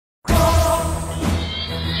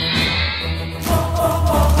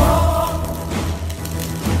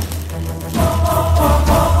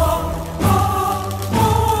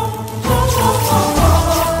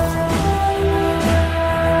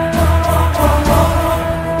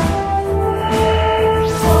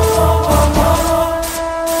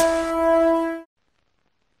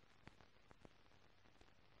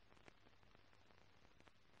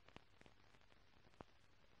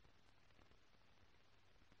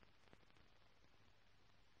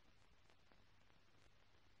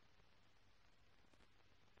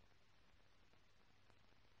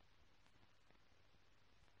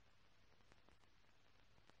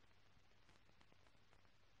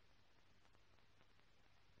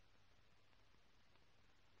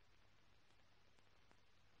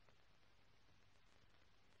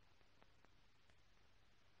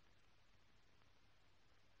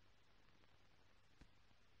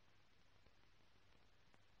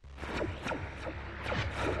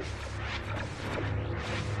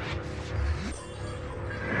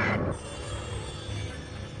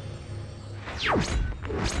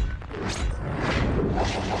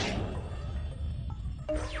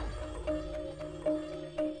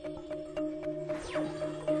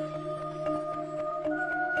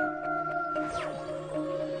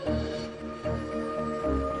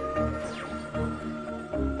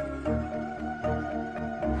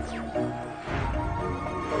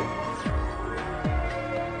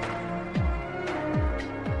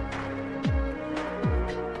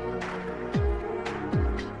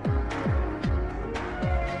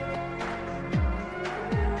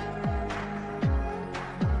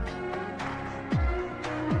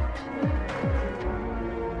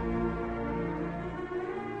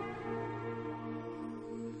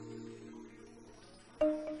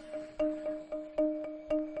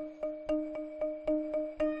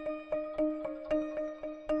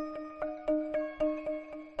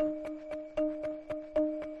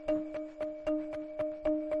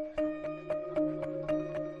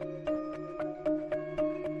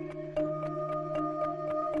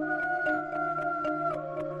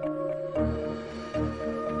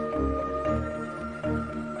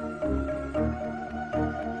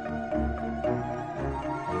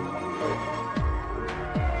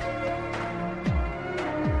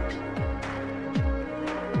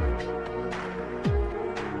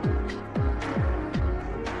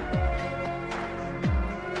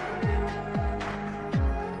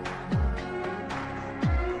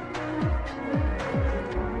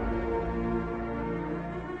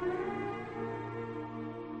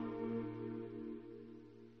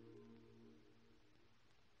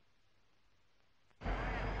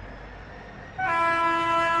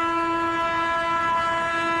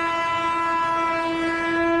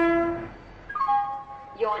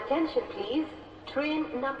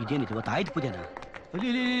ಇದೇನಿದೆ ಇವತ್ತು ಆಯ್ತು ಪೂಜೆನಾ?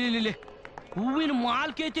 ಇಲ್ಲಿ ಹೂವಿನ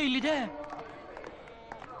ಮಾಲ್ಕೈತೆ ಇಲ್ಲಿದೆ.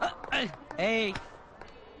 ಏಯ್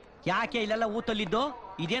ಯಾಕೆ ಇಲ್ಲೆಲ್ಲ ಊತಲ್ಲಿದ್ದು?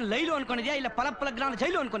 ಇದೇನ್ ಲೈಲು ಅನ್ಕೊಂಡಿದ್ಯಾ ಇಲ್ಲ ಫಲಗ್ರಾನ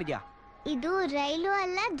ಜೈಲು ಅನ್ಕೊಂಡಿದ್ಯಾ? ಇದು ರೈಲು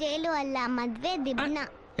ಅಲ್ಲ ಜೈಲು ಅಲ್ಲ, ಮದ್ವೆ ದಿಬ್ಬನ.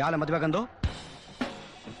 ಯಾರ ಮದ್ವೆಗಂದು?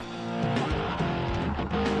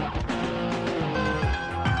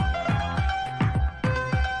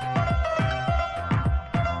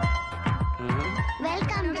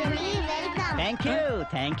 Welcome ಜೆನಿ, welcome.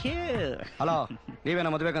 Thank you. Hello, ನೀವೇನ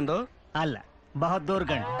ಮದ್ವೆಗಂದು? ಅಲ್ಲ, ಬಹದ್ದೂರ್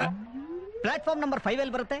ಗಂಡ್. ಪ್ಲಾಟ್ಫಾರ್ಮ್ ನಂಬರ್ 5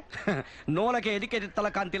 ಎಲ್ಲಿ ಬರುತ್ತೆ? ನೋಲಕ್ಕೆ ಎದಕ್ಕೆ ತಲ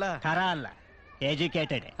ಕಾಂತಿಲ್ಲ. ಥರ ಅಲ್ಲ,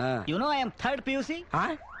 educated. You know I am 3rd PUC.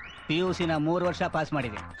 PUC ನ 3 ವರ್ಷ ಪಾಸ್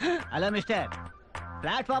ಮಾಡಿದೆ. ಅಲ್ಲ ಮಿಸ್ಟರ್,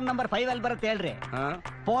 ಪ್ಲಾಟ್ಫಾರ್ಮ್ ನಂಬರ್ 5 ಎಲ್ಲಿ ಬರುತ್ತೆ ಹೇಳ್ರಿ?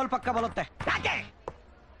 ಪೋಲ್ ಪಕ್ಕ ಬರುತ್ತೆ.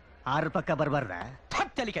 6 ಪಕ್ಕ ಬರಬಾರ್ದ?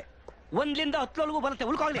 ತಲಿಕೆ 1ರಿಂದ 10 ಬರುತ್ತೆ,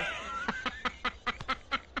 ಉಳ್ಕೊಳ್ಳಿ.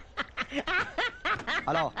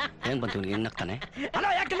 ಹಲೋ, ಹೆಂಗ್ ಬಂತು ನಗ್ತಾನೆ? ಹಲೋ,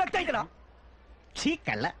 ಯಾಕೆ ನಗ್ತಾ ಇದ್ದೀರಾ?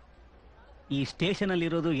 ಚೀಕಲ್ಲ, ಈ ಸ್ಟೇಷನ್ ಅಲ್ಲಿ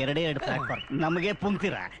ಇರೋದು 2 ಪ್ಲಾಟ್ಫಾರ್ಮ್. ನಮಗೆ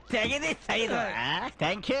ಪುಂಕ್ತಿರಾ? ತೆಗೆದಿ ಸೈಡ್.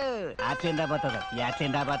 Thank you. ಯಾತ್ಲಿಂದ ಬರ್ತದ?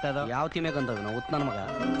 ಯಾತ್ಲಿಂದ ಬರ್ತದ? ಯಾವ ತಿಮ್ಯಾಗ ಅಂದದ? ನಾವು ಉತ್ ನನ್ನ ಮಗ.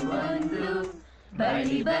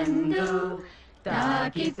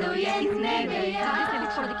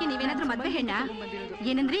 ಕೊಡೋದಕ್ಕೆ ನೀವೇನಾದ್ರೂ ಮದ್ವೆ ಹೆಣ್ಣ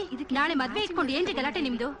ಏನಂದ್ರಿ? ನಾಳೆ ಮದ್ವೆ ಇಟ್ಕೊಂಡು ಏನ್ರಿ ಗಲಾಟೆ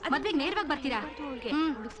ನಿಮ್ದು? ಮದ್ವೆಗೆ ನೇರವಾಗಿ ಬರ್ತೀರಾ?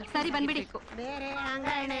 ಸರಿ, ಬಂದ್ಬಿಡಿ.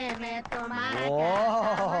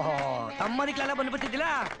 ತಮ್ಮದಿಕ್ಲೆಲ್ಲ ಬಂದ್ಬಿಟ್ಟಿದ್ದಿಲ್ಲ,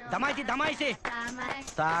 ದಮಾಯಿಸಿ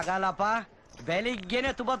ಸಾಗಲ್ಲಪ್ಪ. ಬೆಳಿಗ್ಗೆನೆ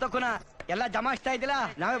ತುಬ ತಕೋನ ಎಲ್ಲ ಜಮಾಯಿಸ್ತಾ ಇದ್ದಿಲ್ಲ,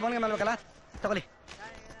 ನಾವೇ ಬಂದ್ಗೆ ಮಾಡ್ಬೇಕಲ್ಲ. ತಗೊಳ್ಳಿ.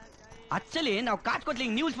 ಆಕ್ಚುಲಿ ನಾವು ಕಾಟ್ ಕೊಟ್ಲಿ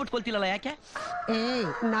ನ್ಯೂಸ್ ಬಿಟ್ಕೊಳ್ತಿಲ್ಲ. ಯಾಕೆ?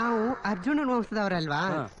 ನಾವು ಅರ್ಜುನನ ವಂಶದವರಲ್ವಾ?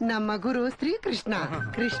 ನಮ್ಮ ಗುರು ಶ್ರೀಕೃಷ್ಣ.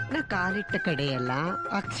 ಕೃಷ್ಣ ಕಾಲಿಟ್ಟ ಕಡೆ ಎಲ್ಲ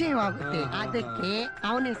ಅಕ್ಷಯವಾಗುತ್ತೆ. ಅದಕ್ಕೆ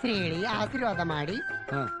ಅವನ ಹೆಸರು ಹೇಳಿ ಆಶೀರ್ವಾದ ಮಾಡಿ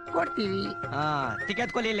ಕೊಡ್ತೀವಿ.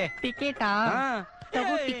 ಟಿಕೆಟ್ ಕೊಲಿ. ಇಲ್ಲಿ ಟಿಕೆಟಾ?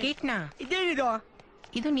 ಟಿಕೆಟ್ನಾ? ಇದೇನಿದು?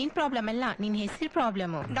 ಇದು ನಿನ್ ಪ್ರಾಬ್ಲಮ್ ಅಲ್ಲ, ನಿನ್ ಹೆಸರು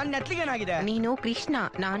ಪ್ರಾಬ್ಲಮ್. ನನ್ನ ನೆತ್ಲಿಗೇನಾಗಿದೆ? ನೀನು ಕೃಷ್ಣ,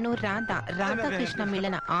 ನಾನು ರಾಧಾ ಕೃಷ್ಣ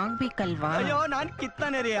ಮಿಲನ ಆಗ್ಬೇಕಲ್ವಾ? ಅಯ್ಯೋ, ನಾನ್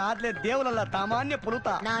ಕಿತ್ತಾನೆ ರೀ, ಆದ್ಲೆ ದೇವರಲ್ಲ, ಸಾಮಾನ್ಯ ಪುರುತ.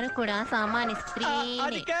 ನಾನು ಕೂಡ ಸಾಮಾನ್ಯ ಸ್ತ್ರೀ.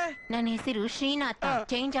 ನನ್ನ ಹೆಸರು ಶ್ರೀನಾಥ.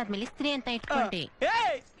 ಚೇಂಜ್ ಆದ್ಮೇಲೆ ಸ್ತ್ರೀ ಅಂತ ಇಟ್ಕೊಂಡೆ.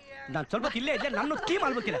 ನಾನ್ ಸ್ವಲ್ಪ ಇಲ್ಲೇ ಇದ್ದೆ, ನನ್ನ ಸ್ಕೀಮ್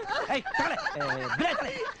ಅಲ್ಬಿಟ್ಟಿಲ್ಲ.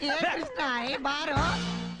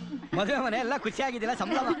 ಮದುವೆ ಮನೆ ಎಲ್ಲ ಖುಷಿಯಾಗಿದ್ದಿಲ್ಲ,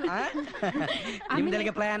 ಸಂಭ್ರಮ.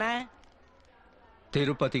 ನಿಮ್ದೆಲ್ಲಿಗೆ ಪ್ರಯಾಣ?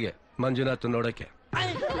 ತಿರುಪತಿಗೆ ಮಂಜುನಾಥ್ ನೋಡಕ್ಕೆ.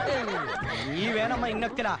 ನೀವೇನಮ್ಮ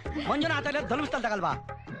ಇನ್ನಗ್ತೀರಾ? ಮಂಜುನಾಥ ಧರ್ಮಸ್ಥಳ ತಗಲ್ವಾ?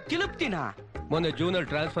 ತಿರುಪ್ತಿನ ಮೊನ್ನೆ ಜೂನಲ್ಲಿ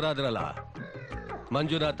ಟ್ರಾನ್ಸ್ಫರ್ ಆದ್ರಲ್ಲ,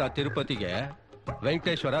 ಮಂಜುನಾಥ ತಿರುಪತಿಗೆ,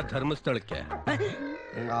 ವೆಂಕಟೇಶ್ವರ ಧರ್ಮಸ್ಥಳಕ್ಕೆ.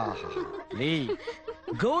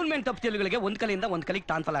 ಗೌರ್ಮೆಂಟ್ ತಪ್ಪಿಗಳಿಗೆ ಒಂದ್ ಕಲಿಯಿಂದ ಒಂದ್ ಕಲಿಗೆ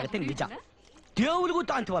ಟ್ರಾನ್ಸ್ಫರ್ ಆಗುತ್ತೆ ನಿಜ. ದೇವ್ರಿಗೂ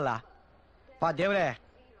ತಾಂತ್ವಲ್ಲ ಪಾ ದೇವ್ರೆ,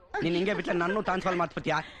 ನೀನ್ ಹಿಂಗೆ ಬಿಟ್ರೆ ನನ್ನ ಟ್ರಾನ್ಸ್ಫರ್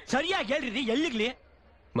ಮಾಡ್ಬಿಡ್ತೀಯಾ? ಸರಿಯಾಗಿ ಹೇಳ್ರಿ, ಎಲ್ಲಿಗ್ಲಿ?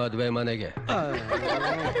 ಮದ್ವೆ ಮನೆಗೆ.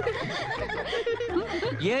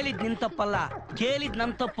 ಹೇಳಿದ್ ನಿನ್ ತಪ್ಪಲ್ಲ, ಕೇಳಿದ್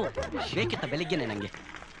ನನ್ ತಪ್ಪು. ಬೇಕಿತ್ತ ಬೆಳಿಗ್ಗೆನೆ ನಂಗೆ.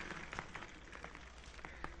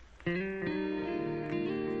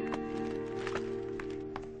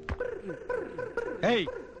 ಏಯ್,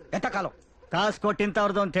 ಎತ್ತ ಕಾಲು. ಕಾಸು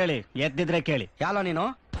ಕೊಟ್ಟಿಂತವ್ರದ್ದು ಅಂತ ಹೇಳಿ ಎದ್ದಿದ್ರೆ ಕೇಳಿ. ಯಾಲ ನೀನು?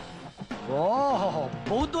 ಓಹೋ,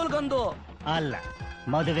 ಬೌದ್ಧಲ್ಗಂದು ಅಲ್ಲ,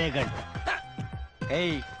 ಮದುವೆ ಗಂಡು.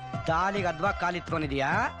 ಏಯ್, ತಾಲಿಗೆ ಅದ್ವಾ ಕಾಲಿತ್ಕೊಂಡಿದ್ಯಾ?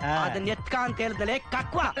 ಅದನ್ನ ಎತ್ಕ ಅಂತ ಹೇಳ್ದಲೆ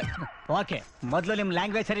ಕಕ್ವಾ. ಓಕೆ, ಮೊದ್ಲು ನಿಮ್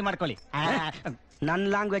ಲ್ಯಾಂಗ್ವೇಜ್ ಸರಿ ಮಾಡ್ಕೊಳ್ಳಿ. ನನ್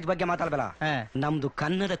ಲ್ಯಾಂಗ್ವೇಜ್ ಬಗ್ಗೆ ಮಾತಾಡ್ಬೇಡ. ನಮ್ದು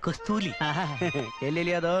ಕನ್ನಡ ಕಸ್ತೂಲಿ.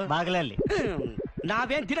 ಎಲ್ಲಿ ಅದು? ಬಾಗ್ಲಲ್ಲಿ.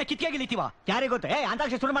 ನಾವೇನ್ ದಿನ ಕಿತ್ಕಾಗಿಲಿತೀವ? ಯಾರಿಗೆ ಗೊತ್ತ?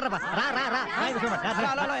 ಅಂತಾಕ್ಷಿ ಶುರು ಮಾಡ್ರಪ್ಪ.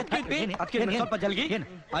 ಸ್ವಲ್ಪ ಜಲ್ಗಿ.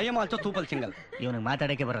 I M also ತೂಪಲ್ single. ಇವನಿಗೆ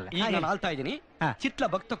ಮಾತಾಡಕ್ಕೆ ಬರಲ್ಲ. ಈಗ ನಾನು ಆಲ್ತಾ ಇದ್ದೀನಿ ಚಿತ್ಲ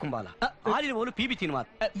ಭಕ್ತ ಕುಂಬಾಲ. ಆಡಿರುವವರು PB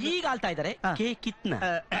ತಿನ್ವಾತ್. ಈಗ ಆಲ್ತಾ ಇದ್ದಾರೆ ಕೆ ಕಿತ್ನ.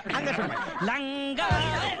 ಲಂಗ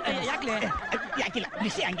ಯಾಕ್ಲೆ? ಯಾಕಿಲ್ಲ,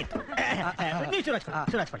 ವಿಷಯ ಹಂಗಿತ್ತು.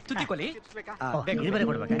 ತುತ್ತಿಕೊಲಿ ಬರೀ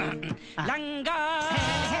ಕೊಡ್ಬೇಕು. ಲಂಗ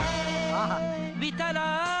ವಿತಲ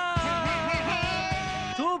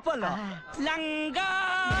ತೂಪಲ್ಲ ಲಂಗ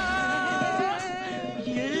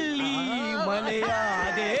ಎಲ್ಲಿ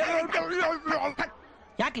ಮನೆಯಾದೆ.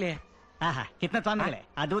 ಯಾಕ್ಲೆ? ಕಿತ್ನ ಸ್ವಾಮಿಗಳೇ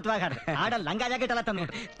ಅದ್ಭುತವಾಗಿ ಆಡಲ್ ಲಂಗ ಜಾಕೆಟ್ ತಂದು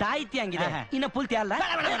ತಾಯಿತಿ ಹಂಗಿದೆ. ಇನ್ನ ಪೂರ್ತಿ ಅಲ್ಲ,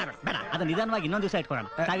 ಬೇಡ, ಅದು ನಿಧಾನವಾಗಿ ಇನ್ನೊಂದು ದಿವಸ ಇಟ್ಕೊಳ್ಳೋಣ.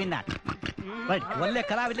 ತಾವಿನ್ನ ಒಳ್ಳೆ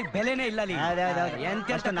ಕಲಾವಿದ್ಲಿಕ್ಕೆ ಬೆಲೆನೇ ಇಲ್ಲ.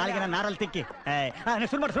 ಎಂತ ನಾಲ್ಗಿನ ನಾರಲ್ಲಿ ತಿಕ್ಕಿ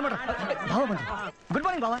ಶುರು ಮಾಡು. ಗುಡ್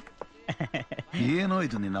ಮಾರ್ನಿಂಗ್ ಬಾವಾ. ಏನೋ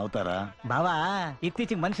ಇದು ನಿನ್ನ ಅವತಾರ ಬಾವಾ.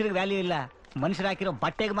 ಇತ್ತೀಚಿಗೆ ಮನುಷ್ಯರಿಗೆ ವ್ಯಾಲ್ಯೂ ಇಲ್ಲ, ಮನುಷ್ಯರು ಹಾಕಿರೋ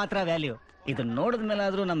ಬಟ್ಟೆಗೆ ಮಾತ್ರ ವ್ಯಾಲ್ಯೂ. ಇದನ್ನ ನೋಡಿದ್ಮೇಲೆ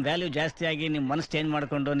ಆದ್ರೂ ನಮ್ ವ್ಯಾಲ್ಯೂ ಜಾಸ್ತಿ ಆಗಿ ನಿಮ್ ಮನಸ್ಸು ಚೇಂಜ್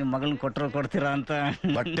ಮಾಡ್ಕೊಂಡು ನಿಮ್ ಮಗಳನ್ನ ಕೊಡ್ತೀರಾ ಅಂತ.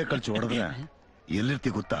 ಬಟ್ಟೆ ಖರ್ಚು ಹೊಡೆದ್ರೆ ಎಲ್ಲಿರ್ತಿ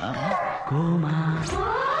ಗೊತ್ತಾ?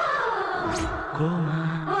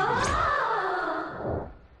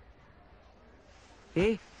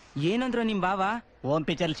 ಏನಂದ್ರು ನಿಮ್ ಬಾವ? ಓಂ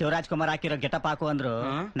ಪಿಕ್ಚರ್ ಶಿವರಾಜ್ ಕುಮಾರ್ ಹಾಕಿರೋ ಗೆಟಪ್ ಹಾಕು ಅಂದ್ರು,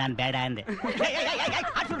 ನಾನ್ ಬೇಡ ಅಂದೆ.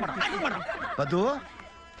 ಅದು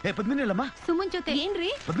ಪದ್ಮಿನಿ ಅಲ್ಲಮ್ಮ? ಸುಮನ್ ಜೊತೆ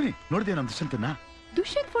ಏನ್ರಿ? ಪದ್ಮಿನಿ ನೋಡಿದೆ ನಮ್ ದುಷ್ಯಂತನ?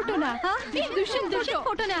 ದುಷ್ಯಂತ್ ಫೋಟೋನಾ? ದುಷ್ಯಂತ್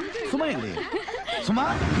ಫೋಟೋನಾ? ಸುಮಾ ಇಲ್ಲಿ ಸುಮಾ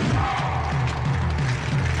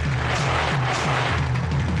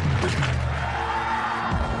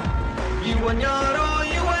ಇವನ್ಯಾರೋ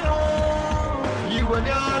ಇವನು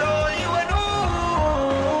ಇವನ್ಯಾರೋ ಇವನು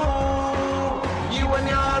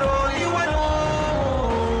ಇವನ್ಯಾರೋ ಇವನು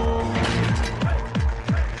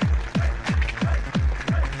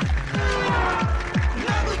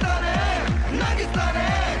ನಗುತ್ತಾನೆ ನಗಿಸ್ತಾನೆ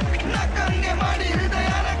ನಕ್ಕಂಗೆ ಮಾಡಿ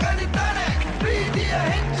ಹೃದಯನ ಕದಿತಾನೆ ಪ್ರೀತಿಯ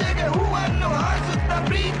ಹೆಜ್ಜೆಗೆ ಹೂವನ್ನು ಹಾಸುತ್ತ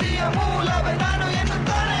ಪ್ರೀತಿಯ ಮೂಲವೇ ನಾನು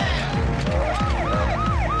ಎನ್ನುತ್ತಾನೆ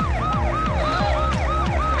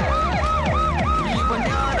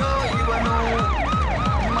ಇವನ್ಯಾರೋ ಇವನು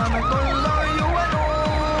ಮನಗೊಳ್ಳೋ ಇವನು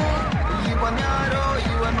ಇವನ್ಯಾರೋ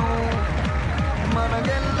ಇವನು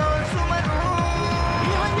ಮನಗೆಲ್ಲೋ ಸುಮನು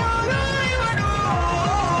ಇವನ್ಯಾರೋ ಇವನು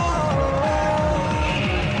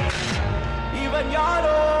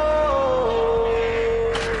ಇವನ್ಯಾರೋ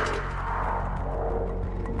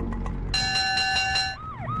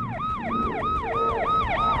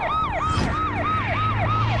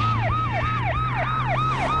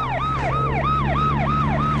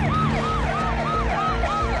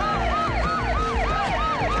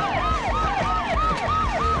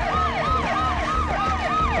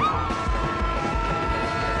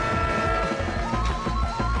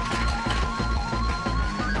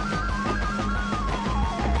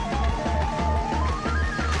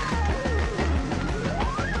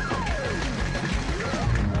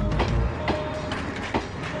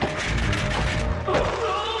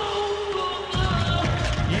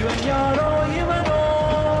ಇವನ್ಯಾರೋ ಇವನು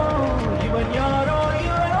ಇವನ್ಯಾರೋ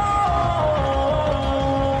ಇವನು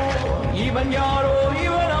ಇವನ್ಯಾರೋ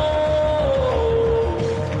ಇವನು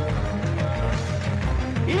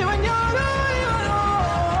ಇವನ್ಯಾರೋ ಇವನು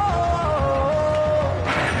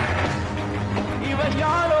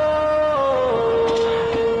ಇವನ್ಯಾರೋ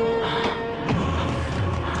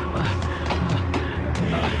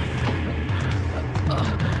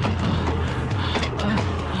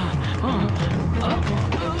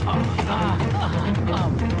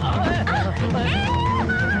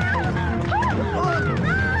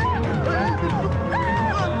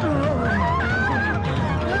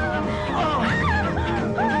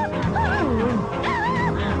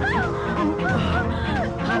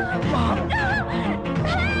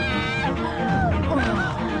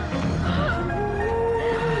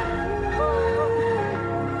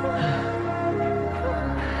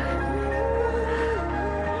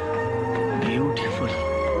ಬ್ಯೂಟಿಫುಲ್.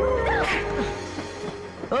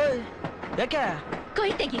 ಯಾಕೆ ಕೈ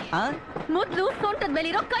ತೆಗಿ. ಮೊದ್ಲು ಸೊಂಟದ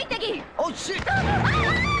ಮೇಲಿರೋ ಕೈ ತೆಗಿ. ಓ ಶಿಟ್.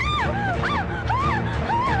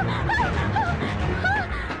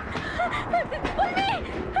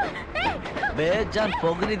 ಬೇಜಾನ್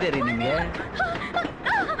ಪೊಗರಿದೆ ರೀ ನಿಮ್ಗೆ.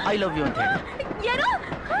 ಐ ಲವ್ ಯು ಅಂತ ಹೇಳಿ.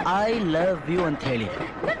 ಐ ಲವ್ ಯು ಅಂತ ಹೇಳಿ.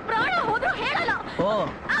 ಪ್ರಾಣ ಹೋದ್ರು ಹೇಳಲ್ಲ. ಓ,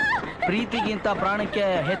 ಪ್ರೀತಿಗಿಂತ ಪ್ರಾಣಕ್ಕೆ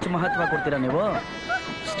ಹೆಚ್ಚು ಮಹತ್ವ ಕೊಡ್ತೀರಾ ನೀವು?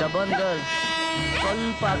 Stubborn girl.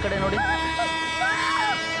 ಸ್ವಲ್ಪ ಆ ಕಡೆ ನೋಡಿ.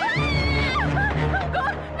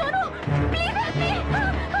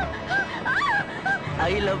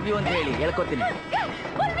 ಐ ಲವ್ ಯು ಅಂತ ಹೇಳಿ ಹೇಳ್ಕೊತೀನಿ.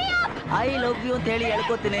 ಐ ಲವ್ ಯು ಅಂತ ಹೇಳಿ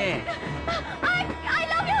ಹೇಳ್ಕೊತೀನಿ.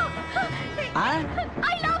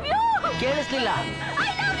 ಕೇಳಿಸ್ಲಿಲ್ಲ?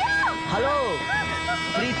 ಹಲೋ,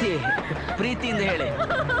 ಪ್ರೀತಿ ಪ್ರೀತಿಯಿಂದ ಹೇಳಿ.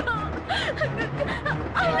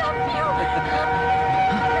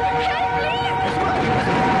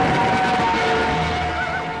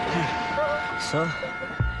 So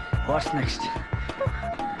what's next?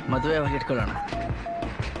 ಮದುವೆ ಇಟ್ಕೊಳ್ಳೋಣ.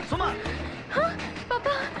 ಸುಮಾ,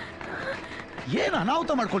 ಏನ್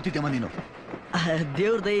ಅನಾಹುತ ಮಾಡ್ಕೊಳ್ತಿದ್ಯಮ್ಮ ನೀನು?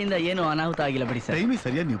 ದೇವ್ರ ದಯೆಯಿಂದ ಏನು ಅನಾಹುತ ಆಗಿಲ್ಲ ಬಿಡಿ ಸರ್. ಟೈಮಿ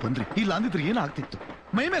ಸರಿಯಾಗಿ ನೀವು ಬಂದ್ರಿ. ಇಲ್ಲ ಅಂದಿದ್ರೆ ಏನಾಗ್ತಿತ್ತು?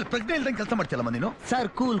 ಮೈ ಮೇಲೆ ಪ್ರಜ್ಞೆ ಇಲ್ದಂಗೆ ಕೆಲಸ ಮಾಡ್ತಿಯಲ್ಲಮ್ಮ ನೀನು. Sir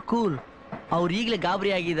cool cool. ಅವ್ರು ಈಗಲೇ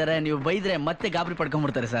ಗಾಬರಿ ಆಗಿದ್ದಾರೆ. ನೀವು ಬೈದ್ರೆ ಮತ್ತೆ ಗಾಬರಿ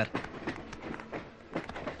ಪಡ್ಕೊಂಡ್ಬಿಡ್ತಾರೆ ಸರ್.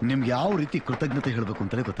 ನಿಮ್ಗೆ ಯಾವ ರೀತಿ ಕೃತಜ್ಞತೆ ಹೇಳ್ಬೇಕು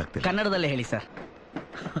ಅಂತಲೇ ಗೊತ್ತಾಗ್ತಿಲ್ಲ. ಕನ್ನಡದಲ್ಲೇ ಹೇಳಿ ಸರ್.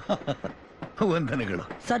 ವಂದನೆಗಳು.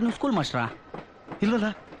 ಸರ್ ನೀವು ಸ್ಕೂಲ್ ಮಾಸ್ಟ್ರಾ? ಇಲ್ವಲ್ಲ,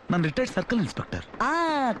 ನಾನು ರಿಟೈರ್ಡ್ ಸರ್ಕಲ್ ಇನ್ಸ್ಪೆಕ್ಟರ್.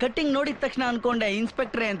 ಕಟ್ಟಿಂಗ್ ನೋಡಿದ ತಕ್ಷಣ ಅನ್ಕೊಂಡೆ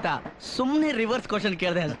ಇನ್ಸ್ಪೆಕ್ಟ್ರೇ ಅಂತ. ಸುಮ್ಮನೆ ರಿವರ್ಸ್ ಕ್ವಶನ್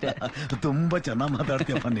ಕೇಳಿದೆ ಅಷ್ಟೇ. ತುಂಬಾ ಚೆನ್ನಾಗಿ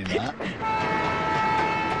ಮಾತಾಡ್ತೀಯಪ್ಪ ನೀನು.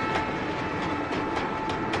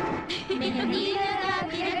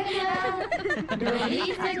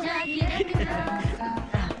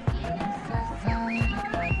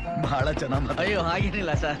 ಬಹಳ ಚೆನ್ನಾಗಿ. ಅಯ್ಯೋ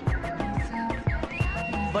ಹಾಗೇನಿಲ್ಲ ಸರ್.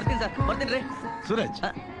 ಬರ್ತೀನಿ ಸರ್, ಬರ್ತೀನಿ ರೀ. ಸೂರಜ್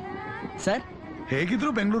ಸರ್,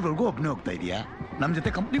 ಹೇಗಿದ್ರು ಬೆಂಗಳೂರಿವರೆಗೂ ಒಬ್ನೇ ಹೋಗ್ತಾ ಇದೀಯಾ? ನಮ್ ಜೊತೆ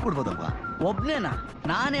ಕಂಪ್ನಿ ಕೊಡ್ಬೋದಲ್ವಾ? ಒಬ್ನೇನಾ?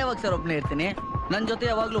 ನಾನು ಯಾವಾಗ ಸರ್ ಒಬ್ನೇ ಇರ್ತೀನಿ? ನನ್ನ ಜೊತೆ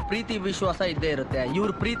ಯಾವಾಗ್ಲೂ ಪ್ರೀತಿ ವಿಶ್ವಾಸ ಇದ್ದೇ ಇರುತ್ತೆ.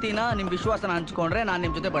 ಇವ್ರ ಪ್ರೀತಿನ ನಿಮ್ ವಿಶ್ವಾಸನ ಹಂಚ್ಕೊಂಡ್ರೆ ನಾನು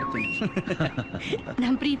ನಿಮ್ ಜೊತೆ ಬರ್ತೀನಿ.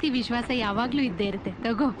 ನಮ್ ಪ್ರೀತಿ ವಿಶ್ವಾಸ ಯಾವಾಗ್ಲೂ ಇದ್ದೇ ಇರುತ್ತೆ.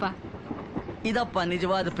 ತಗೋಪ್ಪ. ಇದಪ್ಪ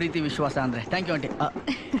ನಿಜವಾದ ಪ್ರೀತಿ ವಿಶ್ವಾಸ ಅಂದ್ರೆ. Thank you aunty.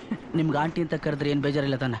 ನಿಮ್ಗೆ ಆಂಟಿ ಅಂತ ಕರೆದ್ರೆ ಏನ್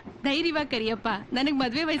ಬೇಜಾರಿಲ್ಲ ತಾನೆ? ಧೈರ್ಯವಾಗಿ ಕರಿಯಪ್ಪ, ನನಗ್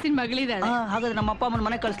ಮದ್ವೆ ವಯಸ್ಸಿನ ಮಗಳಿದ್ದಾಳೆ. ಹಾಗಾದ್ರೆ ನಮ್ಮ ಅಪ್ಪ ಅಮ್ಮನ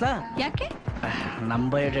ಮನೆ ಕಳಿಸ್ಲಾ? ಯಾಕೆ? ನಮ್ಮ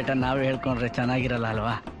ಬಯೋಡೇಟಾ ನಾವೇ ಹೇಳ್ಕೊಂಡ್ರೆ ಚೆನ್ನಾಗಿರಲ್ಲ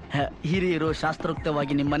ಅಲ್ವಾ? ಹಿರಿಯರು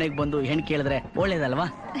ಶಾಸ್ತ್ರೋಕ್ತವಾಗಿ ನಿಮ್ ಮನೆಗ್ ಬಂದು ಹೆಣ್ ಕೇಳಿದ್ರೆ ಒಳ್ಳೇದಲ್ವಾ?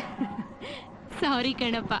 ಸಾರಿ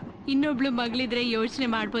ಕಣಪ್ಪ, ಇನ್ನೊಬ್ಳು ಮಗಳಿದ್ರೆ ಯೋಚನೆ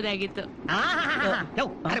ಮಾಡ್ಬೋದಾಗಿತ್ತು.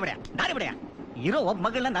 ಇರೋ ಒಬ್ಬ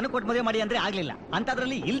ಮಗಳನ್ನ ನನಗೆ ಕೊಟ್ಟು ಮದುವೆ ಮಾಡಿ ಅಂದ್ರೆ ಆಗ್ಲಿಲ್ಲ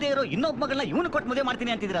ಅಂತದ್ರಲ್ಲಿ ಇಲ್ದೇ ಇರೋ ಇನ್ನೊಬ್ಬ ಮಗಳನ್ನ ಇವನು ಕೊಟ್ಟು ಮದುವೆ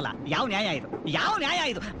ಮಾಡ್ತೀನಿ ಅಂತಿದ್ರಲ್ಲ, ಯಾವ ನ್ಯಾಯ ಇದು? ಯಾವ ನ್ಯಾಯ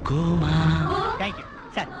ಇದು? Thank you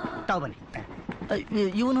sir. ತಾವು ಬನ್ನಿ.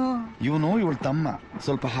 ಇವನು ಇವಳ ತಮ್ಮ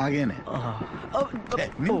ಸ್ವಲ್ಪ ಹಾಗೇನೆ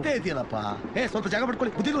ನಿಂತೇ ಇದೆಯಲ್ಲಪ್ಪ. ಸ್ವಲ್ಪ ಜಾಗ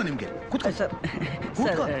ಪಡ್ಕೊಳ್ಳಿ. ಗೊತ್ತಿಲ್ವಾ ನಿಮ್ಗೆ? Sir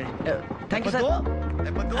thank you sir.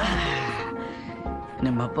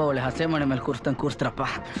 ನಿಮ್ಮಪ್ಪ ಒಳ್ಳೆ ಹಸೆ ಮನೆ ಮೇಲೆ ಕೂರಿಸ್ತಾರಪ್ಪ.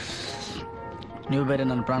 ನೀವು ಬೇರೆ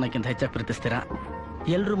ನನ್ನ ಪ್ರಾಣಕ್ಕಿಂತ ಹೆಚ್ಚಾಗಿ ಪ್ರೀತಿಸ್ತೀರಾ.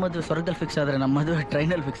 ಎಲ್ರು ಮದುವೆ ಸ್ವರ್ಗದಲ್ಲಿ ಫಿಕ್ಸ್ ಆದ್ರೆ ನಮ್ಮ ಮದುವೆ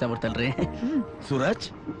ಟ್ರೈನಲ್ಲಿ ಫಿಕ್ಸ್ ಆಗ್ಬಿಡ್ತಲ್ರಿ. ಸೂರಜ್,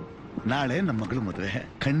 ನಾಳೆ ನಮ್ಮ ಮಗಳು ಮದುವೆ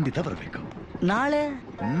ಖಂಡಿತ ಬರ್ಬೇಕು. ನಾಳೆ?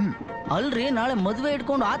 ಅಲ್ರಿ, ನಾಳೆ ಮದುವೆ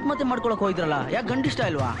ಇಟ್ಕೊಂಡು ಆತ್ಮಹತ್ಯೆ ಮಾಡ್ಕೊಳಕ್ ಹೋಗಿದ್ರಲ್ಲ, ಯಾಕೆ ಗಂಡಿಷ್ಟ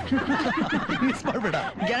ಇಲ್ವಾ? ಮಿಸ್ ಮಾಡ್ಬೇಡ,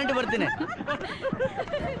 ಗ್ಯಾರಂಟಿ ಬರ್ತೀನಿ.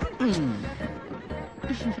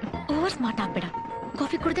 Over smart ಆಗ್ಬೇಡ.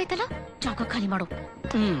 ಕಾಫಿ ಕುಡ್ದೈತಲ್ಲ, ಜಾಗ ಖಾಲಿ ಮಾಡು.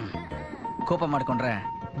 ಕೋಪ ಮಾಡ್ಕೊಂಡ್ರೆ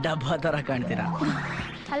ಡಬ್ಬ ತರ ಕಾಣ್ತೀರಾ.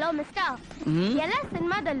 ಹಲೋ ಮಿಸ್ಟರ್, ಎಲ್ಲ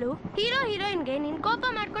ಸಿನಿಮಾದಲ್ಲೂ ಹೀರೋ ಹೀರೋಯಿನ್ಗೆ ನೀನ್ ಕೋಪ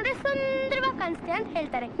ಮಾಡ್ಕೊಂಡ್ರೆ ಸುಂದರವಾಗಿ ಕಾಣಿಸ್ತೆ ಅಂತ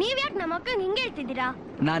ಹೇಳ್ತಾರೆ. ನೀವ್ ಯಾಕೆ ನಮ್ಮ ಅಕ್ಕಂಗೆ ಹಿಂಗೆ ಹೇಳ್ತಿದ್ದೀರಾ?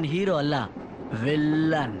 ನಾನ್ ಹೀರೋ ಅಲ್ಲ,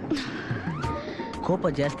 ವಿಲ್ಲನ್. ಕೋಪ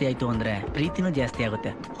ಜಾಸ್ತಿ ಆಯ್ತು ಅಂದ್ರೆ ಪ್ರೀತಿನೂ ಜಾಸ್ತಿ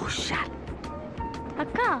ಆಗುತ್ತೆ. ಹುಷಾರ್.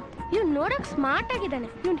 ಅಕ್ಕ, ಇವ್ನು ನೋಡಕ್ ಸ್ಮಾರ್ಟ್ ಆಗಿದ್ದಾನೆ.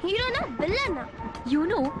 ಇವ್ನು ಹೀರೋನ ವಿಲ್ಲನ್ನ?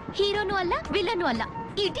 ಇವನು ಹೀರೋನು ಅಲ್ಲ, ವಿಲ್ಲನು ಅಲ್ಲ,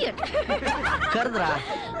 ಇಡಿಯಟ್. ಕರೆದ್ರ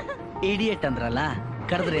ಇಡಿಯಟ್ ಅಂದ್ರಲ್ಲ,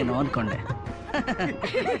 ಕರೆದ್ರೇನು ಅನ್ಕೊಂಡೆ.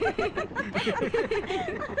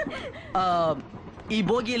 ಈ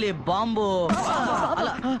ಬೋಗಿಯಲ್ಲಿ ಬಾಂಬು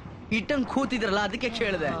ಇಟ್ಟಂಗ್ ಕೂತಿದ್ರಲ್ಲ, ಅದಕ್ಕೆ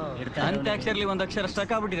ಕೇಳಿದೆ. ಅಂತ್ಯಾಕ್ಷರಲಿ ಒಂದ್ ಅಕ್ಷರ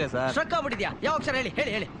ಸ್ಟ್ರಕ್ ಆಗ್ಬಿಟ್ಟಿದೆ ಸರ್. ಸ್ಟ್ರಕ್ ಆಗ್ಬಿಟ್ಟಿದ್ಯಾ? ಯಾವ ಅಕ್ಷರ ಹೇಳಿ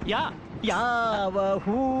ಹೇಳಿ ಹೇಳಿ. ಯಾವ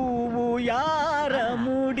ಹೂವು ಯಾರ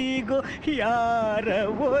ಮುಡಿಗೋ, ಯಾರ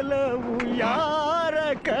ಒಲವು ಯಾರ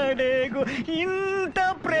ಕಡೆಗೂ ಇಂಥ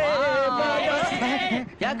ಪ್ರೇಮ.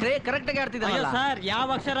 ಯಾಕ್ರೆ ಕರೆಕ್ಟ್ ಆಗಿ ಆಡ್ತಿದ್ದ ಸರ್? ಯಾವ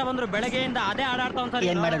ಅಕ್ಷರ ಬಂದ್ರು ಬೆಳಗ್ಗೆಯಿಂದ ಅದೇ ಆಡಾಡ್ತಾ.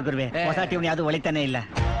 ಏನ್ ಮಾಡೋದು ಗುರುವೆ, ಹೊಸ ಟ್ಯೂನ್ ಯಾವ್ದು ಒಳಿತಾನೆ ಇಲ್ಲ.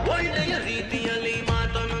 ಒಳ್ಳೆಯ ರೀತಿಯಲ್ಲಿ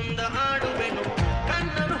ಮಾತನೊಂದ ಹಾಡುವೆನು,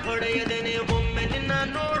 ಕಣ್ಣನ್ನು ಹೊಡೆಯದೇನೆ ಒಮ್ಮೆ ನಿನ್ನ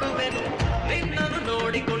ನೋಡುವೆನು, ನಿನ್ನನ್ನು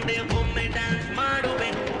ನೋಡಿಕೊಂಡೆ ಒಮ್ಮೆ ಡ್ಯಾನ್ಸ್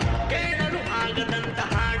ಮಾಡುವೆನು, ಕೇಳಲು ಆಗದಂತ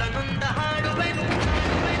ಹಾಡನೊಂದ ಹಾಡುವೆನು.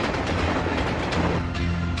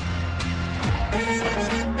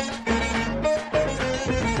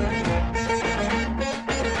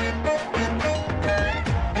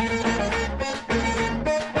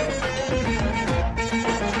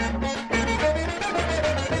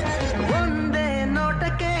 ಒಂದೇ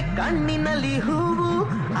ನೋಟಕ್ಕೆ ಕಣ್ಣಿನಲ್ಲಿ ಹೂವು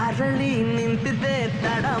ಅರಳಿ ನಿಂತಿದೆ,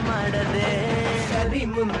 ತಡ ಮಾಡದೆ ಸರಿ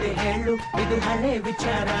ಮುಂದೆ ಹೇಳು, ಇದು ಹಳೆ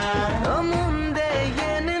ವಿಚಾರ. ಮುಂದೆ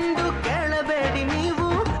ಏನೆಂದು ಕೇಳಬೇಡಿ ನೀವು,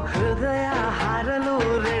 ಹೃದಯ ಹಾರಲು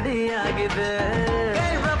ರೆಡಿಯಾಗಿದೆ.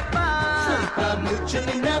 ಸ್ವಲ್ಪ ಮುಚ್ಚು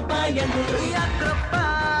ನಿನ್ನ ಬಾಯನು, ಯಾಕ್ರಪ್ಪ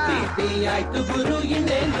ಪ್ರೀತಿ ಆಯ್ತು ಗುರು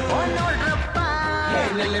ಇನ್ನೇನು, ನೋಡ್ರಪ್ಪ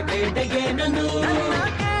ಹೇಳಲೆ ಬೇಡ ಏನನು.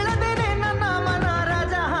 ಕೇಳದೇನೆ ನನ್ನ ಮನ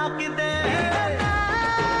ರಾಜ ಹಾಕಿದೆ.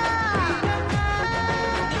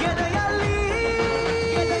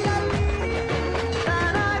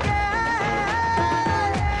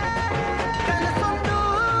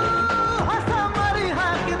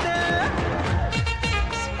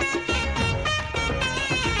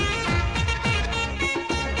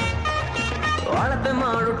 ಅಳತೆ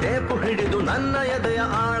ಮಾಡು ಟೇಪು ಹಿಡಿದು ನನ್ನ ಎದೆಯ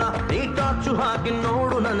ಆಳ, ನೀ ಟಾರ್ಚು ಹಾಕಿ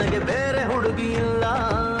ನೋಡು ನನಗೆ ಬೇರೆ ಹುಡುಗಿ ಇಲ್ಲ.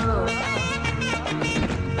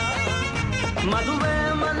 ಮದುವೆ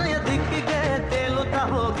ಮನೆಯ ದಿಕ್ಕಿಗೆ ತೇಲುತ್ತಾ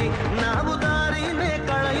ಹೋಗಿ ನಾವು ದಾರಿನೇ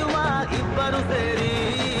ಕಳೆಯುವ ಇಬ್ಬರು ಸೇರಿ.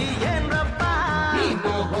 ಏನ್ರಪ್ಪ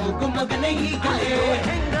ನೀನು ಹೋಗು ಮಗನೇ ಈಗಲೇ,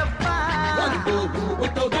 ಹೆಂಗಪ್ಪ ಒಂದು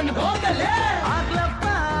ಹುಟ್ಟೋಗನ್ ಹೋಗಲೇ ಆಗ್ಲಪ್ಪ,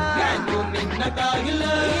 ನಿನ್ನ ಕಾಗಿಲ್ಲ.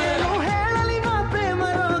 ಏನು ಹೇಳಲಿ ನಾ ಪ್ರೇಮ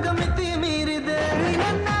ರೋಗ ಮಿತಿ ಮೀರಿದೆ.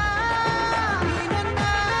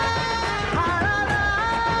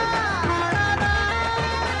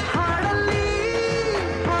 ಹಾಡಲ್ಲಿ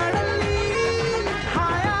ಹಾಡಲ್ಲಿ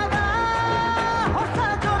ಹಾಯಾದ ಹೊಸ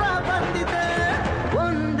ಜ್ವರ ಬಂದಿದೆ.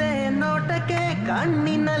 ಒಂದೇ ನೋಟಕ್ಕೆ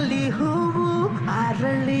ಕಣ್ಣಿನಲ್ಲಿ ಹೂವು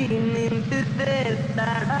ಅರಳಿ ನಿಂತಿದ್ದೆ,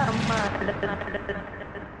 ತಡ ಮಾಡ.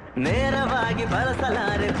 ನೇರವಾಗಿ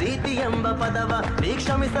ಬಳಸಲಾರೆ ಪ್ರೀತಿ ಎಂಬ ಪದವ, ನೀ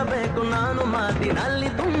ಕ್ಷಮಿಸಬೇಕು ನಾನು ಮಾತಿನಲ್ಲಿ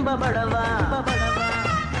ತುಂಬ ಬಡವ.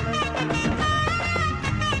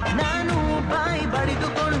 ನಾನು ಬಾಯಿ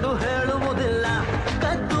ಬಡಿದುಕೊಂಡು ಹೇಳುವುದಿಲ್ಲ,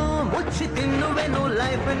 ಕದ್ದು ಮುಚ್ಚಿ ತಿನ್ನುವೆನು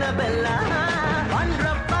ಲೈಫಿನ ಬೆಲ್ಲ.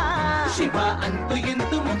 ಅಂದ್ರಪ್ಪ ಶಿವ ಅಂತೂ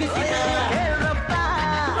ಇಂತು ಮುಗಿಸಿದ, ಹೇಳ್ರಪ್ಪ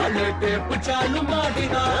ಹಳೆ ಟೇಪು ಚಾಲು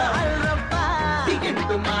ಮಾಡಿದ, ಅಲ್ರಪ್ಪ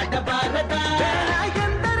ಟಿಕೆಟ್ ಮಾಡಬಾರದ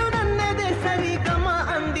ಎಂದರು ನನ್ನದೇ ಸರಿ ಗಮ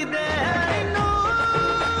ಅಂದಿದೆ.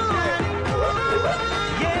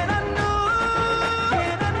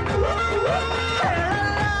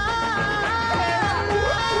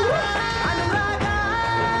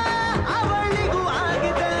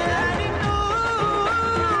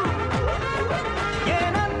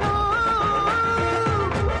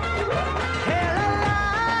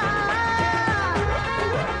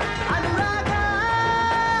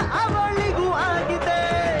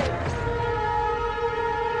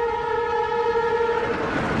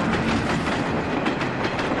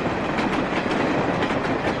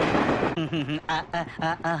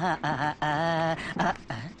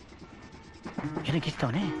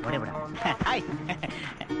 ಏನಕ್ಕಿಸ್ತವನೇ ಹೊಡೆ ಬಿಡ. ಹಾಯ್.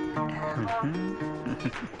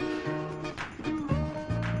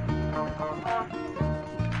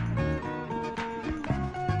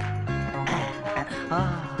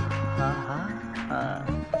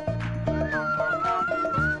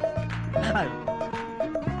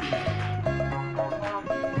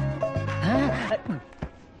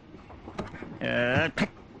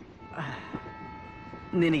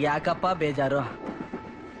 ನಿನಗೆ ಯಾಕಪ್ಪ ಬೇಜಾರು?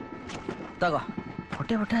 ತಗೋ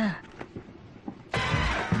ಹೊಟ್ಟೆ ಹೊಟ್ಟೆ.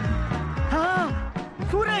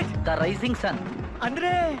 ಸೂರಜ್ ದ ರೈಸಿಂಗ್ ಸನ್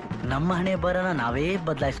ಅಂದ್ರೆ ನಮ್ಮ ಹಣೆ ಬರನ ನಾವೇ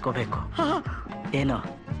ಬದಲಾಯಿಸ್ಕೋಬೇಕು. ಏನು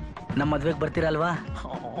ನಮ್ಮ ಮದ್ವೆಗೆ ಬರ್ತೀರಲ್ವಾ?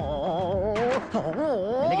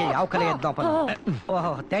 ಯಾವ ಕಲೆ ಎದ್ದಪ್ಪ.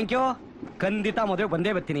 ಓಹೋ ಥ್ಯಾಂಕ್ ಯು. ಖಂಡಿತ ಮದುವೆ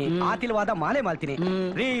ಬಂದೇ ಬರ್ತೀನಿ. ಆತಿಲ್ವಾದ ಮಾಲೆ ಮಾಡ್ತೀನಿ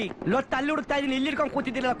ರೀ. ಲೊತ್ತ ಅಲ್ಲಿ ಹುಡುಕ್ತಾ ಇದೀನಿ, ಇಲ್ಲಿ ಇಟ್ಕೊಂಡು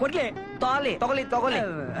ಕೂತಿದ್ದೀರಲ್ಲ, ಕೊಡ್ಲಿ ತಗೊಳ್ಳಿ ತಗೊಳ್ಳಿ ತಗೊಳ್ಳಿ.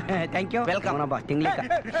 Thank you. ವೆಲ್ಕಮ್ ಬಾ ತಿಂಗ್ಳಿಕ.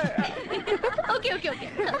 Okay okay okay.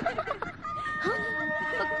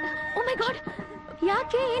 ಓ ಮೈ ಗಾಡ್,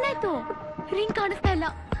 ಯಾಕೆ ಏನಾಯ್ತು? ರಿಂಗ್ ಕಾಣಿಸ್ತಾ ಇಲ್ಲ.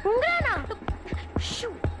 ಉಂಗ್ರಾನಾ?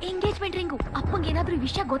 Engagement ring. ಅಪ್ಪಂಗೆ ಏನಾದ್ರೂ ಈ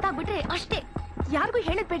ವಿಷಯ ಗೊತ್ತಾಗ್ಬಿಟ್ರೆ ಅಷ್ಟೇ. ಯಾರಿಗೂ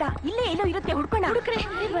ಹೇಳದ್ ಬೇಡ, ಇಲ್ಲೇ ಎಲ್ಲೋ ಇರುತ್ತೆ, ಹುಡ್ಕೋಣ. ಹುಡುಕ್ರೆ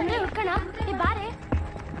ಬಂದ್ರೆ ಹುಡ್ಕೋಣ. ಏ ಬಾರೆ.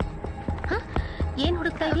 ಏನ್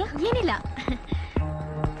ಹುಡುಕ್ತಾ ಇದೀಯಾ? ಏನಿಲ್ಲ.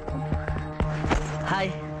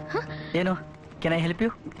 ಹಾಯ್. ಏನು ಕೆನ್ ಐ ಹೆಲ್ಪ್ ಯು?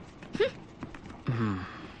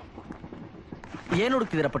 ಏನು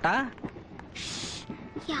ಹುಡುಕ್ತಿದ್ದೀರ ಪುಟ್ಟ?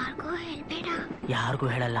 ಯಾರಿಗೂ ಹೇಳ್ಬೇಡ. ಯಾರಿಗೂ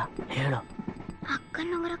ಹೇಳಲ್ಲ, ಹೇಳು.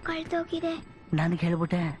 ಅಕ್ಕನ ಉಂಗ್ರ ಕಳ್ದೋಗಿದೆ. ನನ್ಗೆ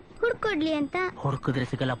ಹೇಳ್ಬಿಟ್ಟೆ ಹುಡ್ಕೊಡ್ಲಿ ಅಂತ. ಹುಡುಕಿದ್ರೆ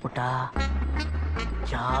ಸಿಗಲ್ಲ ಪುಟ್ಟ,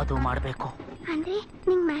 ಜಾದು ಮಾಡ್ಬೇಕು. ಅಂದ್ರೆ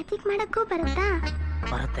ನಿಂಗ್ ಮ್ಯಾಜಿಕ್ ಮಾಡಕ್ಕೂ ಬರುತ್ತಾ?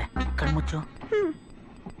 ಬರುತ್ತೆ, ಕಣ್ಮುಚ್ಚು.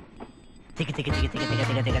 ತಿಗಿ ತಿಗಿ ತಿಗಿ ತಿಗಿ ತಿಗಿ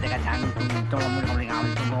ತಿಗಿ ತಿಗಿ ತಿಗಿ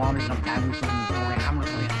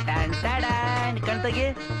ಕಣ್ತಗಿ.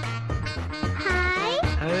 ಹಾಯ್.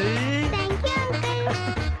 Thank you uncle.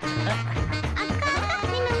 ಅಕ್ಕ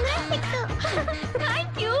ನಿನ್ನ ಉಂಗ್ರ ಸಿಕ್ತು.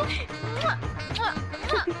 Thank you.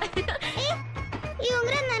 ಈ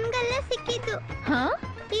ಉಂಗ್ರ ನನ್ಗಲ್ಲ ಸಿಕ್ಕಿದ್ದು.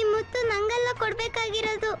 ಈ ಮುತ್ತು ನಂಗಲ್ಲ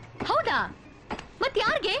ಕೊಡ್ಬೇಕಾಗಿರೋದು. ಹೌದಾ? ಮತ್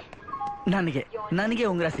ಯಾರಿಗೆ? ನನಗೆ ನನಗೆ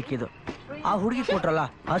ಉಂಗ್ರ ಸಿಕ್ಕಿದ್ದು. ಆ ಹುಡುಗಿ ಕೊಟ್ರಲ್ಲ,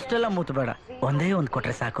 ಅಷ್ಟೆಲ್ಲ ಮೂತು ಬೇಡ, ಒಂದೇ ಒಂದು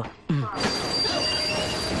ಕೊಟ್ರೆ ಸಾಕು.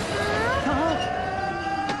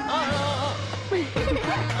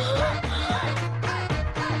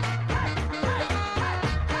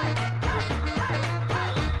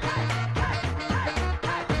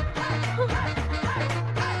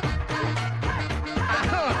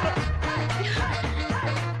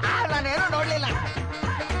 ನಾನೇನು ನೋಡ್ಲಿಲ್ಲ.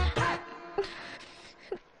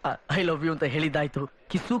 ಐ ಲವ್ ಯು ಅಂತ ಹೇಳಿದ್ದಾಯ್ತು,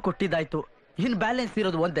 ಕಿಸ್ಸು ಕೊಟ್ಟಿದ್ದಾಯ್ತು. ಇನ್ ಬ್ಯಾಲೆನ್ಸ್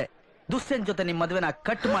ಇರೋದು ಒಂದೇ. ದುಸ್ಸೆನ್ ಜೊತೆ ನಿಮ್ ಮದ್ವೆನ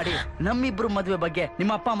ಕಟ್ ಮಾಡಿ ನಮ್ಮಿಬ್ರು ಮದ್ವೆ ಬಗ್ಗೆ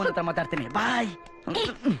ನಿಮ್ಮ ಅಪ್ಪ ಅಮ್ಮನ ಹತ್ರ ಮಾತಾಡ್ತೀನಿ. ಬಾಯ್.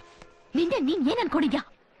 ನಿಂದೆ ನೀನ್ ಏನ್ ಅನ್ಕೊಂಡಿದ್ಯಾ?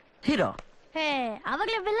 ಹೀರೋ. ಹೇ,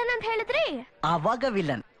 ಅವಾಗ್ಲೇ ವಿಲ್ಲನ್ ಅಂತ ಹೇಳಿದ್ರಿ. ಆವಾಗ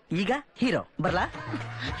ವಿಲನ್, ಈಗ ಹೀರೋ. ಬರ್ಲಾ?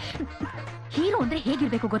 ಹೀರೋ ಅಂದ್ರೆ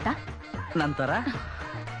ಹೇಗಿರ್ಬೇಕು ಗೊತ್ತಾ? ನಂತರ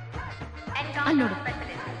ಅಲ್ಲೋಡು.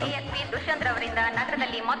 ಡಿಎಸ್ಪಿ ದುಷ್ಯಂತ್ ರವರಿಂದ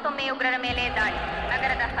ನಗರದಲ್ಲಿ ಮತ್ತೊಮ್ಮೆ ಉಗ್ರರ ಮೇಲೆ ದಾಳಿ.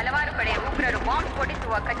 ನಗರದ ಹಲವಾರು ಕಡೆ ಉಗ್ರರು ಬಾಂಬ್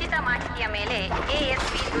ಸ್ಫೋಟಿಸುವ ಖಚಿತ ಮಾಹಿತಿಯ ಮೇಲೆ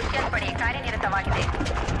ಎಎಸ್ಪಿ ದುಷ್ಯಂತ್ ಪಡೆ ಕಾರ್ಯನಿರತವಾಗಿದೆ.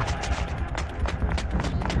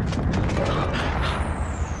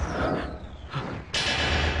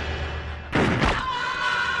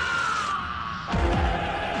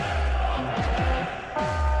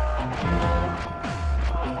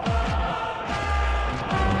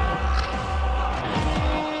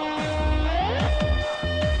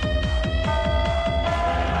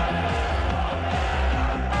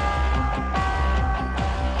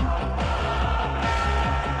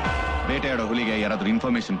 ಬೇಟೆಯಾಡೋ ಹುಲಿಗೆ ಯಾರಾದ್ರೂ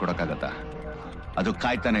ಇನ್ಫಾರ್ಮೇಶನ್ ಕೊಡಕ್ಕಾಗತ್ತಾ? ಅದು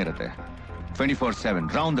ಕಾಯ್ತಾನೆ ಇರುತ್ತೆ 24/7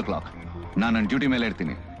 ರೌಂಡ್ ದ ಕ್ಲಾಕ್. ನಾನು ನನ್ನ ಡ್ಯೂಟಿ ಮೇಲೆ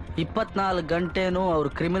ಇರ್ತೀನಿ. 24 ಗಂಟೆನೂ ಅವ್ರು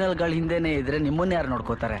ಕ್ರಿಮಿನಲ್ಗಳ ಹಿಂದೆನೆ ಇದ್ರೆ ನಿಮ್ಮನ್ನ ಯಾರು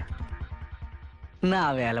ನೋಡ್ಕೋತಾರೆ?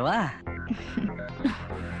 ನಾವೇ ಅಲ್ವಾ?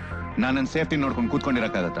 ನಾನು ನನ್ನ ಸೇಫ್ಟಿ ನೋಡ್ಕೊಂಡು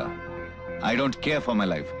ಕೂತ್ಕೊಂಡಿರಕ್ಕಾಗತ್ತಾ? I don't care for my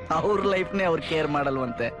life. ಅವ್ರ ಲೈಫ್ನೇ ಅವ್ರು ಕೇರ್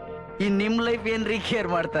ಮಾಡಲ್ವಂತೆ, ಇನ್ ನಿಮ್ ಲೈಫ್ ಏನ್ರಿ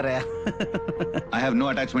ಕೇರ್ ಮಾಡ್ತಾರೆ? I have no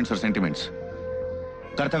attachments R sentiments.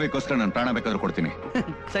 ಕರ್ತವ್ಯಕ್ಕೋಸ್ಕರ ನಾನು ಪ್ರಾಣ ಬೇಕಾದ್ರೂ ಕೊಡ್ತೀನಿ.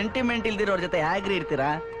 ಸೆಂಟಿಮೆಂಟ್ ಇಲ್ದಿರೋರ್ ಜೊತೆ ಹೇಗ್ರಿ ಇರ್ತೀರಾ?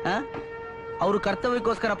 ಅವರು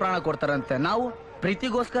ಕರ್ತವ್ಯಕ್ಕೋಸ್ಕರ ಪ್ರಾಣ ಕೊಡ್ತಾರಂತೆ, ನಾವು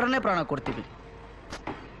ಪ್ರೀತಿಗೋಸ್ಕರನೇ ಪ್ರಾಣ ಕೊಡ್ತೀವಿ.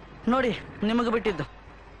 ನೋಡಿ, ನಿಮಗೆ ಬಿಟ್ಟಿದ್ದು.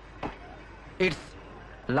 It's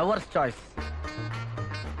lovers choice.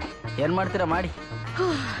 ಏನ್ ಮಾಡ್ತೀರಾ ಮಾಡಿ.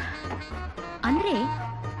 ಅಂದ್ರೆ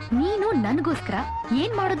ನೀನು ನನ್ಗೋಸ್ಕರ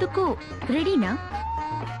ಏನ್ ಮಾಡೋದಕ್ಕೂ ರೆಡಿನಾ?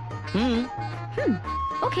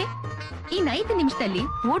 ಓಕೆ. ಇನ್ 5 ನಿಮಿಷದಲ್ಲಿ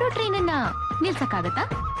ಓಡೋ ಟ್ರೈನ್ ಅನ್ನ ನಿಲ್ಸಕ್ಕಾಗತ್ತಾ?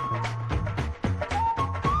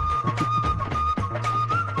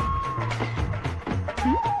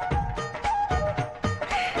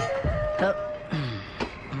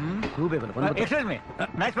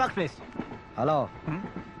 Match box place. Hello,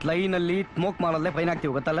 train ಅಲ್ಲಿ ಸ್ಮೋಕ್ ಮಾಡಲ್ಲೇ ಫೈನ್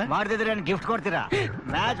ಹಾಕ್ತಿವಿ ಗೊತ್ತಲ್ಲ? ಮಾಡ್ತಿದ್ರೆ ಗಿಫ್ಟ್ ಕೊಡ್ತೀರಾ?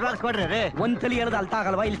 ಮ್ಯಾಚ್ ಬಾಕ್ಸ್ ಕೊಡ್ರಿ ರೇ. ಒಂದ್ಸಲಿ ಹೇಳೋದು ಅರ್ಥ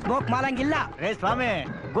ಆಗಲ್ವಾ? ಇಲ್ಲಿ ಸ್ಮೋಕ್ ಮಾಡಂಗಿಲ್ಲ ರೇ ಸ್ವಾಮಿ,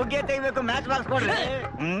 ಗುಗ್ಗೆ ತೆಗಿಬೇಕು, ಮ್ಯಾಚ್ ಬಾಕ್ಸ್ ಕೊಡ್ರಿ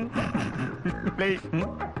ಪ್ಲೀಸ್.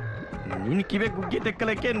 ನಿನ್ ಕಿವೆ ಗುಗ್ಗೆ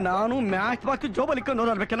ತೆಕ್ಕಲಕ್ಕೆ ನಾನು ಮ್ಯಾಚ್ ಬಾಕ್ಸ್ ಜೋಬಲ್ಲಿ ಇಟ್ಕೊಂಡು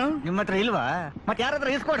ನೋಡ್ಬೇಕೇನ? ನಿಮ್ಮ ಹತ್ರ ಇಲ್ವಾ? ಮತ್ತೆ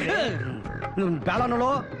ಯಾರಾದ್ರೂ ಇಸ್ಕೊಡ್ರಿ. ಬೇಡ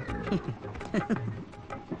ನೋಡು.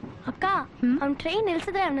 ಅಕ್ಕ, ಅವ್ನ್ ಟ್ರೈನ್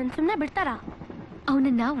ನಿಲ್ಸಿದ್ರೆ ಅವ್ನನ್ನ ಸುಮ್ನೆ ಬಿಡ್ತಾರಾ?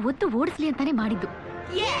 ಅವನನ್ನ ಒದ್ದು ಓಡಿಸ್ಲಿ ಅಂತಾನೆ ಮಾಡಿದ್ದು.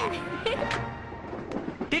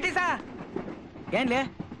 ಟಿಟಿ ಸಾ ಏನ್ಲಿ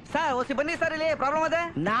ಸರ್ ಓಸಿ ಬನ್ನಿ ಸರ್, ಇಲ್ಲಿ ಪ್ರಾಬ್ಲಮ್ ಅದೇ.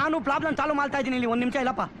 ನಾನು ಪ್ರಾಬ್ಲಮ್ ಚಾಲು ಮಾಡ್ತಾ ಇದ್ದೀನಿ ಇಲ್ಲಿ. ಒಂದ್ ನಿಮಿಷ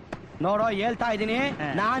ಇಲ್ಲಪ್ಪ. ನೋಡೋ ಹೇಳ್ತಾ ಇದ್ದೀನಿ,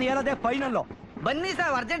 ನಾನು ಹೇಳೋದೇ ಫೈನಲ್ಲು. ಬನ್ನಿ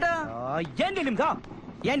ಸರ್, ಅರ್ಜೆಂಟ್. ಏನ್ಲಿ ನಿಮ್ದು?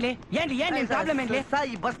 ಏನ್ಲಿ ಪ್ರಾಬ್ಲಮ್ ಏನ್ಲಿ? ಸರ್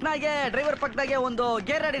ಈ ಬಸ್ನಾಗೆ ಡ್ರೈವರ್ ಪಕ್ಕದಾಗೆ ಒಂದು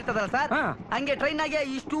ಗೇರ್ ರಾಡ್ ಇರ್ತದಲ್ಲ ಸರ್, ಹಂಗೆ ಟ್ರೈನ್ ನಾಗೆ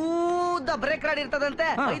ಇಷ್ಟೂದ ಬ್ರೇಕ್ ರಾಡ್ ಇರ್ತದಂತೆ.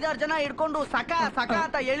 5-6 ಜನ ಹಿಡ್ಕೊಂಡು ಸಕ ಸಕ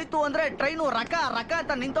ಅಂತ ಎಳಿತು ಅಂದ್ರೆ ಟ್ರೈನು ರಕ ರಕ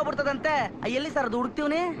ಅಂತ ನಿಂತೋಗ್ಬಿಡ್ತದಂತೆ. ಎಲ್ಲಿ ಸರ್ ಅದು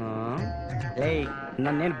ಹುಡುಕ್ತಿವ್ನಿ? ಏಯ್,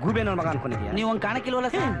 ನನ್ನೇನ್ ಗೂಬೆ ನೋಡ್ ಮಗ ಅನ್ಕೊಂಡಿದ್ಯಾ? ನೀವ್ ಹಂಗ್ ಕಾಣಕ್ಕಿಲ್ವಲ್ಲ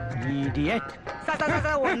ಸರ್? ಇಡಿಯಟ್.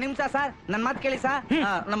 ಒಂದ್ ನಿಮಿಷ ಸರ್, ನನ್ ಮಾತು ಕೇಳಿ ಸರ್.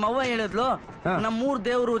 ನಮ್ಮ ಅವ್ವ ಹೇಳಿದ್ಲು, ನಮ್ಮ 3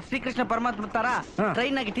 ದೇವ್ರು ಶ್ರೀಕೃಷ್ಣ ಪರಮಾತ್ಮ ತರ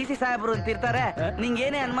ಟ್ರೈನ್ ನಾಗೆ TC ಸಾಹೇಬ್ರು ಅಂತ ಇರ್ತಾರೆ. ನಿಂಗೆ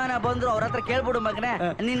ಏನೇ ಅನುಮಾನ ಬಂದ್ರು ಅವ್ರ ಹತ್ರ ಕೇಳ್ಬಿಡು ಮಗನೇ,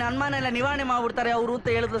 ನಿನ್ ಅನುಮಾನ ಎಲ್ಲ ನಿವಾರಣೆ ಮಾಡ್ಬಿಡ್ತಾರೆ ಅವ್ರು ಅಂತ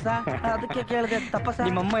ಹೇಳಿದ್ಲು ಸರ್. ಅದಕ್ಕೆ ಕೇಳಿದೆ. ತಪ್ಪ ಸರ್?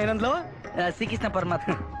 ನಿಮ್ಮಮ್ಮ ಏನಂದ್ಲು? ಶ್ರೀಕೃಷ್ಣ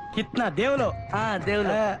ಪರಮಾತ್ಮ ಕಿತ್ನ ದೇವ್ಲು.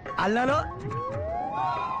 ದೇವ್ಲು ಅಲ್ಲೋ.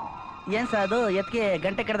 ಏನ್ ಸರ್ ಅದು ಎತ್ಗೆ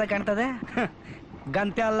ಗಂಟೆ ಕಡ್ದ ಕಾಣ್ತದೆ?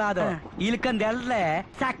 ಗಂಟೆ ಅಲ್ಲ ಅದು, ಇಲ್ಕಂದ್ ಎಲ್ಲೇ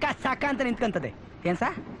ಸಕ್ಕ ಸಕ್ಕ ಅಂತ ನಿಂತ್ಕಂತದೆ. ಏನ್ ಸಾ?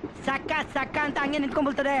 ಸಕ್ಕ ಸಕ್ಕ ಅಂತ ಹಂಗೆ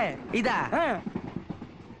ನಿಂತ್ಕೊಂಡ್ಬಿಡ್ತದೆ. ಇದಾ?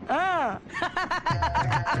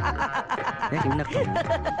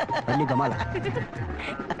 ಅಲ್ಲಿ ಗಮಾಲ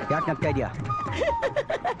ಯಾಕೆ ನಗ್ತಾ ಇದೀಯಾ?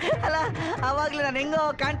 ಅಲ್ಲ, ಅವಾಗ್ಲೇ ನಾನು ಹೆಂಗೋ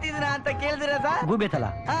ಕಾಣ್ತಿದ್ದೀನ ಅಂತ ಕೇಳಿದಿರ ಸರ್? ಗೂಬೇತಲ್ಲ?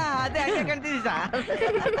 ಅದೇ ಹಂಗೆ ಕಾಣ್ತಿದ್ದೀವಿ ಸರ್.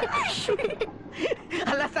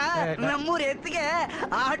 ಅಲ್ಲ ಸರ್, ನಮ್ಮೂರ್ ಎತ್ತಿಗೆ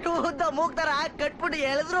ಆಟೋ ಉದ್ದ ಮೂಗ್ತಾರ ಕಟ್ಬಿಟ್ಟು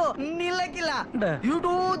ಎಳೆದ್ರು ನಿಲ್ಲಕ್ಕಿಲ್ಲ.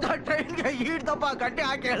 ಇಡೂದ ಟ್ರೈನ್ಗೆ ಈಡ್ದಪ್ಪ ಕಟ್ಟಿ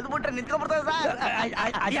ಹಾಕಿ ಎಳೆದ್ಬಿಟ್ರೆ ನಿಂತ್ಕೊಂಡ್ಬಿಡ್ತಾರೆ ಸರ್.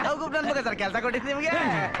 ಯಾವ ಗುಂಪು ನನ್ಬೇಕು ಸರ್ ಕೆಲಸ ಕೊಟ್ಟಿದ್ದು ನಿಮ್ಗೆ?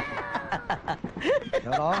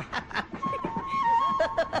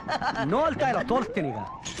 ನೋಡ್ತಾ ಇಲ್ಲ, ತೋರಿಸ್ತೀನಿ ಈಗ.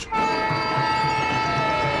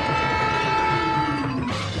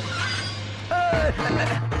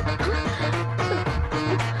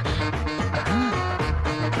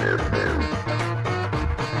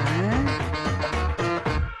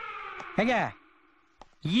 ಹೇಗೆ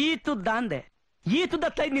ಈ ತುದ್ದ ಅಂದೆ, ಈ ತುದ್ದ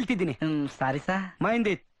ತೈದ್ ನಿಲ್ತಿದ್ದೀನಿ. ಸಾರಿ ಸಾ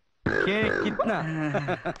ಮೈಂದಿತ್ ಕಿತ್ನ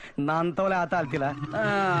ನಾನ್ ತವಲೆ ಆತ ಅಲ್ತಿಲ್ಲ.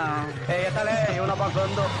 ಎತ್ತಲೆ ಇವನಪ್ಪ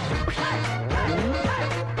ಗೊಂದು.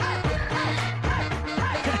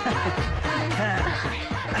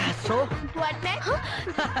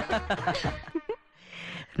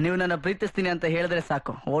 ನೀವು ನನ್ನ ಪ್ರೀತಿಸ್ತೀನಿ ಅಂತ ಹೇಳಿದ್ರೆ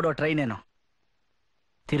ಸಾಕು, ಓಡೋ ಟ್ರೈನ್ ಏನು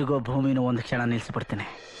ತಿರುಗೋ ಭೂಮಿನೂ ಒಂದು ಕ್ಷಣ ನಿಲ್ಸಿಬಿಡ್ತೀನಿ.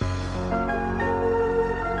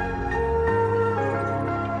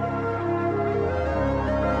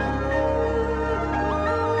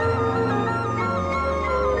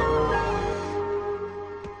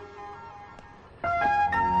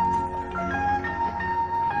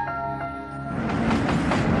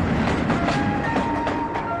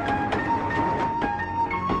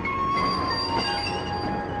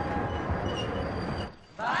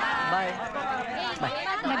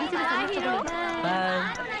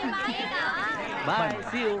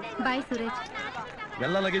 ಬಾಯ್ ಸುರೇಶ್.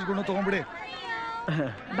 ಎಲ್ಲ ಲಗೇಜ್ಗಳನ್ನು ತಗೊಂಡ್ಬಿಡಿ.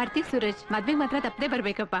 ಬರ್ತೀವಿ ಸುರೇಶ್, ಮದ್ವೆಗೆ ಮಾತ್ರ ತಪ್ಪದೆ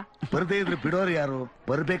ಬರ್ಬೇಕಪ್ಪ. ಬರ್ದೇ ಇದ್ರೆ ಬಿಡೋರು ಯಾರು?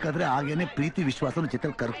 ಬರ್ಬೇಕಾದ್ರೆ ಆಗೇನೆ ಪ್ರೀತಿ ವಿಶ್ವಾಸನ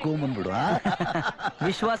ಜೊತೆ ಕರ್ಕೊಂಬಂದ್ಬಿಡು.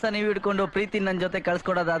 ವಿಶ್ವಾಸ ನೀವು ಹಿಡ್ಕೊಂಡು ಪ್ರೀತಿ ನನ್ ಜೊತೆ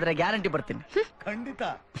ಕಳ್ಸ್ಕೊಡೋದಾದ್ರೆ ಗ್ಯಾರಂಟಿ ಬರ್ತೀನಿ. ಖಂಡಿತ.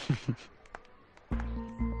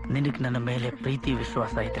 ನಿನಗ್ ನನ್ನ ಮೇಲೆ ಪ್ರೀತಿ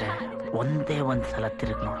ವಿಶ್ವಾಸ ಇದ್ರೆ ಒಂದೇ ಒಂದ್ಸಲ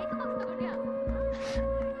ತಿರುಗಿ ನೋಡು.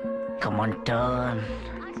 ಕಮಾನ್ ಟರ್ನ್.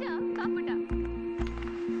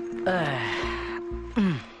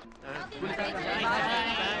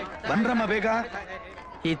 ಬಂದ್ರಮ್ಮ ಬೇಗ.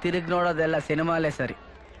 ಈ ತಿರುಗಿ ನೋಡೋದೆಲ್ಲ ಸಿನಿಮಾಲೇ ಸರಿ,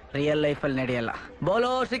 ರಿಯಲ್ ಲೈಫಲ್ಲಿ ನಡೆಯಲ್ಲ.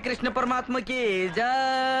 ಬೋಲೋ ಶ್ರೀಕೃಷ್ಣ ಪರಮಾತ್ಮ ಕಿ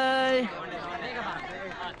ಜೈ.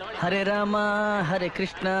 ಹರೇ ರಾಮ ಹರೇ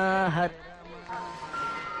ಕೃಷ್ಣ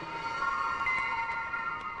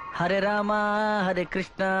ಹರೇ ರಾಮ ಹರೇ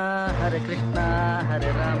ಕೃಷ್ಣ ಹರೇ ಕೃಷ್ಣ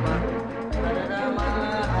ಹರೇ ರಾಮ ಹರೇ ರಾಮ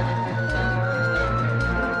ಹರೇ ಕೃಷ್ಣ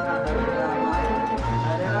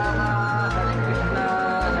ಹರೇ ರಾಮ ಹರೇ ಕೃಷ್ಣ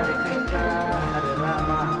ಹರೇ ಕೃಷ್ಣ ಹರೇ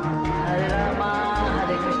ರಾಮ ಹರೇ ರಾಮ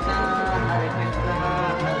ಹರೇ ಕೃಷ್ಣ ಹರೇ ಕೃಷ್ಣ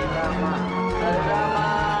ಹರೇ ರಾಮ ಹರೇ ರಾಮ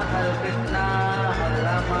ಹರೇ ಕೃಷ್ಣ ಹರೇ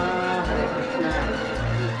ರಾಮ ಹರೇ ಕೃಷ್ಣ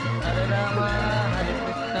ಹರೇ ರಾಮ ಹರೇ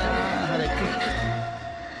ಕೃಷ್ಣ ಹರೇ ಕೃಷ್ಣ.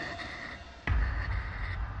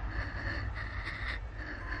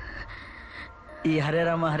 ಈ ಹರೇ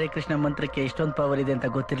ರಾಮ ಹರೇ ಕೃಷ್ಣ ಮಂತ್ರಕ್ಕೆ ಇಷ್ಟೊಂದು ಪವರ್ ಇದೆ ಅಂತ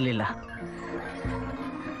ಗೊತ್ತಿರಲಿಲ್ಲ.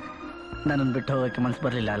 ನನ್ನನ್ನು ಬಿಟ್ಟು ಹೋಗಕ್ಕೆ ಮನ್ಸು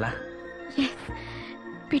ಬರಲಿಲ್ಲ ಅಲ್ಲ?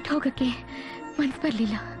 ಬಿಟ್ಟು ಹೋಗಕ್ಕೆ ಮನ್ಸು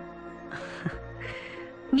ಬರಲಿಲ್ಲ.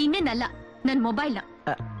 ನಿನ್ನೆನಲ್ಲ, ನನ್ನ ಮೊಬೈಲ್ನ.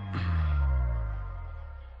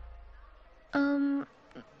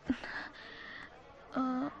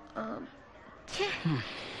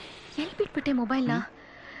 ಎಲ್ಲಿ ಬಿಟ್ಬಿಟ್ಟೆ ಮೊಬೈಲ್ನ?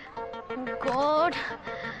 ಗಾಡ್.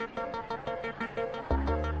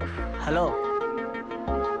 ಹಲೋ.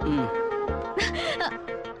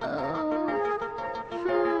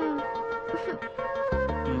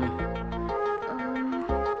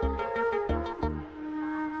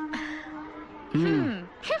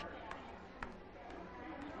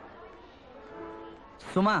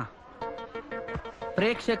 ಸುಮಾ,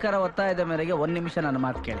 ಪ್ರೇಕ್ಷಕರ ಒತ್ತಾಯದ ಮೇರೆಗೆ 1 ನಿಮಿಷ ನನ್ನ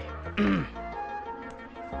ಮಾತು ಕೇಳಿ.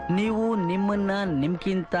 ನೀವು ನಿಮ್ಮನ್ನ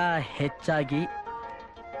ನಿಮ್ಗಿಂತ ಹೆಚ್ಚಾಗಿ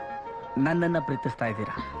ನನ್ನನ್ನ ಪ್ರೀತಿಸ್ತಾ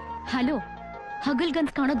ಇದ್ದೀರಾ. ಹಲೋ,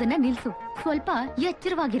 ಹಗಲ್ಗನ್ಸ್ ಕಾಣೋದನ್ನ ನಿಲ್ಸು, ಸ್ವಲ್ಪ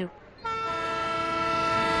ಎಚ್ಚರವಾಗಿರು.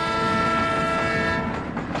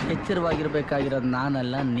 ಎಚ್ಚರವಾಗಿರ್ಬೇಕಾಗಿರೋದು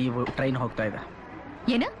ನಾನಲ್ಲ, ನೀವು. ಟ್ರೈನ್ ಹೋಗ್ತಾ ಇದೆ.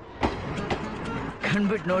 ಏನ?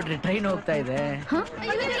 ಕಣ್ಬಿಟ್ಟು ನೋಡ್ರಿ, ಟ್ರೈನ್ ಹೋಗ್ತಾ ಇದೆ.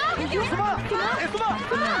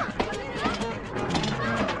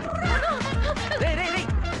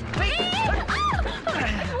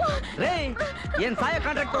 ರೇ, ಏನ್ ಸಾಯ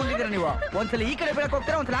ಕಾಂಟ್ರಾಕ್ಟ್ ತಗೊಂಡಿದ್ದೀರಾ ನೀವು? ಒಂದ್ಸಲ ಈ ಕಡೆ ಬೆಳಕ್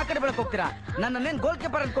ಹೋಗ್ತೀರಾ, ಒಂದ್ಸಲ ಆ ಕಡೆ ಬೆಳಕ್ ಹೋಗ್ತೀರಾ. ನನ್ನೇನ್ ಗೋಲ್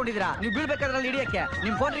ಕೀಪರ್ ಅನ್ಕೊಂಡಿದ್ದೀರಾ? ನೀವು ಬೀಳ್ಬೇಕಾದ್ರಲ್ಲಿ ಹಿಡಿಯಕ್ಕೆ.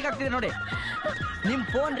 ನಿಮ್ ಫೋನ್ ರಿಂಗ್ ಆಗ್ತಿದೆ ನೋಡಿ, ನಿಮ್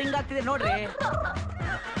ಫೋನ್ ರಿಂಗ್ ಆಗ್ತಿದೆ ನೋಡ್ರಿ.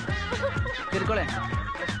 ತಿರ್ಕೊಳ್ಳೆ.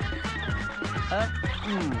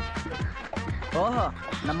 ಓಹೋ,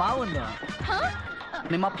 ನಮ್ಮ ಮಾವಂದು,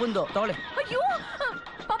 ನಿಮ್ಮ ಅಪ್ಪಂದು ತಗೊಳ್ಳಿ. ಅಯ್ಯೋ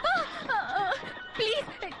ಪಾಪ, ಪ್ಲೀಸ್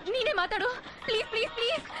ನೀನೇ ಮಾತಾಡು, ಪ್ಲೀಸ್ ಪ್ಲೀಸ್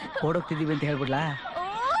ಪ್ಲೀಸ್. ಓಡೋಗ್ತಿದೀವಿ ಅಂತ ಹೇಳ್ಬಿಡ್ಲಾ?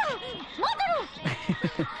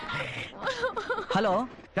 ಹಲೋ,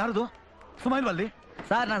 ಯಾರದು? ಸುಮಾ ಇಲ್ವಲ್ಲಿ?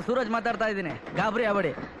 ಸರ್, ನಾನು ಸೂರಜ್ ಮಾತಾಡ್ತಾ ಇದ್ದೀನಿ. ಗಾಬರಿ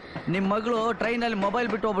ಆಗ್ಬೇಡಿ. ನಿಮ್ಮ ಮಗಳು ಟ್ರೈನಲ್ಲಿ ಮೊಬೈಲ್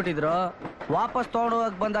ಬಿಟ್ಟು ಹೋಗ್ಬಿಟ್ಟಿದ್ರು. ವಾಪಸ್ ತಗೊಂಡು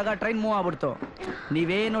ಹೋಗಕ್ ಬಂದಾಗ ಟ್ರೈನ್ ಮೂವ್ ಆಗ್ಬಿಡ್ತು.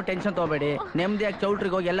 ನೀವೇನು ಟೆನ್ಷನ್ ತಗೋಬೇಡಿ, ನೆಮ್ಮದಿಯಾಗಿ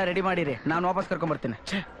ಚೌಲ್ಟ್ರಿಗೆ ಹೋಗಿ ಎಲ್ಲ ರೆಡಿ ಮಾಡಿರಿ. ನಾನು ವಾಪಸ್ ಕರ್ಕೊಂಡ್ ಬರ್ತೀನಿ.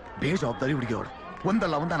 ಬೇಜವಾಬ್ದಾರಿ ಹುಡುಗಿ ಅವಳು.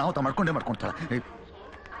 ಒಂದಲ್ಲ ಒಂದ ನಾವು ಮಾಡ್ಕೊಂತಾಳೆ.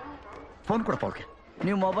 ಫೋನ್ ಕೊಡಪ್ಪ ಅವ್ರಿಗೆ.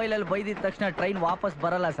 ನೀವು ಮೊಬೈಲಲ್ಲಿ ಬೈದಿದ ತಕ್ಷಣ ಟ್ರೈನ್ ವಾಪಸ್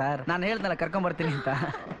ಬರಲ್ಲ ಸರ್. ನಾನು ಹೇಳ್ದಲ್ಲ ಕರ್ಕೊಂಡ್ ಬರ್ತೀನಿ ಅಂತ.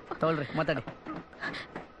 ತೊಗೊಳ್ರಿ, ಮಾತಾಡಿ.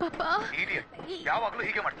 ಯಾವಾಗ್ಲೂ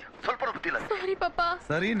ಹೀಗೆ ಮಾಡ್ತೀಯ, ಸ್ವಲ್ಪ ಗೊತ್ತಿಲ್ಲ. ಸಾರಿ ಪಾಪ.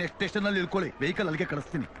 ಸರಿ, ನೆಕ್ಸ್ಟ್ ಸ್ಟೇಷನ್ ಅಲ್ಲಿ ಇಳ್ಕೊಳ್ಳಿ, ವೆಹಿಕಲ್ ಅಲ್ಲಿಗೆ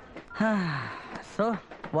ಕಳಿಸ್ತೀನಿ. So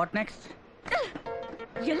what next?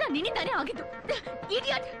 ಎಲ್ಲ ನಿನ್ನಿಂದಾನೇ ಆಗಿದ್ದು.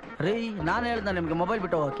 ಇಡಿಯಟ್. ರೀ, ನಾನು ಹೇಳ್ದ ನಿಮ್ಗೆ ಮೊಬೈಲ್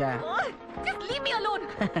ಬಿಟ್ಟು ಹೋಗಕ್ಕೆ. Just leave me alone.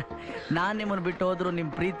 ನಾನ್ ನಿಮ್ಮನ್ನ ಬಿಟ್ಟು ಹೋದ್ರು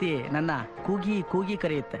ನಿಮ್ ಪ್ರೀತಿ ನನ್ನ ಕೂಗಿ ಕೂಗಿ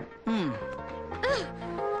ಕರೆಯುತ್ತೆ.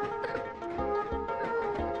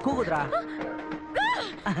 ಕೂಗುದ್ರಾ?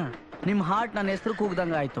 ನಿಮ್ ಹಾರ್ಟ್ ನನ್ನ ಹೆಸರು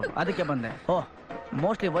ಕೂಗ್ದಂಗ ಆಯ್ತು, ಅದಕ್ಕೆ ಬಂದೆ. ಓಹ್,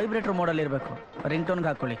 ಮೋಸ್ಟ್ಲಿ ವೈಬ್ರೇಟರ್ ಮೋಡಲ್ ಇರಬೇಕು. ರಿಂಗ್ ಟೋನ್ಗೆ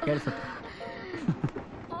ಹಾಕೊಳ್ಳಿ, ಕೇಳಿಸುತ್ತೆ.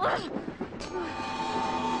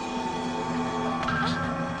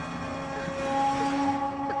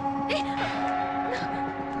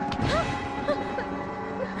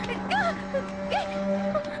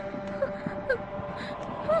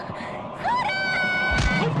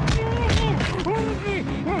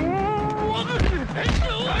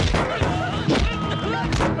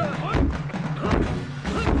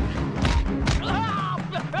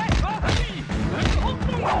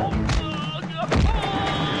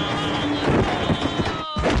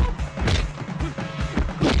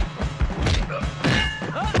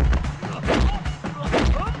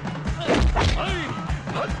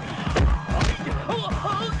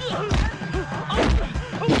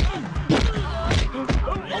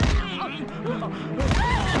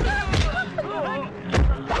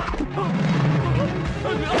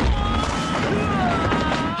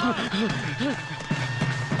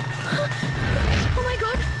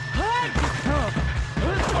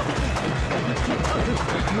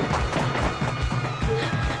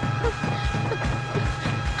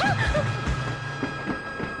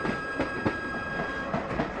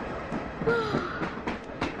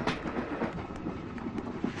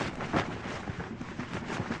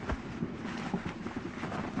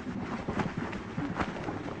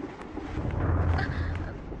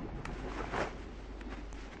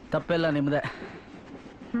 ತಪ್ಪೆಲ್ಲ ನಿಮ್ದೆ.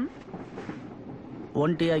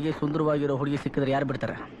 ಒಂಟಿಯಾಗಿ ಸುಂದರವಾಗಿರೋ ಹುಡುಗಿ ಸಿಕ್ಕಿದ್ರೆ ಯಾರು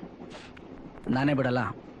ಬಿಡ್ತಾರೆ? ನಾನೇ ಬಿಡಲ್ಲ.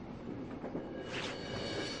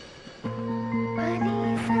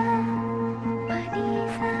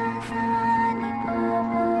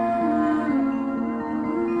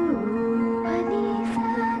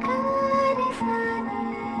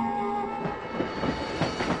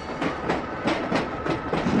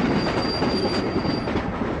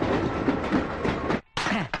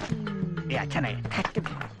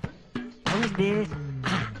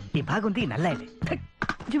 ಈ ಭಾಗುಂದಿ ನಲ್ಲ ಇದೆ.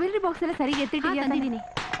 ಜ್ಯುವೆಲರಿ ಬಾಕ್ಸ್ ಎಲ್ಲ ಸರಿಗೆ ಎತ್ತಿಟ್ಟಿದ್ಯಾ? ತಂದಿದ್ದೀನಿ.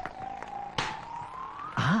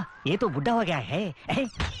 ये तो बुढ़ा हो गया है.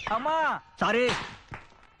 अम्मा ಸಾರಿ.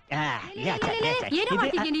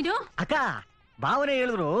 ಅಕ್ಕ, ಭಾವನೆ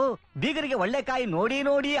ಹೇಳಿದ್ರು ಬೀಗರಿಗೆ ಒಳ್ಳೆ ಕಾಯಿ ನೋಡಿ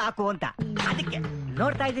ನೋಡಿ ಹಾಕು ಅಂತ. ಅದಕ್ಕೆ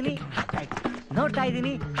ನೋಡ್ತಾ ಇದ್ದೀನಿ, ನೋಡ್ತಾ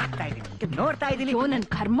ಇದ್ದೀನಿ, ನೋಡ್ತಾ ಇದ್ದೀನಿ. ಓ ನನ್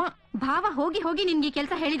ಕರ್ಮ. ಭಾವ ಹೋಗಿ ಹೋಗಿ ನಿನ್ಗೆ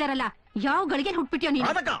ಕೆಲಸ ಹೇಳಿದಾರಲ್ಲ, ಯಾವ ಗಳಿಗೆ ಹುಟ್ಬಿಟ್ಯೋ ನೀನು?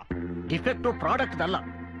 ಅದಕ್ಕ ಡಿಫೆಕ್ಟ್ ಪ್ರಾಡಕ್ಟ್ ಅಲ್ಲ,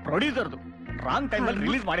 ಪ್ರೊಡ್ಯೂಸರ್ದು. ರಾಂಗ್ ಟೈಮ್ ಅಲ್ಲಿ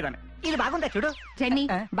ರಿಲೀಸ್ ಮಾಡಿದಾನೆ. ಇಲ್ಲಿ ಬಾಗುಂದ ಚುಡು ಜೆನ್ನಿ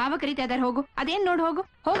ಬಾಬಾ ಕರೀತಾ ಇದಾರೆ, ಹೋಗು. ಅದೇನ್ ನೋಡು, ಹೋಗು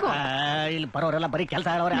ಹೋಗು. ಇಲ್ಲಿ ಬರೋರೆಲ್ಲ ಬರೀ ಕೆಲಸ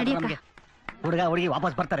ಹೇಳೋರೆ. ನಮ್ಗೆ ಹುಡುಗ ಹುಡುಗಿ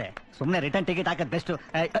ವಾಪಸ್ ಬರ್ತಾರೆ. ಸುಮ್ನೆ ರಿಟರ್ನ್ ಟಿಕೆಟ್ ಹಾಕದ್ ಬೆಸ್ಟ್.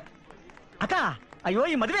 ಅಕ್ಕ ಅಯ್ಯೋ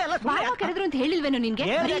ಈ ಮದುವೆ ಎಲ್ಲ ಬಾಬಾ ಕರೆದ್ರು ಅಂತ ಹೇಳಿಲ್ವೇನೋ ನಿನ್ಗೆ?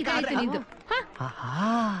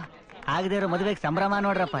 ಆಗದೆ ಇರೋ ಮದುವೆಗೆ ಸಂಭ್ರಮ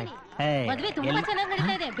ನೋಡ್ರಪ್ಪ. ಮದುವೆ ತುಂಬಾ ಚೆನ್ನಾಗಿ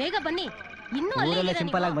ನಡೀತಾ ಇದೆ, ಬೇಗ ಬನ್ನಿ. ಇನ್ನೂ ಊರಲ್ಲೇ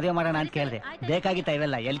ಸಿಂಪಲ್ ಆಗಿ ಮದುವೆ ಮಾಡೋಣ ಅಂತ ಕೇಳಿದೆ. ಬೇಕಾಗಿತ್ತ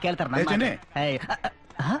ಇವೆಲ್ಲ? ಎಲ್ಲಿ ಕೇಳ್ತಾರ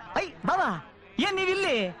ಬಾಬಾ? ಏನ್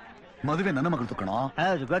ನೀವಿಲ್ಲಿ? ಮದುವೆ ನನ್ನ ಮಗಳು ಕಣೋ.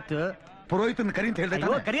 ಹೌದು ಗೊತ್ತು. ಪುರೋಹಿತನ ಕರಿ ಅಂತ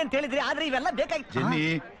ಹೇಳಿದ್ರೆ ಕರಿ ಅಂತ ಹೇಳಿದ್ರಿ, ಆದ್ರೆ ಇವೆಲ್ಲ ಬೇಕಾಗಿತ್ತು. ಜೆನ್ನಿ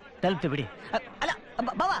ತಲುಪ್ತು ಬಿಡಿ. ಅಲ್ಲ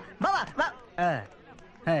ಬಾಬಾ ಬಾಬಾ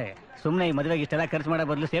ಸುಮ್ನೆ ಈ ಮದುವೆಗೆ ಇಷ್ಟೆಲ್ಲ ಖರ್ಚು ಮಾಡೋ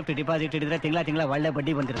ಬದಲು ಸೇಫ್ಟಿ ಡಿಪಾಸಿಟ್ ಇಡಿದ್ರೆ ತಿಂಗಳ ಒಳ್ಳೆ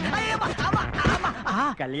ಬಡ್ಡಿ ಬಂದಿರುತ್ತೆ.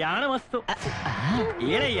 ಕಲ್ಯಾಣ ವಸ್ತು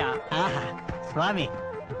ಏನಯ್ಯ? ಸ್ವಾಮಿ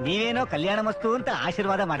ನೀವೇನೋ ಕಲ್ಯಾಣ ವಸ್ತು ಅಂತ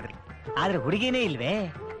ಆಶೀರ್ವಾದ ಮಾಡಿದ್ರಿ, ಆದ್ರೆ ಹುಡುಗಿನೇ ಇಲ್ವೇ?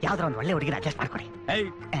 ಯಾವ್ದಾರ ಒಂದ್ ಒಳ್ಳೆ ಹುಡುಗಿನ ಅಡ್ಜಸ್ಟ್ ಮಾಡ್ಕೊಡಿ.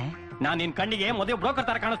 ನಾನ್ ನಿನ್ ಕಣ್ಣಿಗೆ ಮದುವೆ ಬ್ರೋಕರ್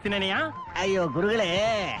ತರ ಕಾಣಿಸ್ತೀನೇನೆಯಾ? ಅಯ್ಯೋ ಗುರುಗಳೇ,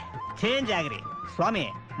 ಚೇಂಜ್ ಆಗ್ರಿ ಸ್ವಾಮಿ.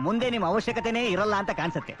 ಮುಂದೆ ನಿಮ್ ಅವಶ್ಯಕತೆನೇ ಇರಲ್ಲ ಅಂತ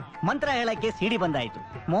ಕಾಣಿಸುತ್ತೆ. ಮಂತ್ರ ಹೇಳಕ್ಕೆ ಸಿಡಿ ಬಂದಾಯ್ತು,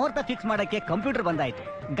 ಮುಹೂರ್ತ ಫಿಕ್ಸ್ ಮಾಡಕ್ಕೆ ಕಂಪ್ಯೂಟರ್ ಬಂದಾಯ್ತು,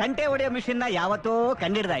 ಗಂಟೆ ಹೊಡೆಯೋ ಮಿಷಿನ್ ನ ಯಾವತ್ತೋ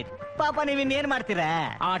ಕಂಡಿಡ್ದಾಯ್ತು. ಪಾಪ ನೀವಿನ್ನೇನ್ ಮಾಡ್ತೀರಾ?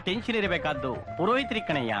 ಆ ಟೆನ್ಷನ್ ಇರಬೇಕಾದ್ದು ಪುರೋಹಿತರಿ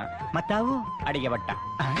ಕಣಯ್ಯ. ಮತ್ತಾವು ಅಡಿಗೆ ಭಟ್ಟ.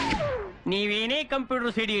 ನೀವೇನೇ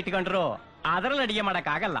ಕಂಪ್ಯೂಟರ್ ಸಿಡಿ ಇಟ್ಕೊಂಡ್ರು ಅದರಲ್ಲಿ ಅಡಿಗೆ ಮಾಡಕ್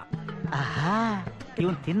ಆಗಲ್ಲ.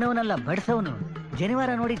 ಇವನ್ ತಿನ್ನವನಲ್ಲ ಬಡ್ಸವನು.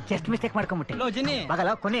 ಜನಿವಾರ ನೋಡಿ ಜಸ್ಟ್ ಮಿಸ್ಟೇಕ್ ಮಾಡ್ಕೊಂಡ್ಬಿಟ್ಟೆ.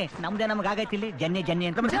 ಆಗಲ್ಲ ಕೊನೆ ನಮ್ದೇ ನಮ್ಗೆ ಆಗೈತಿಲ್ಲಿ ಜನ್ನಿ ಜನ್ನಿ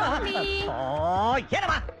ಅಂತ.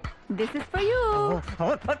 ಏನಮ್ಮ This is for you.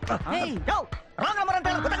 Wrong number ಅಂತ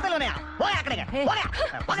ಗೊತ್ತಾಗ್ತಿಲ್ವನೇ? ಹೋಗಿ ಆ ಕಡೆಗೆ.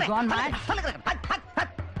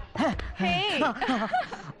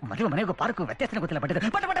 ಮದುವೆ ಮನೆಗೂ ಪಾರ್ಕು ವ್ಯತ್ಯಾಸನೇ ಗೊತ್ತಿಲ್ಲ.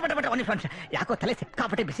 ಬಟ್ ಒಂದು ನಿಮಿಷ, ಯಾಕೋ ತಲೆ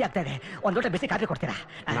ಸಿಕ್ಕಾಪಟ್ಟೆ ಬಿಸಿ ಆಗ್ತಾ ಇದೆ. ಒಂದ್ ಲೋಟ ಬಿಸಿ ಕಾಫಿ ಕೊಡ್ತೀರಾ?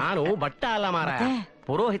 ನಾನು ಬಟ್ಟ ಅಲ್ಲ ಮಾರ,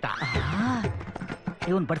 ಪುರೋಹಿತ.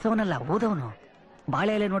 ಇವನ್ ಬಡ್ಸವನಲ್ಲ, ಓದವನು.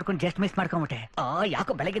 ಬಾಳೆ ಎಲೆ ನೋಡ್ಕೊಂಡು ಜಸ್ಟ್ ಮಿಸ್ ಮಾಡ್ಕೊಂಬಿಟ್ಟೆ.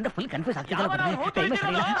 ಯಾಕೋ ಬೆಳಗಿಂದ ಫುಲ್ ಕನ್ಫ್ಯೂಸ್ ಆಗ್ತಿಲ್ಲ.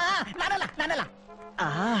 ನಾನಲ್ಲ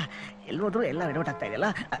ಎಲ್ಲೋದ್ರು ಎಲ್ಲ ರೆಡೌಟ್ ಆಗ್ತಾ ಇದೆಯಲ್ಲ.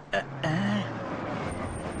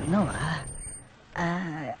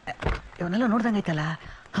 ಇವನ್ನೆಲ್ಲ ನೋಡ್ದಂಗೈತಲ್ಲ.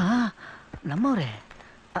 ನಮ್ಮವ್ರೆ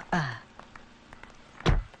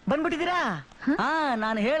ಬಂದ್ಬಿಟ್ಟಿದ್ದೀರಾ?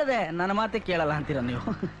 ನಾನು ಹೇಳ್ದೆ ನನ್ನ ಮಾತೆ ಕೇಳಲ್ಲ ಅಂತೀರ ನೀವು.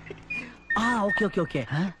 ಓಕೆ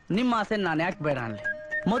ನಿಮ್ಮ ಆಸೆ ನಾನು ಯಾಕೆ ಬೇಡ ಅನ್ಲಿ.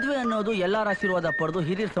 ಮದುವೆ ಅನ್ನೋದು ಎಲ್ಲಾರ ಆಶೀರ್ವಾದ ಪಡೆದು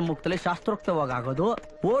ಹಿರಿಯರ ಸಮ್ಮುಖದಲ್ಲಿ ಶಾಸ್ತ್ರೋಕ್ತವಾಗಿ ಆಗೋದು.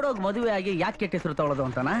 ಓಡೋಗ್ ಮದುವೆ ಆಗಿ ಯಾಕೆ ಕೆಟ್ಟ ಹೆಸರು ತಗೊಳ್ಳೋದು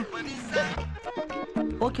ಅಂತನಾ?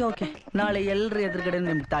 ಓಕೆ ನಾಳೆ ಎಲ್ರ ಎದುರುಗಡೆ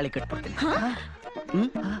ನಿಮ್ಗೆ ತಾಳಿ ಕಟ್ಬಿಡ್ತೀನಿ.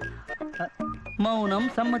 ಮೌನಂ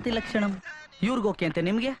ಸಮ್ಮತಿ ಲಕ್ಷಣಂ. ಇವ್ರಿಗೆ ಓಕೆ ಅಂತೆ,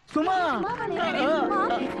 ನಿಮ್ಗೆ? ಸುಮಾ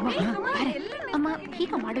ಅಮ್ಮ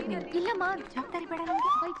ಹೀಗ ಮಾಡೋದು ನೀವು. ಇಲ್ಲಮ್ಮ ಜವಾಬ್ದಾರಿ ಬೇಡ ನಮ್ಗೆ.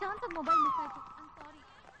 ಬೈ ಚಾನ್ಸ್ ಮೊಬೈಲ್ ಮಿಸ್ ಆಯ್ತು.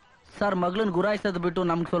 ಸರ್ ಮಗಳನ್ನ ಗುರಾಯಿಸೋದು ಬಿಟ್ಟು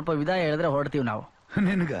ನಮ್ಗೆ ಸ್ವಲ್ಪ ವಿದಾಯ ಹೇಳಿದ್ರೆ ಹೊರಡ್ತೀವಿ ನಾವು.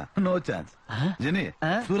 ನಿನ್ಗ ನೋ ಚಾನ್ಸ್. ಜನಿ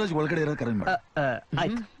ಸೂರಜ್ ಒಳಗಡೆ ಇರೋ ಕರೆ ಮಾಡು.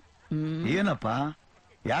 ಆಯ್ತು. ಏನಪ್ಪ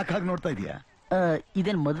ಯಾಕೆ ಹಾಗೆ ನೋಡ್ತಾ ಇದೀಯಾ?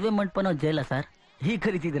 ಇದೇನ್ ಮದ್ವೆ ಮಂಟಪನೋ ಜೈಲ ಸರ್? ಹೀಗೆ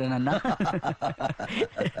ಕರಿತಿದ್ದೀರ ನನ್ನ?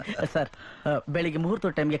 ಸರ್ ಬೆಳಿಗ್ಗೆ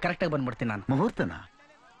ಮುಹೂರ್ತ ಟೈಮ್ಗೆ ಕರೆಕ್ಟ್ ಆಗಿ ಬಂದ್ಬಿಡ್ತೀನಿ ನಾನು. ಮುಹೂರ್ತನ?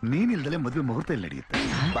 ನೀನಿಲ್ದಲೆ ಮದ್ವೆ ಮುಹೂರ್ತ ಇಲ್ಲಿ ನಡೆಯುತ್ತೆ.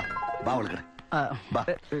 ಬಾ ಒಳಗಡೆ ಬಾ.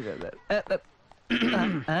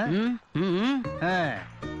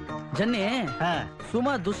 ಜನ್ನಿ,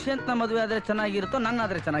 ಸುಮಾ ದುಷ್ಯಂತ್ನ ಮದುವೆ ಆದ್ರೆ ಚೆನ್ನಾಗಿರುತ್ತೋ ನನ್ನ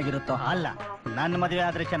ಆದ್ರೆ ಚೆನ್ನಾಗಿರುತ್ತೋ? ಅಲ್ಲ, ನನ್ನ ಮದುವೆ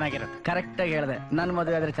ಆದ್ರೆ ಚೆನ್ನಾಗಿರುತ್ತೆ. ಕರೆಕ್ಟ್ ಆಗಿ ಹೇಳ್ದೆ, ನನ್ನ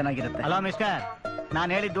ಮದುವೆ ಆದ್ರೆ ಚೆನ್ನಾಗಿರುತ್ತೆ. ಅಲೋ ಮಿಸ್ಟರ್, ನಾನು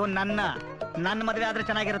ಹೇಳಿದ್ದು ನನ್ನ ಮದುವೆ ಆದ್ರೆ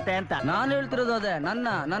ಚೆನ್ನಾಗಿರುತ್ತೆ ಅಂತ. ನಾನು ಹೇಳ್ತಿರೋದು ಅದೇ,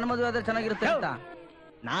 ನನ್ನ ಮದುವೆ ಆದ್ರೆ ಚೆನ್ನಾಗಿರುತ್ತೆ ಅಂತ.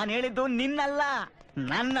 ನಾನು ಹೇಳಿದ್ದು ನಿನ್ನಲ್ಲ,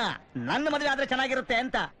 ನನ್ನ ಮದುವೆ ಆದ್ರೆ ಚೆನ್ನಾಗಿರುತ್ತೆ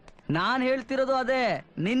ಅಂತ. ನಾನ್ ಹೇಳ್ತಿರೋದು ಅದೇ,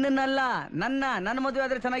 ನಿನ್ನಲ್ಲ ನನ್ನ ಮದುವೆ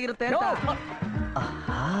ಆದ್ರೆ ಚೆನ್ನಾಗಿರುತ್ತೆ ಅಂತ.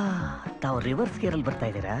 ತಾವು ರಿವರ್ಸ್ ಗೇರಲ್ಲಿ ಬರ್ತಾ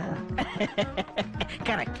ಇದ್ದೀರಾ?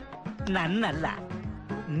 ಕರೆಕ್ಟ್. ನನ್ನಲ್ಲ,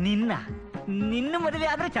 ನಿನ್ನ ಮದುವೆ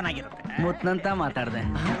ಆದ್ರೆ ಚೆನ್ನಾಗಿರುತ್ತೆ. ಮುತ್ನಂತ ಮಾತಾಡ್ದೆ.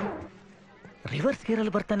 ರಿವರ್ಸ್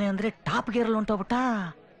ಗೇರಲ್ಲಿ ಬರ್ತಾನೆ ಅಂದ್ರೆ ಟಾಪ್ ಗೇರಲ್ಲಿ ಹೊಂಟೋಗ್ಬಿಟ್ಟ.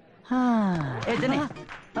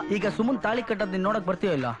 ಈಗ ಸುಮನ್ ತಾಳಿ ಕಟ್ಟೋದ್ ನೀನ್ ನೋಡಕ್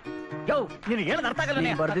ಬರ್ತೀಯೋ ಇಲ್ಲ? ನೀನು ಹೇಳೋದು ಅರ್ಥ ಆಗಲ್ಲ.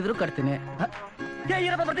 ನೀನ್ ಬರ್ದಿದ್ರು ಕಟ್ತೀನಿ.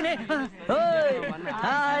 ಬರ್ತೀನಿ.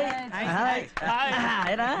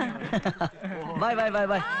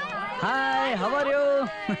 ಬಾಯ್. Hi, how are you?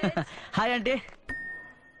 Hi aunty.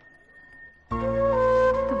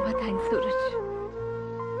 ತುಂಬಾ ಥ್ಯಾಂಕ್ಸ್ ಸೂರಜ್.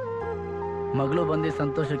 ಮಗಳು ಬಂದಿ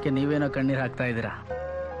ಸಂತೋಷಕ್ಕೆ ನೀವೇನೋ ಕಣ್ಣೀರ್ ಹಾಕ್ತಾ ಇದ್ದೀರಾ.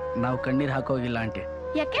 ನಾವು ಕಣ್ಣೀರ್ ಹಾಕೋಗಿಲ್ಲ ಆಂಟಿ.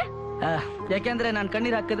 ಯಾಕೆ? ಯಾಕೆಂದ್ರೆ ನಾನು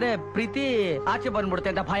ಕಣ್ಣೀರ್ ಹಾಕಿದ್ರೆ ಪ್ರೀತಿ ಆಚೆ ಬಂದ್ಬಿಡುತ್ತೆ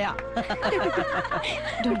ಅಂತ ಭಯ.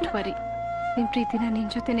 ಡೋಂಟ್ ವರಿ, ನಿಮ್ ಪ್ರೀತಿನ ನಿನ್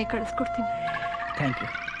ಜೊತೆನೆ ಕಳಿಸ್ಕೊಡ್ತೀನಿ. Thank you.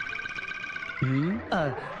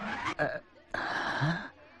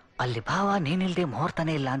 ಅಲ್ಲಿ ಭಾವ ನೀನಿಲ್ದೆ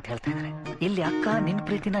ಮುಹೂರ್ತನೇ ಇಲ್ಲ ಅಂತ ಹೇಳ್ತಾ ಇದ್ದಾರೆ. ಇಲ್ಲಿ ಅಕ್ಕ ನಿನ್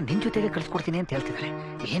ಪ್ರೀತಿನ ನಿನ್ ಜೊತೆಗೆ ಕಳ್ಸ್ಕೊಡ್ತೀನಿ ಅಂತ ಹೇಳ್ತಿದ್ದಾರೆ.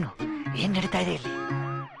 ಏನ್ ನಡೀತಾ ಇದೆ ಇಲ್ಲಿ?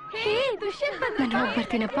 ನಾನು ಹೋಗಿ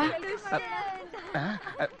ಬರ್ತೀನಪ್ಪ.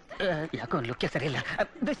 ಯಾಕೋ ಲುಕ್ಕೆ ಸರಿ ಇಲ್ಲ.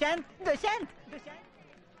 ದುಷ್ಯಂತ್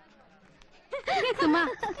ಸುಮಾ,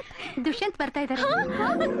 ದುಷ್ಯಂತ್ ಬರ್ತಾ ಇದ್ದಾರೆ.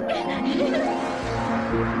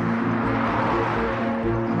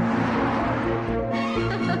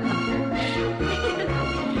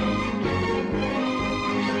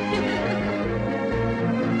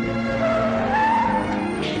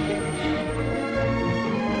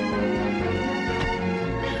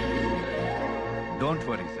 Don't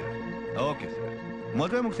worry sir. Okay sir,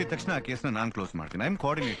 ಮದುವೆ ಮುಗಿಸಿದ ತಕ್ಷಣ ಆ ಕೇಸ್ನ ನಾನು ಕ್ಲೋಸ್ ಮಾಡ್ತೀನಿ. I am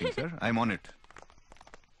coordinating sir, I am on it.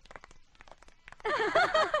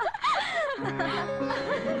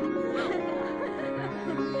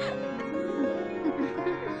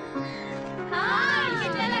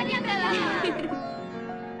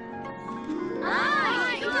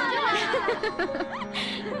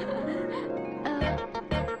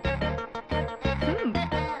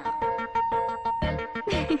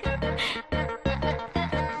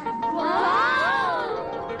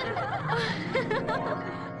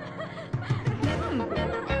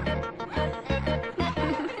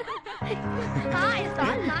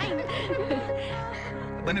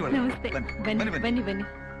 ಬನ್ನಿ ನಮಸ್ತೆ. ಬನ್ನಿ ಬನ್ನಿ ಬನ್ನಿ.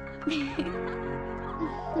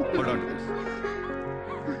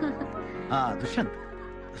 ದುಷ್ಯಂತ್,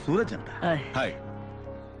 ಸೂರಜ್ ಅಂತ. ಹಾಯ್.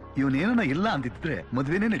 ಇವನೇನ ಇಲ್ಲ ಅಂದಿದ್ರೆ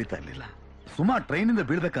ಮದ್ವೆನೇ ನಡೀತಾ ಇರ್ಲಿಲ್ಲ. ಸುಮಾ ಟ್ರೈನ್ ಇಂದ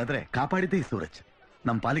ಬೀಳ್ಬೇಕಾದ್ರೆ ಕಾಪಾಡಿದ್ದೆ ಈ ಸೂರಜ್.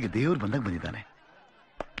 ನಮ್ ಪಾಲಿಗೆ ದೇವ್ರು ಬಂದಾಗ ಬಂದಿದ್ದಾನೆ.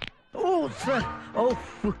 ಓ ಸರ್, ಓ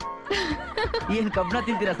ಏನ್ ಕಬ್ಬಣ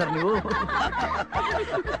ತಿಂತೀರಾ ಸರ್ ನೀವು?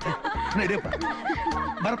 ನಡಿಯಪ್ಪ,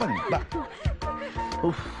 ಬರಪ್ಪ ನೀನು ಬಾ.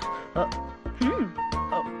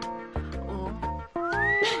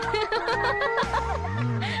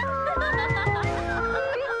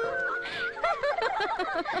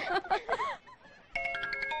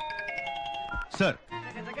 Sir,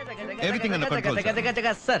 everything under control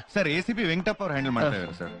sir. Sir, ACP Venkatappa ಅವ್ರು ಹ್ಯಾಂಡಲ್ ಮಾಡ್ತಾ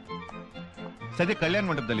ಇದ್ದಾರೆ ಸರ್. ಸದ್ಯ ಕಲ್ಯಾಣ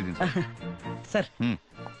ಮಂಟಪದಲ್ಲಿ ಇದ್ದೀನಿ sir.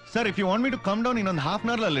 Sir, if you want me to come down ಇನ್ನೊಂದು ಹಾಫ್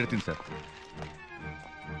ಅನ್ ಅವರ್ ಅಲ್ಲಿ ಇರ್ತೀನಿ ಸರ್.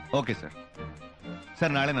 Okay sir.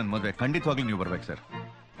 ಸರ್, ನಾಳೆ ನನ್ನ ಮದುವೆ, ಖಂಡಿತವಾಗ್ಲೂ ನೀವು ಬರ್ಬೇಕು sir.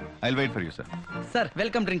 I will wait for you sir. Sir,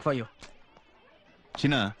 welcome drink for you.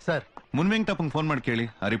 ಚಿನ್ನ ಸರ್, ವೆಂಕಟಪ್ಪಂಗೆ ಫೋನ್ ಮಾಡಿ ಕೇಳಿ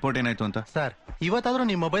ಆ ರಿಪೋರ್ಟ್ ಏನಾಯ್ತು ಅಂತ. ಸರ್, ಇವತ್ತಾದ್ರೂ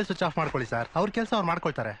ನಿಮ್ಮ ಮೊಬೈಲ್ ಸ್ವಿಚ್ ಆಫ್ ಮಾಡ್ಕೊಳ್ಳಿ ಸರ್. ಅವ್ರ ಕೆಲಸ ಅವ್ರು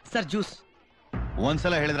ಮಾಡ್ಕೊಳ್ತಾರೆ. ಸರ್, ಜ್ಯೂಸ್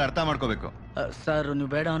ಒಂದ್ಸಲ ಹೇಳಿದ್ರೆ ಅರ್ಥ ಮಾಡ್ಕೋಬೇಕು. ಸರ್, ನೀವು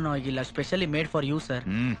ಬೇಡ ಅನ್ನೋ ಆಗಿಲ್ಲ, specially made for you sir.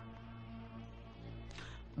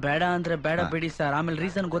 ಬೇಡ ಅಂದ್ರೆ ಬೇಡ ಬಿಡಿ ಸರ್. ಆಮೇಲೆ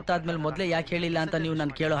ರೀಸನ್ ಗೊತ್ತಾದ್ಮೇಲೆ ಮೊದ್ಲೇ ಯಾಕೆ ಹೇಳಿಲ್ಲ ಅಂತ ನೀವು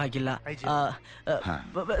ನನ್ ಕೇಳೋ ಹಾಗಿಲ್ಲ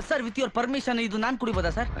ಸರ್. ವಿತ್ ಯುವರ್ ಪರ್ಮಿಷನ್ ಇದು ನಾನ್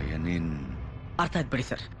ಕುಡಿಬೋದಾ ಸರ್? ಅರ್ಥ ಆಯ್ತು ಬಿಡಿ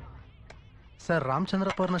ಸರ್. ಸರ್,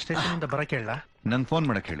 ರಾಮಚಂದ್ರಪ್ಪ ಅವ್ರನ್ನ ಸ್ಟೇಷನ್ ಇಂದ ಬರಕ್ಕೆ ಹೇಳ. ನನ್ ಫೋನ್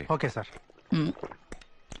ಮಾಡಕ್ ಹೇಳಿ. Okay sir.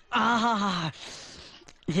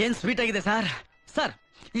 ಏನ್ ಸ್ವೀಟ್ ಆಗಿದೆ ಸರ್. ಸರ್,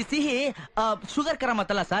 ಈ ಸಿಹಿ ಶುಗರ್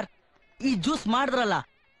ಕರಾಮತ್ತಲ್ಲ ಸರ್. ಈ ಜ್ಯೂಸ್ ಮಾಡಿದ್ರಲ್ಲ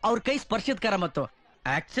ಅವ್ರ ಕೈ ಸ್ಪರ್ಶದ ಕರಾಮತ್ತು.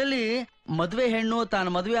 ಆಕ್ಚುಲಿ ಮದ್ವೆ ಹೆಣ್ಣು ತಾನು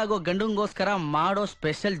ಮದ್ವೆ ಆಗೋ ಗಂಡಂಗೋಸ್ಕರ ಮಾಡೋ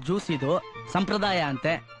ಸ್ಪೆಷಲ್ ಜ್ಯೂಸ್ ಇದು. ಸಂಪ್ರದಾಯ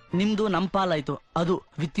ಅಂತೆ. ನಿಮ್ದು ನಮ್ ಪಾಲಾಯ್ತು, ಅದು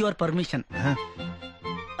ವಿತ್ ಯುವರ್ ಪರ್ಮಿಷನ್.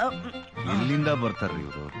 ಎಲ್ಲಿಂದ ಬರ್ತಾರ್ರಿ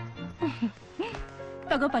ಇವರು?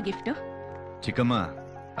 ತಗೋಪ ಗಿಫ್ಟ್. ಚಿಕ್ಕಮ್ಮ,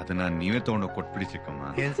 ಅದನ್ನ ನೀವೇ ತಗೊಂಡೋಗಿ ಕೊಟ್ಬಿಡಿ ಚಿಕ್ಕಮ್ಮ.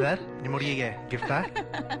 ಏನ್ ಸರ್, ನಿಮ್ ಹುಡುಗಿಗೆ ಗಿಫ್ಟಾ?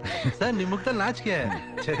 ಸರ್, ನಿಮ್ ಮುಖದಲ್ಲಿ ನಾಚಿಕೆ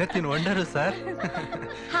ಜಗತ್ತಿನ ವಂಡರು ಸರ್.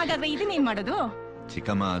 ಹಾಗಾದ್ರೆ ಇದನ್ನೇನ್ ಮಾಡೋದು?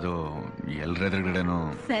 ಚಿಕ್ಕಮ್ಮ, ಅದು ಎಲ್ರೆದುರುಗಡೆನೋ.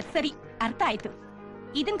 ಸರ್, ಸರಿ, ಅರ್ಥ ಆಯ್ತು.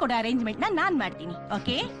 ಇದನ್ ಕೊಡೋ ಅರೇಂಜ್ಮೆಂಟ್ ನಾನ್ ಮಾಡ್ತೀನಿ.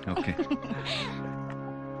 Okay okay.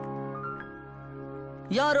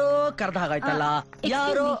 ಯಾರೋ ಕರ್ದ ಹಾಗಾಯ್ತಲ್ಲ.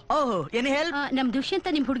 ಯಾರೋ ಓಹೋ, ಏನ್ ಹೆಲ್ಪ್? ನಮ್ ದುಷ್ಯಂತ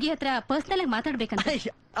ನಿಮ್ ಹುಡುಗಿ ಹತ್ರ ಪರ್ಸನಲ್ ಆಗಿ ಮಾತಾಡ್ಬೇಕಂತ.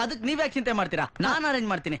 ಅದಕ್ಕೆ ನೀವ್ ಯಾಕೆ ಚಿಂತೆ ಮಾಡ್ತೀರಾ? ನಾನ್ ಅರೇಂಜ್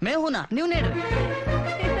ಮಾಡ್ತೀನಿ. ಮೇಹುನಾ, ನೀವ್ ನೇಡ್ರಿ.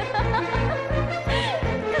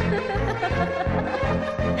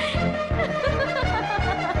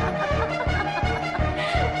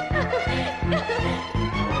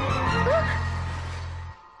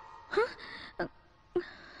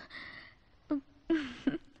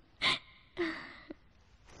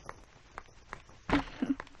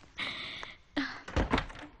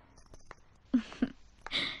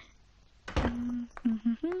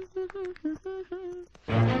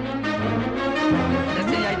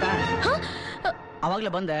 ಅವಾಗ್ಲೇ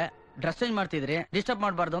ಬಂದೆ, ಡ್ರೆಸ್ ಚೇಂಜ್ ಮಾಡ್ತಿದ್ರಿ, ಡಿಸ್ಟರ್ಬ್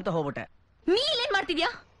ಮಾಡಬಾರ್ದು ಅಂತ ಹೋಗ್ಬಿಟ್ಟೆ. ನೀ ಇಲ್ಲೇನ್ ಮಾಡ್ತಿದ್ಯಾ?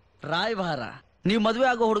 ರಾಯಭಾರ, ನೀವ್ ಮದ್ವೆ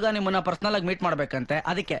ಆಗೋ ಹುಡುಗ ನಿಮ್ಮನ್ನ ಪರ್ಸನಲ್ ಆಗಿ ಮೀಟ್ ಮಾಡ್ಬೇಕಂತೆ.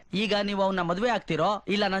 ಅದಕ್ಕೆ ಈಗ ನೀವು ಅವನ್ನ ಮದ್ವೆ ಆಗ್ತಿರೋ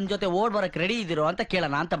ಇಲ್ಲ ನನ್ ಜೊತೆ ಓಡ್ ಬರಕ್ ರೆಡಿ ಇದೀರೋ ಅಂತ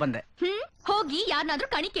ಕೇಳೋಣ ಅಂತ ಬಂದೆ. ಹೋಗಿ ಯಾರನ್ನಾದ್ರೂ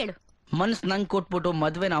ಕಣಿ ಕೇಳು. ಮನ್ಸ್ ನಂಗ್ ಕೊಟ್ಬಿಟ್ಟು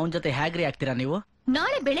ಮದ್ವೆನ ಅವನ್ ಜೊತೆ ಹೇಗ್ರಿ ಆಗ್ತೀರಾ ನೀವು?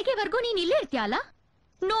 ನಾಳೆ ಬೆಳಗ್ಗೆವರೆಗೂ ನೀನ್ ಇಲ್ಲೇ ಇರ್ತೀಯಲ್ಲ,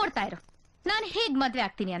 ನೋಡ್ತಾ ಇರು ನಾನು ಹೇಗ್ ಮದ್ವೆ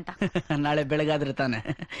ಆಗ್ತೀನಿ ಅಂತ. ನಾಳೆ ಬೆಳಗಾದ್ರೆ ತಾನೆ.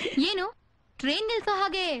 ಏನು ಟ್ರೈನ್ ನಿಲ್ಸೋ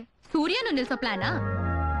ಹಾಗೆ ಸೂರ್ಯನು ನಿಲ್ಸೋ ಪ್ಲಾನಾ?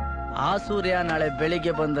 ಆ ಸೂರ್ಯ ನಾಳೆ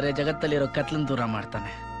ಬೆಳಿಗ್ಗೆ ಬಂದ್ರೆ ಜಗತ್ತಲ್ಲಿರೋ ಕತ್ಲನ್ ದೂರ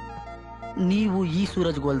ಮಾಡ್ತಾನೆ. ನೀವು ಈ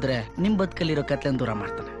ಸೂರಜ್ಗೆ ಹೋಲ್ದ್ರೆ ನಿಮ್ ಬದುಕಲ್ಲಿರೋ ಕತ್ಲನ್ ದೂರ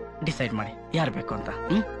ಮಾಡ್ತಾನೆ. ಡಿಸೈಡ್ ಮಾಡಿ ಯಾರು ಬೇಕು ಅಂತ.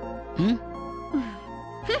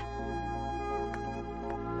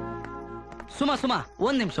 ಸುಮಾ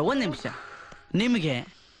ಒಂದ್ ನಿಮಿಷ. ನಿಮ್ಗೆ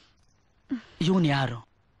ಇವನ್ ಯಾರು?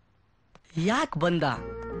 ಯಾಕೆ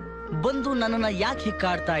ಬಂದು ನನ್ನನ್ನ ಯಾಕೆ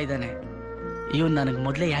ಹಿಕ್ಕಾಡ್ತಾ ಇದ್ದಾನೆ? ಇವನ್ ನನಗ್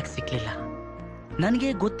ಮೊದ್ಲೇ ಯಾಕೆ ಸಿಕ್ಲಿಲ್ಲ? ನನ್ಗೆ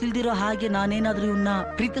ಗೊತ್ತಿಲ್ದಿರೋ ಹಾಗೆ ನಾನೇನಾದ್ರೂ ಇವನ್ನ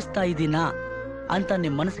ಪ್ರೀತಿಸ್ತಾ ಇದ್ದೀನಾ ಅಂತ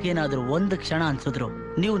ನಿಮ್ ಮನಸ್ಸಿಗೇನಾದ್ರೂ ಒಂದು ಕ್ಷಣ ಅನ್ಸಿದ್ರು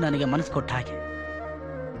ನೀವು ನನಗೆ ಮನಸ್ಸು ಕೊಟ್ಟ ಹಾಗೆ.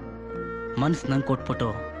 ಮನಸ್ಸು ನಂಗೆ ಕೊಟ್ಬಿಟ್ಟು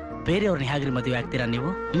ಬೇರೆಯವ್ರನ್ನ ಹೇಗ್ರಿ ಮದುವೆ ಆಗ್ತೀರಾ ನೀವು?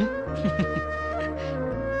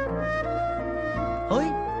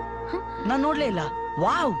 ಓಯ್, ನಾನ್ ನೋಡ್ಲೇ ಇಲ್ಲ.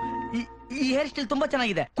 ವಾವ್, ಈ ಹೇರ್ ಸ್ಟೈಲ್ ತುಂಬಾ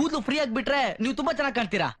ಚೆನ್ನಾಗಿದೆ. ಕೂದಲು ಫ್ರೀ ಆಗಿ ಬಿಟ್ರೆ ನೀವು ತುಂಬಾ ಚೆನ್ನಾಗಿ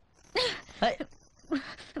ಕಾಣ್ತೀರಾ.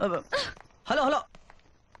 Hello hello.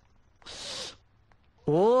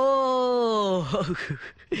 ಓ,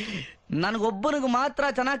 ನನಗೊಬ್ಬನಿಗೆ ಮಾತ್ರ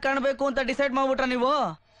ಚೆನ್ನಾಗಿ ಕಾಣಬೇಕು ಅಂತ ಡಿಸೈಡ್ ಮಾಡ್ಬಿಟ್ರ ನೀವು?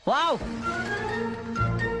 ವಾವ್.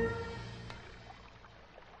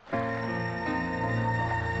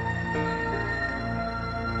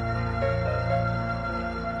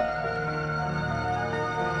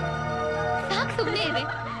 ಸಾಕು, ಸುಮ್ಮನೆ ಇರಿ.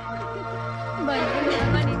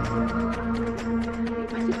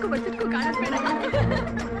 ಬಚ್ಚಿಟ್ಕೊ ಕಾಣಬೇಡ.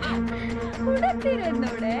 ಹುಡುಕ್ತಿರೋದ್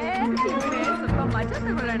ನೋಡೆ. ಸ್ವಲ್ಪ ಮಜಾ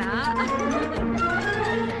ತಗೊಳ್ಳೋಣ.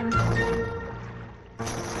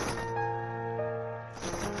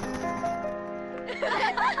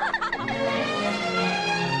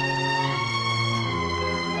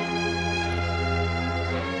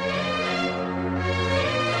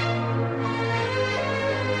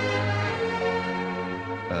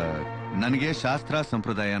 ನನಗೆ ಶಾಸ್ತ್ರ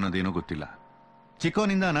ಸಂಪ್ರದಾಯ ಅನ್ನೋದೇನೋ ಗೊತ್ತಿಲ್ಲ.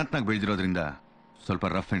 ಚಿಕ್ಕೋನಿಂದ ಅನಾಥನಾಗಿ ಬೆಳೆದಿರೋದ್ರಿಂದ ಸ್ವಲ್ಪ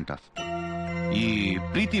ರಫ್ ಅಂಡ್ ಟಫ್. ಈ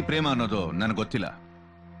ಪ್ರೀತಿ ಪ್ರೇಮ ಅನ್ನೋದು ನನಗೆ ಗೊತ್ತಿಲ್ಲ.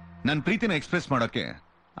 ನನ್ನ ಪ್ರೀತಿನ ಎಕ್ಸ್ಪ್ರೆಸ್ ಮಾಡೋಕೆ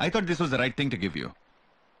I thought this was the right thing to give you.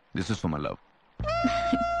 This is for my love.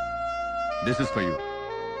 This is for you.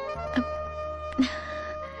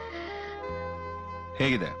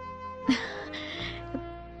 ಹೇಗಿದೆ?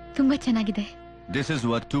 ತುಂಬಾ ಚೆನ್ನಾಗಿದೆ. This is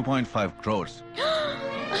worth 2.5 crores.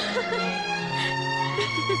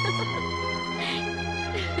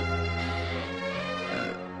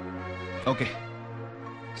 Okay.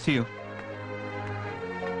 See you.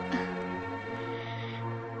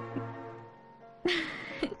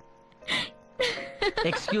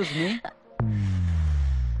 Excuse me.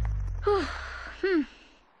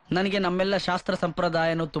 ನನಗೆ ನಮ್ಮೆಲ್ಲ ಶಾಸ್ತ್ರ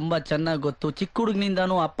ಸಂಪ್ರದಾಯನೂ ತುಂಬಾ ಚೆನ್ನಾಗಿ ಗೊತ್ತು. ಚಿಕ್ಕ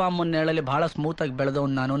ಹುಡುಗನಿಂದಾನು ಅಪ್ಪ ಅಮ್ಮನ ನೆರಳಲ್ಲಿ ಬಹಳ ಸ್ಮೂತ್ ಆಗಿ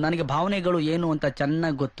ಬೆಳೆದವನು ನಾನು. ನನಗೆ ಭಾವನೆಗಳು ಏನು ಅಂತ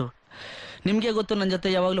ಚೆನ್ನಾಗಿ ಗೊತ್ತು. ನಿಮ್ಗೆ ಗೊತ್ತು ನನ್ನ ಜೊತೆ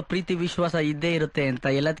ಯಾವಾಗಲೂ ಪ್ರೀತಿ ವಿಶ್ವಾಸ ಇದ್ದೇ ಇರುತ್ತೆ ಅಂತ.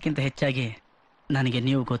 ಎಲ್ಲದಕ್ಕಿಂತ ಹೆಚ್ಚಾಗಿ ನನಗೆ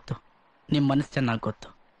ನೀವು ಗೊತ್ತು. ನಿಮ್ಮ ಮನಸ್ಸು ಚೆನ್ನಾಗಿ ಗೊತ್ತು.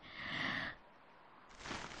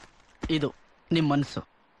 ಇದು ನಿಮ್ಮ ಮನಸ್ಸು.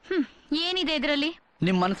 ಏನಿದೆ ಇದರಲ್ಲಿ?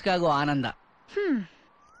 ನಿಮ್ಮ ಮನಸ್ಸಿಗಾಗೋ ಆನಂದ.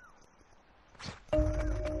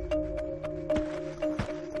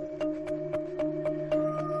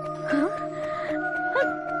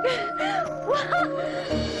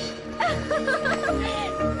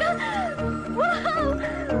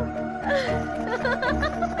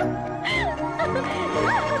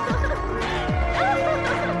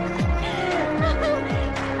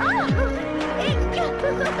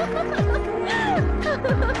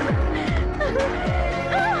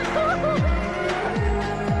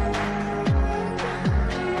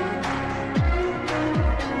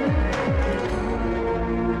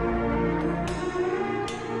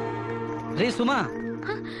 ರೀ ಸುಮಾ,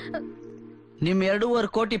 ನಿಮ್ 2.5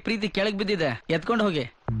 ಕೋಟಿ ಪ್ರೀತಿ ಕೆಳಗ್ ಬಿದ್ದಿದೆ, ಎತ್ಕೊಂಡು ಹೋಗಿ.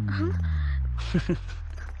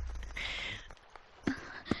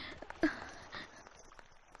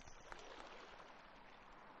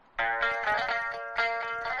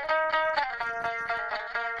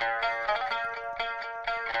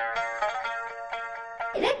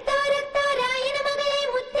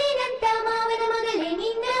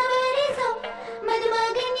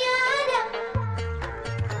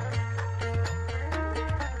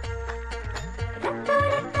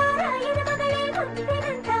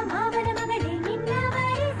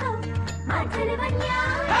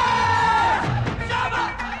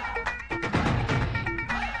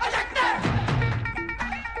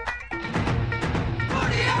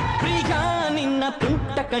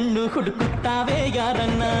 ಕಣ್ಣು ಹುಡುಕುತ್ತಾವೆ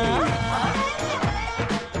ಯಾರನ್ನ,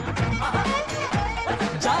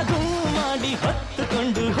 ಜಾದೂ ಮಾಡಿ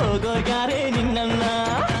ಹೊತ್ತುಕೊಂಡು ಹೋಗೋ ಯಾರೇ ನಿನ್ನನ್ನ.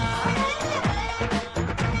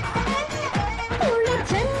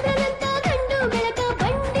 ಚಂದ್ರನಂತ ಗಂಡು ಬೆಳಕ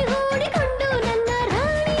ಬಂಡಿ ಹೂಡಿಕೊಂಡು ನನ್ನ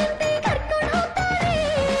ರಾಣಿಯಂತೆ ಕರ್ಕೊಂಡು ಹೋಗ್ತಾರೆ.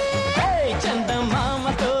 ಚಂದ ಮಾಮ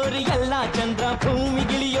ತೋರಿ ಎಲ್ಲ ಚಂದ್ರ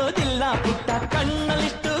ಭೂಮಿಗಿಳಿಯೋದಿಲ್ಲ, ಪುಟ್ಟ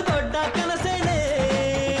ಕಣ್ಣಲ್ಲಿಷ್ಟು ದೊಡ್ಡ ಕನಸೇನೆ.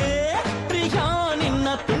 ಪ್ರಿಯಾ ನಿನ್ನ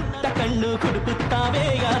ತುಂಟ ಕಣ್ಣು ಹುಡುಕುತ್ತಾವೆ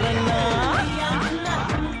ಯಾರನ್ನ,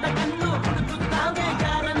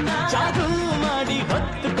 ಜಾದೂ ಮಾಡಿ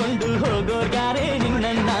ಹೊತ್ತುಕೊಂಡು ಹೋಗೋ ಯಾರೇ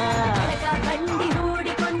ನಿನ್ನನ್ನ. ಬಂಡಿ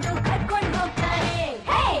ಹೂಡಿಕೊಂಡು ಕರ್ಕೊಂಡು ಹೋಗ್ತಾರೆ.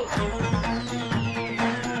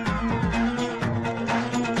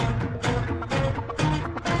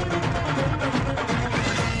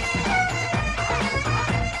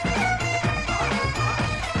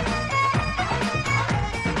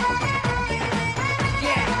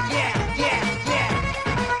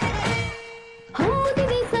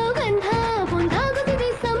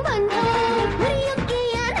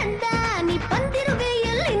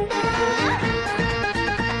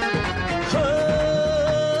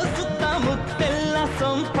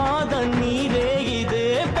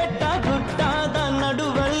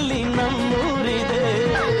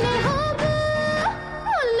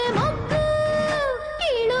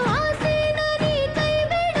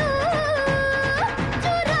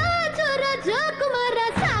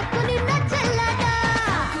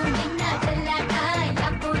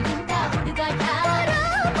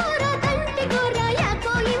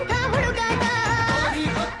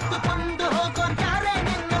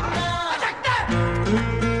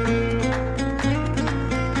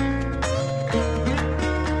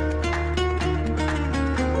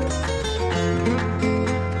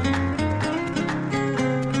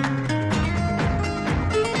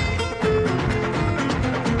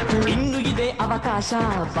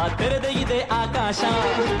 ಅವಕಾಶ ತೆರೆದೇ ಇದೆ ಆಕಾಶ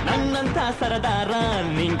ನನ್ನಂತ ಸರದಾರ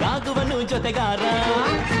ನಿಂಗಾಗುವನು ಜೊತೆಗಾರ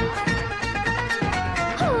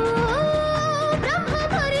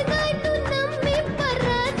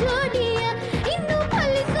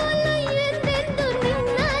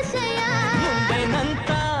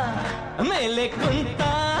ಮುಂದೆನಂತ ಮೇಲೆ ಕುಂತ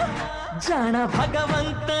ಜಾಣ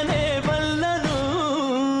ಭಗವಂತನೇ ಬಲ್ಲನು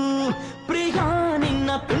ಪ್ರಿಯ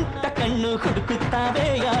ನಿನ್ನ ತುಂಟ ಕಣ್ಣು ಹುಡುಕುತ್ತಾವೆ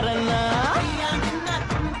ಯಾರನ್ನ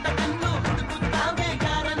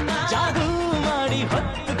ಜಾದೂ ಮಾಡಿ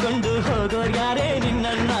ಹೊತ್ತುಕೊಂಡು ಹೋಗೋರ್ ಯಾರೇ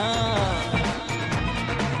ನಿನ್ನನ್ನ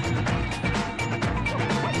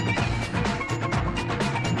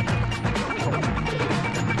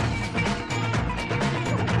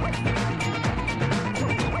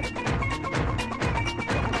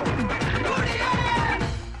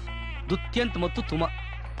ದುತ್ಯಂತ್ ಮತ್ತು ತುಮ.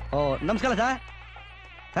 ಓ ನಮಸ್ಕಾರ ಸರ್.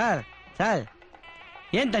 ಸರ್ ಸರ್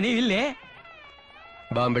ಎಂತ ನೀವು ಇಲ್ಲಿ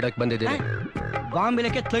ಬಾಂಬ್ ಬಿಡಕ್ ಬಂದಿದ್ದೀನಿ. ಬಾಂಬ್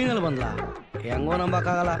ಬಿಡಕ್ಕೆ ಟ್ರೈನಲ್ಲಿ ಬಂದ್ಲ? ಹೆಂಗೋ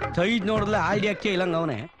ನಂಬಕ್ಕಾಗಲ್ಲ. ಸೈಡ್ ನೋಡಿದ್ಲೆ ಆಲ್ಡಿ ಅಕ್ಕಿ ಇಲ್ಲಂಗ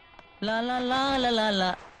ಅವನೇ. ಲಾ ಲಾ ಲಾ ಲಾ ಲಾ ಲಾ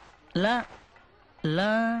ಲಾ ಲಾ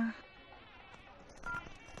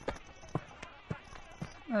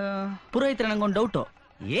ಪುರೋಹಿತ್ರ ನಂಗೊಂದು ಡೌಟು.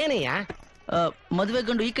 ಏನಯ್ಯ? ಮದುವೆ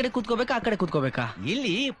ಗಂಡು ಈ ಕಡೆ ಕೂತ್ಕೋಬೇಕಾ ಆ ಕಡೆ ಕೂತ್ಕೋಬೇಕಾ?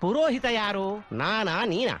 ಇಲ್ಲಿ ಪುರೋಹಿತ ಯಾರು, ನಾನಾ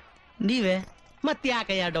ನೀನಾ? ನೀವೇ.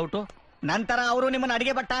 ಮತ್ತ್ಯಾಕಯ್ಯ ಡೌಟು? ನಂತರ ಅವರು ನಿಮ್ಮನ್ನ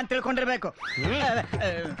ಅಡಿಗೆ ಭಟ್ಟ ಅಂತ ತಿಳ್ಕೊಂಡಿರ್ಬೇಕು.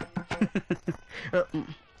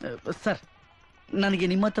 ಸರ್ ನನಗೆ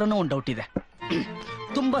ನಿಮ್ಮ ಹತ್ರನೂ ಒಂದು ಡೌಟ್ ಇದೆ.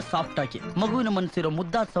 ತುಂಬಾ ಸಾಫ್ಟ್ ಆಗಿ ಮಗುವಿನ ಮನಸ್ಸಿರೋ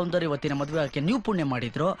ಮುದ್ದಾದ ಸೌಂದರ್ಯವತಿನ ಮದುವೆ ಆಗಕ್ಕೆ ನೀವು ಪುಣ್ಯ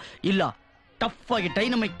ಮಾಡಿದ್ರು, ಇಲ್ಲ ಟಫ್ ಆಗಿ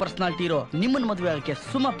ಡೈನಮಿಕ್ ಪರ್ಸನಾಲಿಟಿ ಇರೋ ನಿಮ್ಮನ್ನ ಮದುವೆ ಆಗಕ್ಕೆ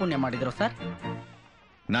ಸುಮ ಪುಣ್ಯ ಮಾಡಿದ್ರು ಸರ್?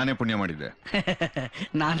 ನಾನೇ ಪುಣ್ಯ ಮಾಡಿದ್ದೆ.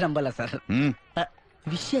 ನಾನ್ ನಂಬಲ್ಲ ಸರ್.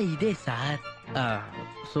 ವಿಷಯ ಇದೆ ಸರ್.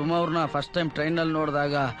 ಸುಮ ಅವ್ರನ್ನ ಫಸ್ಟ್ ಟೈಮ್ ಟ್ರೈನಲ್ಲಿ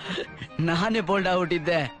ನೋಡಿದಾಗ ನಾನೇ ಬೋಲ್ಡ್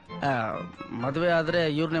ಆಗ್ಬಿಟ್ಟಿದ್ದೆ. ಮದುವೆ ಆದ್ರೆ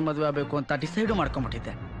ಇವ್ರನ್ನೇ ಮದುವೆ ಆಗ್ಬೇಕು ಅಂತ ಡಿಸೈಡ್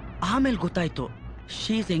ಮಾಡ್ಕೊಂಡ್ಬಿಟ್ಟಿದ್ದೆ. ಆಮೇಲೆ ಗೊತ್ತಾಯ್ತು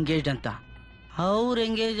ಶೀಸ್ ಎಂಗೇಜ್ಡ್ ಅಂತ. ಅವ್ರು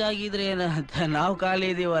ಎಂಗೇಜ್ ಆಗಿದ್ರೆ ಏನಂತ ನಾವು ಖಾಲಿ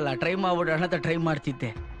ಇದೀವಲ್ಲ, ಟ್ರೈ ಮಾಡ್ಬಿಡೋಣ ಅಂತ ಟ್ರೈ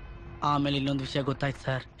ಮಾಡ್ತಿದ್ದೆ. ಆಮೇಲೆ ಇನ್ನೊಂದು ವಿಷಯ ಗೊತ್ತಾಯ್ತು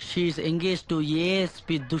sir. She's engage to ASP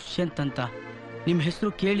Dushyant ಅಂತ. ನಿಮ್ ಹೆಸರು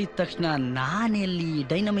ಕೇಳಿದ ತಕ್ಷಣ ನಾನೆಲ್ಲಿ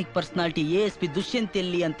ಡೈನಮಿಕ್ ಪರ್ಸನಾಲಿಟಿ ASP ದುಷ್ಯಂತ್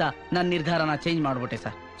ಎಲ್ಲಿ ಅಂತ ನನ್ನ ನಿರ್ಧಾರನ ಚೇಂಜ್ ಮಾಡ್ಬಿಟ್ಟೆ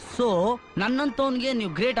ಸರ್. ಸೊ ನನ್ನಂತವನ್ಗೆ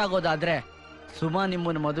ನೀವು ಗ್ರೇಟ್ ಆಗೋದಾದ್ರೆ ಸುಮಾ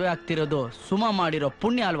ನಿಮ್ಮನ್ನ ಮದುವೆ ಆಗ್ತಿರೋದು ಸುಮಾ ಮಾಡಿರೋ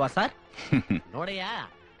ಪುಣ್ಯ ಅಲ್ವಾ ಸರ್? ನೋಡಯ್ಯ,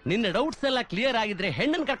 ನಿನ್ನ ಡೌಟ್ಸ್ ಎಲ್ಲ ಕ್ಲಿಯರ್ ಆಗಿದ್ರೆ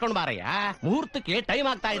ಹೆಣ್ಣನ್ ಕರ್ಕೊಂಡ್ ಬಾರಯ್ಯ. ಮುಹೂರ್ತಕ್ಕೆ ಟೈಮ್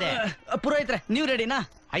ಆಗ್ತಾ ಇದೆ. ಪುರೋಹಿತ್ರೆ ನೀವ್ ರೆಡಿನಾ?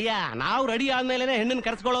 ಅಯ್ಯ, ನಾವು ರೆಡಿ ಆದ್ಮೇಲೆ ಹೆಣ್ಣನ್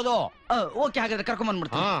ಕರ್ಸ್ಕೊಳ್ಳೋದು. ಓಕೆ, ಹಾಗಾದ್ರೆ ಕರ್ಕೊಂಡ್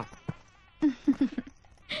ಬಂದ್ಬಿಡ್ತೀನಿ.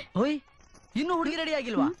 ಹೋಯ್, ಇನ್ನೂ ಹುಡುಗಿ ರೆಡಿ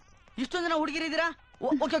ಆಗಿಲ್ವಾ? ಇಷ್ಟೊಂದ್ ಜನ ಹುಡುಗಿರಿದ್ದೀರಾ?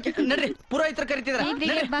 ಓಕೆ ಓಕೆ, ನಡ್ರಿ, ಪುರೋಹಿತರು ಕರಿತಿದ್ರ.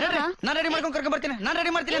 ನಾನು ರೆಡಿ ಮಾಡ್ಕೊಂಡು ಕರ್ಕೊಂಡ್ ಬರ್ತೀನಿ. ನಾನು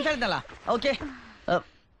ರೆಡಿ ಮಾಡ್ತೀನಿ ಅಂತ ಹೇಳಿದ್ನಲ್ಲ. ಓಕೆ.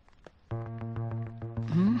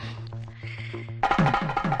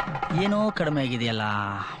 ಏನೋ ಕಡಿಮೆ ಆಗಿದೆಯಲ್ಲ.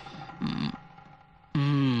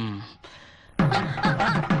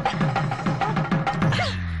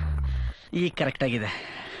 ಈಗ ಕರೆಕ್ಟ್ ಆಗಿದೆ.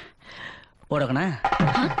 ಓಡೋಣ.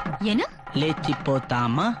 ಏನು? ಲೇ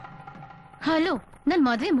ಚಿಪ್ಪೋತಾಮ. ಹಲೋ, ನನ್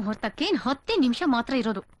ಮದ್ವೆ ಮುಹೂರ್ತಕ್ಕೆ 10 ನಿಮಿಷ ಮಾತ್ರ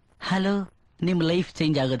ಇರೋದು. ಹಲೋ, ನಿಮ್ ಲೈಫ್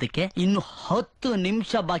ಚೇಂಜ್ ಆಗೋದಕ್ಕೆ ಇನ್ನು 10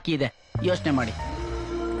 ನಿಮಿಷ ಬಾಕಿ ಇದೆ. ಯೋಚನೆ ಮಾಡಿ.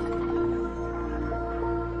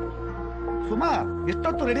 ಸುಮಾ,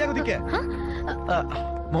 ಎಷ್ಟೊತ್ತು ರೆಡಿ ಆಗೋದಿಕ್ಕೆ?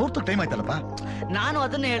 ಮುಹೂರ್ತ ಟೈಮ್ ಆಯ್ತಲ್ಲಪ್ಪ. ನಾನು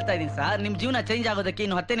ಅದನ್ನೇ ಹೇಳ್ತಾ ಇದ್ದೀನಿ ಸರ್. ನಿಮ್ ಜೀವನ ಚೇಂಜ್ ಆಗೋದಕ್ಕೆ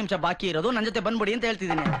ಇನ್ನು 10 ನಿಮಿಷ ಬಾಕಿ ಇರೋದು. ನನ್ನ ಜೊತೆ ಬಂದ್ಬಿಡಿ ಅಂತ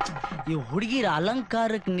ಹೇಳ್ತಿದ್ದೀನಿ. ಈ ಹುಡುಗಿರ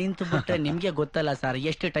ಅಲಂಕಾರಕ್ಕೆ ನಿಂತು ಬಿಟ್ರೆ ನಿಮ್ಗೆ ಗೊತ್ತಲ್ಲ ಸರ್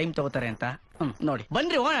ಎಷ್ಟು ಟೈಮ್ ತಗೋತಾರೆ ಅಂತ. ನೋಡಿ,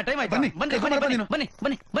 ಬನ್ರಿ, ಹೋಗೋಣ. ಟೈಮ್ ಆಯ್ತು. ಬನ್ನಿ ಬನ್ನಿ ಬನ್ನಿ ಬನ್ನಿ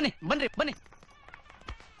ಬನ್ನಿ ಬನ್ನಿ ಬನ್ನಿ.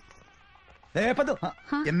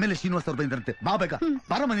 MLA ಶ್ರೀನಿವಾಸ್ ಅವ್ರು ಬಂದಿರಂತೆ. ಬಾ ಬೇಗ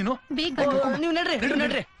ಬಾರಮ್ಮ ನೀನು. ನೀವು ನಡ್ರಿ, ನೀವು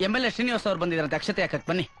ನಡ್ರಿ. MLA ಶ್ರೀನಿವಾಸ್ ಅವ್ರು ಬಂದಿದ್ರಂತೆ ಅಕ್ಷತೆ ಹಾಕಕ್.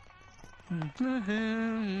 ಬನ್ನಿ.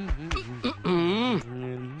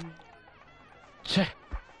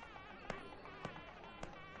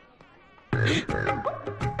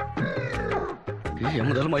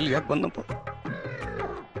 ಮೊದಲು ಮೈಲಿ ಯಾಕೆ ಬಂದಪ್ಪ?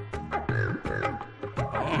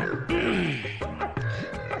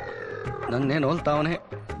 ನನ್ನೇನು ಹೋಲ್ತಾವನೆ.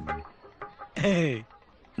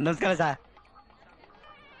 ನಮಸ್ಕಾರ ಸಾ.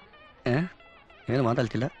 ಏನು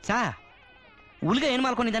ಮಾತಾಡ್ತಿಲ್ಲ ಸಾ? ಹುಲ್ಗ ಏನ್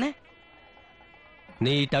ಮಾಡ್ಕೊಂಡಿದ್ದಾನೆ?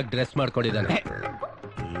 ನೀಟಾಗಿ ಡ್ರೆಸ್ ಮಾಡ್ಕೊಂಡಿದ್ದಾನೆ.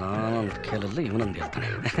 ನಾನೊಂದು ಕೇಳಲ್ಲ, ಇವನೊಂದು ಹೇಳ್ತಾನೆ.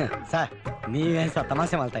 ಸರ್, ನೀವೇನ್ ಸರ್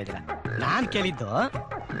ತಮಾಷೆ ಮಾಡ್ತಾ ಇದ್ದೀರಾ? ನಾನ್ ಕೇಳಿದ್ದು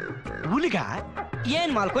ಹುಲ್ಗ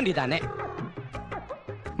ಏನ್ ಮಾಡ್ಕೊಂಡಿದ್ದಾನೆ?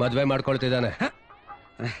 ಮದ್ವೆ ಮಾಡ್ಕೊಳ್ತಿದ್ದಾನೆ.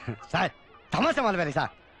 ಸರ್, ತಮಾಷೆ ಮಾಡ್ಬೇಡಿ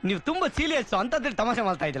ಸರ್. ನೀವು ತುಂಬಾ ಸೀರಿಯಸ್ ಅಂತಂದ್ರೆ ತಮಾಷೆ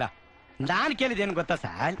ಮಾಡ್ತಾ ಇದ್ದೀರಾ. ನಾನ್ ಕೇಳಿದ್ದೇನು ಗೊತ್ತಾ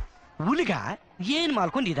ಸರ್? ಹುಲ್ಗ ಏನ್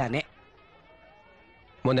ಮಾಡ್ಕೊಂಡಿದ್ದಾನೆ?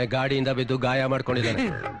 ಮೊನ್ನೆ ಗಾಡಿಯಿಂದ ಬಿದ್ದು ಗಾಯ ಮಾಡ್ಕೊಂಡಿದ್ದಾನೆ.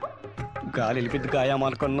 ಗಾಳಿಲಿ ಬಿದ್ದು ಗಾಯ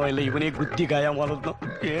ಮಾಡ್ಕೊಂಡ್ನೋ ಇಲ್ಲ ಇವನೇ ಗುದ್ದಿ ಗಾಯ ಮಾಡೋದ್ನೋ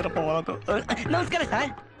ಏನಪ್ಪ ಮಾಡೋದು? ನಮಸ್ಕಾರ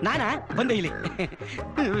ಸರ್, ನಾನಾ ಬಂದೆ ಇಲ್ಲಿ.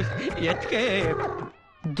 ಎತ್ಕೆ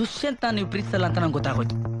ದುಷ್ಯಂತ ನೀವು ಪ್ರೀತಿಸಲ್ಲ ಅಂತ ನಂಗೆ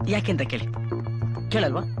ಗೊತ್ತಾಗೋಯ್ತು. ಯಾಕೆಂತ ಕೇಳಿ.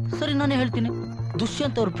 ಕೇಳಲ್ವಾ? ಸರಿ, ನಾನೇ ಹೇಳ್ತೀನಿ.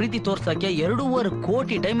 ದುಷ್ಯಂತ್ ಅವ್ರ ಪ್ರೀತಿ ತೋರ್ಸಕ್ಕೆ 2.5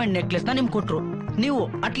 ಕೋಟಿ ಡೈಮಂಡ್ ನೆಕ್ಲೆಸ್ ನ ನಿಮ್ಗೆ ಕೊಟ್ರು. ನೀವು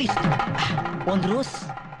ಅಟ್ಲೀಸ್ಟ್ ಒಂದು ರೋಸ್.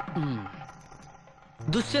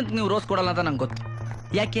 ದುಷ್ಯಂತ್ ನೀವು ರೋಸ್ ಕೊಡಲ್ಲ ಅಂತ ನಂಗೆ ಗೊತ್ತು.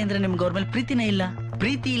 ಯಾಕೆ ಅಂದ್ರೆ ನಿಮ್ಗೆ ಅವ್ರ ಮೇಲೆ ಪ್ರೀತಿನೇ ಇಲ್ಲ.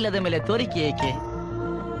 ಪ್ರೀತಿ ಇಲ್ಲದ ಮೇಲೆ ತೋರಿಕೆ ಏಕೆ?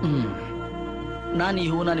 ನಾನು ಈ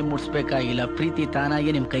ಹೂನ ನಿಮ್ ಮುಡ್ಸ್ಬೇಕಾಗಿಲ್ಲ. ಪ್ರೀತಿ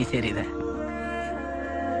ತಾನಾಗಿ ನಿಮ್ ಕೈ ಸೇರಿದೆ.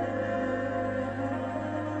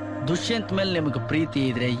 ದುಷ್ಯಂತ್ ಮೇಲೆ ನಿಮ್ಗೆ ಪ್ರೀತಿ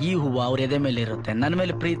ಇದ್ರೆ ಈ ಹೂವು ಅವ್ರ ಎದೆ ಮೇಲೆ ಇರುತ್ತೆ. ನನ್ನ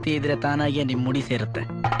ಮೇಲೆ ಪ್ರೀತಿ ಇದ್ರೆ ತಾನಾಗೆ ನಿಮ್ ಮುಡಿ ಸೇರುತ್ತೆ.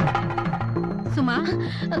 ಸುಮಾ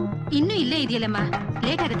ಇನ್ನೂ ಇಲ್ಲೇ ಇದೆಯಲ್ಲಮ್ಮ,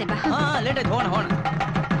 ಲೇಟ್ ಆಗುತ್ತೆ ಬಾ. ಲೇಟ್ ಆಯ್ತು, ಹೋಣ ಹೋಣ.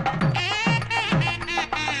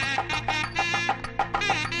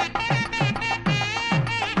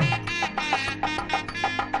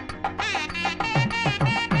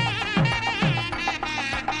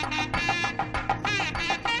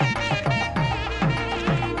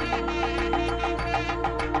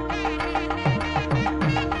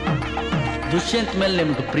 ದುಷ್ಯಂತ್ ಮೇಲೆ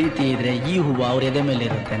ನಿಮ್ಗೆ ಪ್ರೀತಿ ಇದ್ರೆ ಈ ಹೂವು ಅವ್ರ ಎದೆ ಮೇಲೆ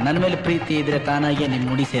ಇರುತ್ತೆ. ನನ್ನ ಮೇಲೆ ಪ್ರೀತಿ ಇದ್ರೆ ತಾನಾಗೆ ನಿಮ್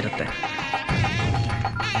ಮುಡಿ ಸೇರುತ್ತೆ.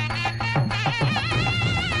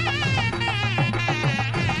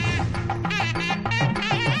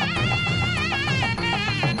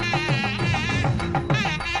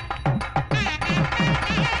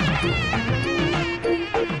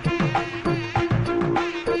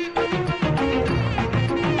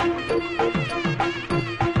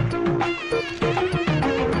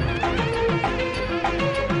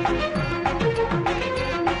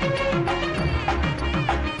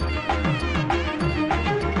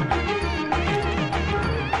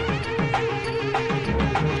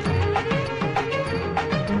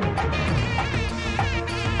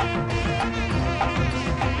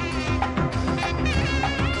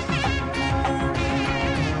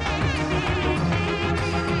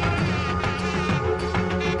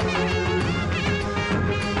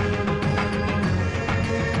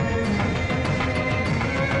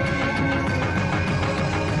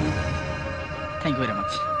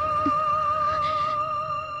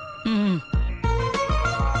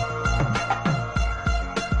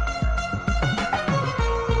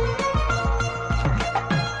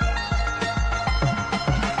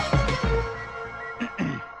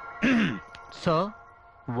 So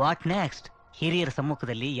what next? ಹಿರಿಯರ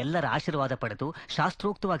ಸಮ್ಮುಖದಲ್ಲಿ ಎಲ್ಲರ ಆಶೀರ್ವಾದ ಪಡೆದು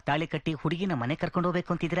ಶಾಸ್ತ್ರೋಕ್ತವಾಗಿ ತಾಳಿ ಕಟ್ಟಿ ಹುಡುಗಿನ ಮನೆ ಕರ್ಕೊಂಡು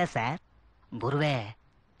ಹೋಗ್ಬೇಕು ಅಂತಿದ್ದೀರಾ ಸರ್? ಗುರುವೇ,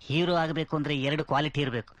 ಹೀರೋ ಆಗಬೇಕು ಅಂದ್ರೆ 2 ಕ್ವಾಲಿಟಿ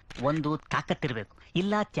ಇರಬೇಕು. ಒಂದು ತಾಕತ್ತಿರ್ಬೇಕು,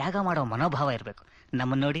 ಇಲ್ಲ ತ್ಯಾಗ ಮಾಡೋ ಮನೋಭಾವ ಇರಬೇಕು.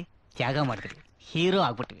 ನಮ್ಮನ್ನ ನೋಡಿ ತ್ಯಾಗ ಮಾಡಿದ್ವಿ, ಹೀರೋ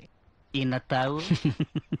ಆಗ್ಬಿಟ್ವಿ. ಇನ್ನ ತಾವು?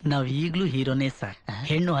 ನಾವ್ ಈಗ್ಲೂ ಹೀರೋನೇ ಸರ್.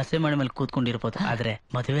 ಹೆಣ್ಣು ಹಸೆ ಮಳೆ ಮೇಲೆ ಕೂತ್ಕೊಂಡಿರ್ಬೋದು, ಆದ್ರೆ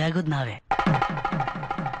ಮದುವೆ ಆಗೋದ್ ನಾವೇ.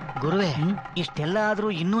 ಗುರುವೇ, ಇಷ್ಟೆಲ್ಲ ಆದ್ರೂ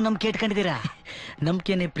ಇನ್ನೂ ನಂಬಿಕೆ ಇಟ್ಕೊಂಡಿದ್ದೀರಾ?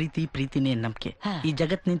 ನಂಬಿಕೆನೆ ಪ್ರೀತಿ, ಪ್ರೀತಿನೇ ನಂಬಿಕೆ. ಈ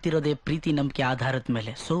ಜಗತ್ ನಿಂತಿರೋದೇ ಪ್ರೀತಿ ನಂಬಿಕೆ ಆಧಾರದ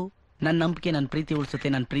ಮೇಲೆ. ಸೊ ನನ್ನ ನಂಬಿಕೆ ನನ್ನ ಪ್ರೀತಿ ಉಳಿಸುತ್ತೆ,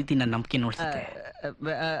 ನನ್ನ ಪ್ರೀತಿ ನನ್ನ ನಂಬಿಕೆ ಉಳಿಸುತ್ತೆ.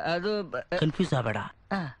 ಅದು ಕನ್ಫ್ಯೂಸ್ ಆಗಬೇಡ.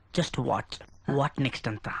 ಜಸ್ಟ್ ವಾಟ್ ನೆಕ್ಸ್ಟ್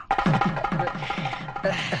ಅಂತ.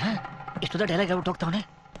 ಇಷ್ಟೊಂದು ಡೈಲಾಗ್ ಆಗ್ಬಿಟ್ಟು ಹೋಗ್ತಾವನೆ.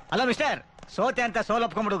 ಅಲ್ಲ ಮಿಸ್ಟರ್, ಸೋತೆ ಅಂತ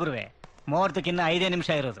ಸೋಲಪ್ಕೊಂಡ್ಬಿಡು ಗುರುವೆ. ಮುಹೂರ್ತಕ್ಕಿನ್ನ 5 ನಿಮಿಷ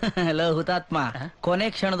ಇರೋದು. ಹಲೋ ಹುತಾತ್ಮ, ಕೊನೆ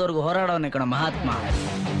ಕ್ಷಣದವರೆಗೂ ಹೋರಾಡೋನೆ ಕಣ ಮಹಾತ್ಮ.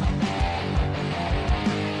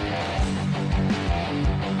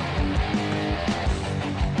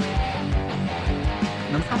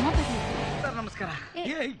 ನಮಸ್ಕಾರ.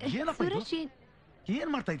 ಏನ್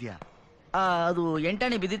ಮಾಡ್ತಾ ಇದೀಯಾ? ಅದು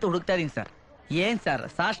 8 ಬಿದ್ದಿತ್ತು, ಹುಡುಕ್ತಾ ಇದೀನಿ ಸರ್. ಏನ್ ಸರ್,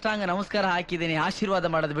 ಸಾಷ್ಟಾಂಗ ನಮಸ್ಕಾರ ಹಾಕಿದ್ದೀನಿ, ಆಶೀರ್ವಾದ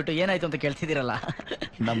ಮಾಡೋದು ಬಿಟ್ಟು ಏನಾಯ್ತು ಅಂತ ಕೇಳ್ತಿದ್ದೀರಲ್ಲ.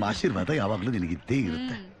 ನಮ್ಮ ಆಶೀರ್ವಾದ ಯಾವಾಗ್ಲೂ ನಿನಗಿದ್ದೇ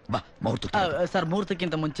ಇರುತ್ತೆ. ಬಾ ಮುಹೂರ್ತ. ಸರ್,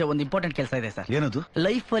 ಮುಹೂರ್ತಕ್ಕಿಂತ ಮುಂಚೆ ಒಂದು ಇಂಪಾರ್ಟೆಂಟ್ ಕೆಲಸ ಇದೆ ಸರ್. ಏನದು?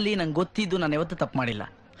 ಲೈಫ್ ಅಲ್ಲಿ ನಂಗೆ ಗೊತ್ತಿದ್ದು ನಾನು ಯಾವತ್ತೂ ತಪ್ಪು ಮಾಡಿಲ್ಲ.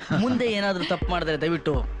 ಮುಂದೆ ಏನಾದ್ರೂ ತಪ್ಪು ಮಾಡಿದ್ರೆ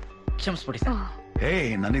ದಯವಿಟ್ಟು ಕ್ಷಮಿಸ್ಬಿಡಿ ಸರ್.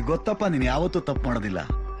 ನನಗೆ ಗೊತ್ತಪ್ಪ, ನೀನ್ ಯಾವತ್ತೂ ತಪ್ಪು ಮಾಡೋದಿಲ್ಲ.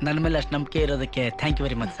 ನನ್ನ ಮೇಲೆ ಅಷ್ಟು ನಂಬಿಕೆ ಇರೋದಕ್ಕೆ thank you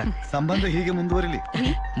very much sir. ಸಂಬಂಧ ಹೀಗೆ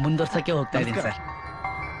ಮುಂದುವರ್ಸಕ್ಕೆ ಹೋಗ್ತಾ ಇದ್ದೀನಿ ಸರ್.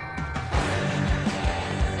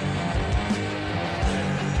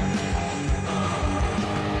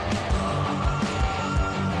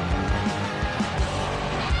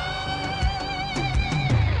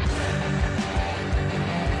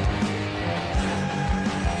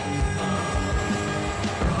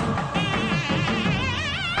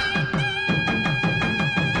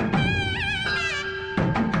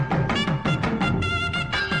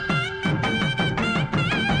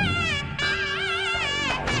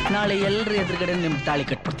 ನಾಳೆ ಎಲ್ಲರ ಎದುರುಗಡೆ ನಿಮ್ ತಾಳಿ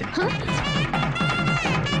ಕಟ್ಬಿಡ್ತೀನಿ.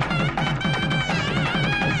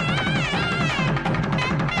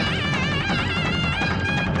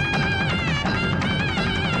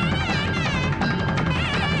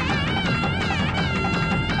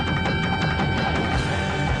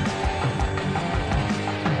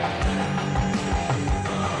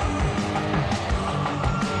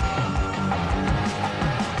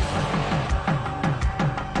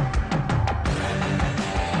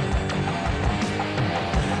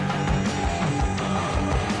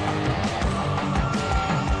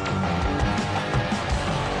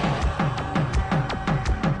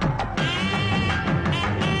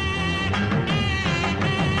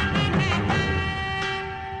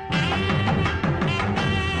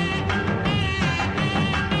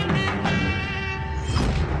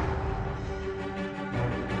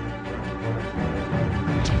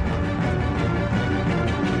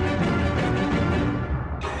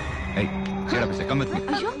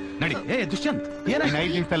 ದುಷ್ಯಂತ್ ಇನ್ನು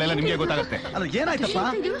 5 ನಿಮಿಷದಲ್ಲೆಲ್ಲ ನಿಮ್ಗೆ ಗೊತ್ತಾಗುತ್ತೆ. ಅಲ್ಲ ಏನಾಯ್ತಪ್ಪ?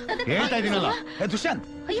 ಹೇಳ್ತಾ ಇದೀನಲ್ಲ, ದುಷ್ಯಂತ್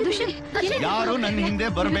ಯಾರು ನನ್ನ ಹಿಂದೆ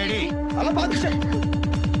ಬರಬೇಡಿ. ಅಲ್ಲಪ್ಪ Dushyant.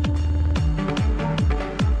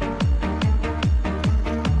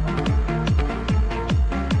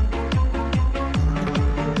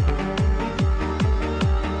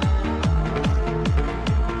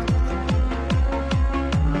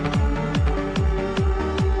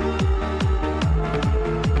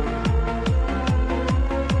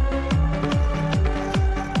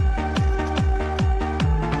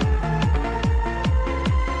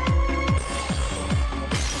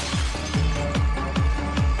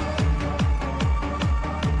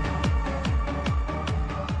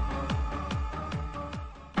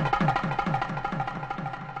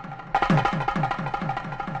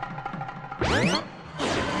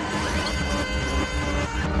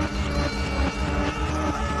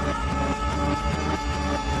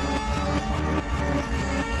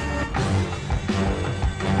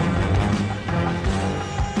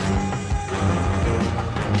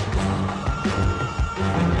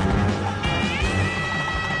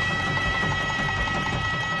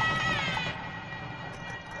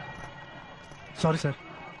 Sorry sir,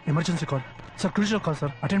 emergency call sir, crucial call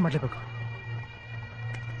sir, attend ಮಾಡಲೇಬೇಕು.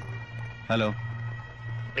 ಹಲೋ,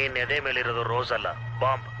 ನೀನ್ ಎದೆ ಮೇಲಿರೋದು ರೋಸ್ ಅಲ್ಲ,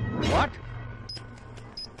 ಬಾಂಬ್. ವಾಟ್?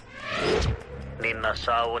 ನಿನ್ನ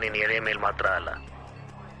ಸಾವು ನಿನ್ನ ಎದೆ ಮೇಲೆ ಮಾತ್ರ ಅಲ್ಲ,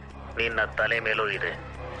 ನಿನ್ನ ತಲೆ ಮೇಲೂ ಇದೆ.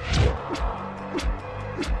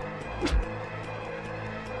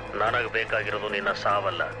 ನನಗ್ ಬೇಕಾಗಿರೋದು ನಿನ್ನ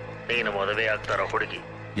ಸಾವಲ್ಲ, ನೀನು ಮದುವೆ ಆಗ್ತಾರೋ ಹುಡುಗಿ.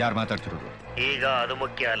 ಯಾರು ಮಾತಾಡ್ತಿರೋದು? ಈಗ ಅದು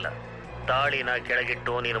ಮುಖ್ಯ ಅಲ್ಲ. ತಾಳಿನ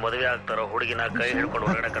ಕೆಳಗಿಟ್ಟು ನೀನು ಮದುವೆ ಆಗ್ತಾರೋ ಹುಡುಗಿನ ಕೈ ಹಿಡ್ಕೊಂಡು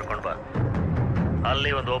ಹೊರಗಡೆ ಕರ್ಕೊಂಡು ಬಾ.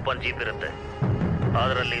 ಅಲ್ಲಿ ಒಂದು ಓಪನ್ ಜೀಪ್ ಇರುತ್ತೆ,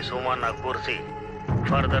 ಅದರಲ್ಲಿ ಸುಮಾನ್ ಕೂರಿಸಿ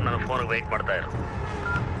ಫರ್ದರ್ ನನ್ನ ಫೋನ್ಗೆ ವೆಯ್ಟ್ ಮಾಡ್ತಾ ಇರು.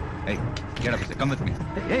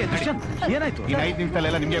 ಏನಾಯ್ತು? ಇನ್ನು 5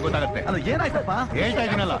 ನಿಮಿಷದಲ್ಲೆಲ್ಲ ನಿಮ್ಗೆ ಗೊತ್ತಾಗುತ್ತೆ. ಅದು ಏನಾಯ್ತಪ್ಪ? ಹೇಳ್ತಾ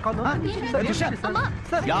ಇದೀನಲ್ಲ,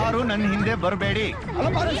 ಯಾರು ನನ್ನ ಹಿಂದೆ ಬರಬೇಡಿ.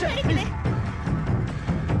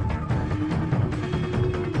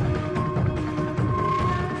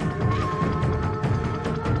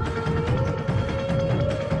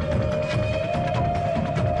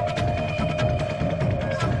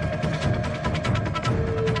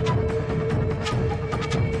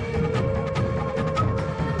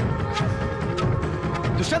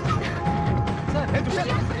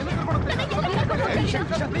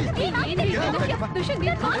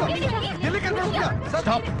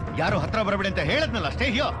 ಸ್ಟಾಪ್! ಯಾರು ಹತ್ರ ಬರಬೇಡಿ ಅಂತ ಹೇಳದ್ನಲ್ಲ, ಸ್ಟೇ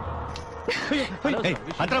ಹಿಯರ್.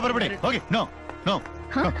 ಹತ್ರ ಬರಬೇಡಿ, ಹೋಗಿ. ನೋ ನೋ,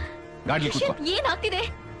 ಗಾಡಿ ಕೂತ್ಕೋ. ಏನಾಗ್ತಿದೆ?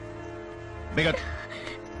 ಬೇಗ.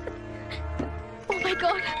 ಓ ಮೈ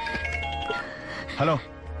ಗಾಡ್. ಹಲೋ.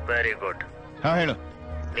 Very good. ಹಾ ಹೇಳು.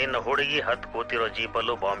 ನಿನ್ನ ಹುಡುಗಿ ಹತ್ತು ಕೂತಿರೋ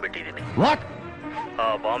ಜೀಪಲ್ಲೂ ಬಾಂಬ್ ಇಟ್ಟಿದ್ದೀನಿ. ವಾಟ್? ಆ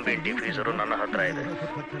ಬಾಂಬಿನ್ ಡಿಫ್ಯೂಸರು ನನ್ನ ಹತ್ರ ಇದೆ.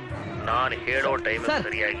 ನಾನು ಹೇಳೋ ಟೈಮ್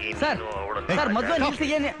ಸರಿಯಾಗಿ ನೀನು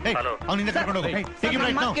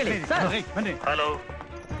ಹಲೋ,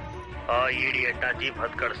 ಆ ಇಡಿಯಟ್ನ ಜೀಪ್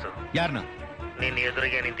ಹತ್ ಕಳಿಸು. ಯಾರನ್ನ? ನಿನ್ನ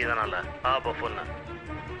ಎದುರಿಗೆ ನಿಂತಿದ್ದಾನಲ್ಲ ಆ ಬಫನ್ನ.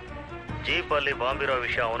 ಜೀಪ್ ಅಲ್ಲಿ ಬಾಂಬ್ ಇರೋ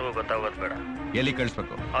ವಿಷಯ ಅವನಿಗೂ ಗೊತ್ತಾಗೋದು ಬೇಡ. ಎಲ್ಲಿ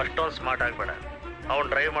ಕಳಿಸ್ಬೇಕು? ಅಷ್ಟೊಂದು ಸ್ಮಾರ್ಟ್ ಆಗ್ಬೇಡ. ಅವ್ನು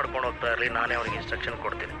ಡ್ರೈವ್ ಮಾಡ್ಕೊಂಡು ಹೋಗ್ತಾ ಇರಲಿ, ನಾನೇ ಅವನಿಗೆ ಇನ್ಸ್ಟ್ರಕ್ಷನ್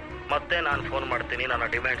ಕೊಡ್ತೀನಿ. ಮತ್ತೆ ನಾನು ಫೋನ್ ಮಾಡ್ತೀನಿ, ನನ್ನ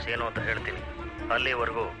ಡಿಮ್ಯಾಂಡ್ಸ್ ಏನು ಅಂತ ಹೇಳ್ತೀನಿ.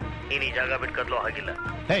 ಅಲ್ಲಿವರೆಗೂ ನೀನು ಈ ಜಾಗ ಬಿಟ್ಕದ್ಲೋ ಆಗಿಲ್ಲ.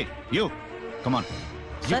 Hey you, come on.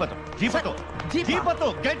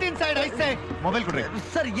 Get inside I say. Mobile ಕೊಡ್ರಿ.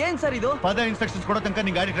 ಸರ್ ಏನ್ ಸರ್ ಇದು? ಫರ್ದರ್ ಇನ್ಸ್ಟ್ರಕ್ಷನ್ಸ್ ಕೊಡೋ ತನಕ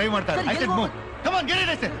ನೀ ಗಾಡಿ ಡ್ರೈವ್ ಮಾಡ್ತಾ ಇರು. I said move. Come on, get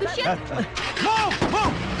it I say. Move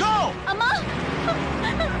move ಗೋ. ಅಮ್ಮ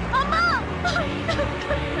ಅಮ್ಮ,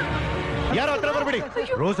 ಯಾರು ಹತ್ರ ಬರಬೇಡಿ.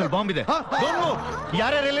 ರೋಸ್ ಅಲ್ಲಿ ಬಾಂಬ್ ಇದೆ.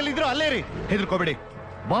 ಯಾರ್ಯಾರು ಎಲ್ಲೆಲ್ಲಿ ಇದ್ರು ಅಲ್ಲೇ ಇರಿ, ಹೆದರ್ಕೋಬೇಡಿ.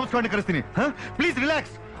 Bomb squad ಕರೆಸ್ತೀನಿ. Please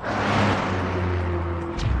relax.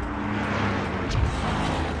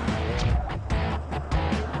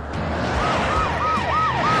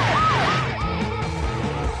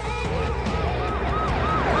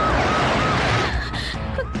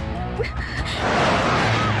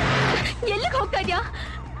 ಎಲ್ಲಿಗೆ ಹೋಗ್ತಾ ಇದ್ಯಾ?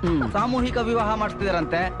 ಸಾಮೂಹಿಕ ವಿವಾಹ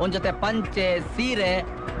ಮಾಡಿಸ್ತಿದಾರಂತೆ. ಒಂದ್ ಜೊತೆ ಪಂಚೆ ಸೀರೆ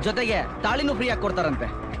ಜೊತೆಗೆ ತಾಳಿನೂ ಫ್ರೀ ಆಗಿ ಕೊಡ್ತಾರಂತೆ.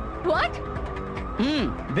 ವಾಟ್?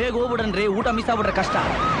 ಬೇಗ ಹೋಗ್ಬಿಡ್ರಿ, ಊಟ ಮಿಸ್ ಆಗ್ಬಿಟ್ರೆ ಕಷ್ಟ.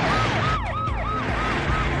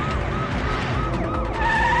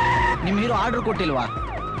 ನಿಮ್ ಹೀರೋ ಆರ್ಡರ್ ಕೊಟ್ಟಿಲ್ವಾ?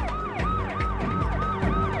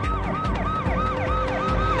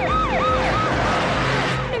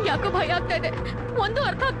 ಯಾಕೋ ಭಯ ಆಗ್ತಾ ಇದೆ, ಒಂದು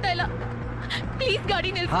ಅರ್ಥ ಆಗ್ತಾ ಇಲ್ಲ. ಪ್ಲೀಸ್ ಗಾಡಿ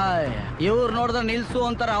ನಿಲ್ಸಿ. ಇವ್ರು ನೋಡಿದ್ರೆ ನಿಲ್ಸು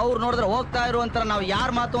ಅಂತಾರ, ಅವ್ರು ನೋಡಿದ್ರೆ ಹೋಗ್ತಾ ಇರು ಅಂತಾರ. ನಾವು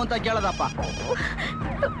ಯಾರ್ ಮಾತು ಅಂತ ಕೇಳದಪ್ಪ.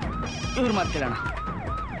 ಇವ್ರ ಮಾತು ಕೇಳೋಣ.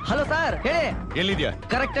 ಹಲೋ ಸರ್, ಹೇಳಿ. ಎಲ್ಲಿದ್ಯಾ?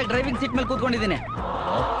 ಕರೆಕ್ಟ್ ಆಗಿ ಡ್ರೈವಿಂಗ್ ಸೀಟ್ ಮೇಲೆ ಕೂತ್ಕೊಂಡಿದ್ದೀನಿ.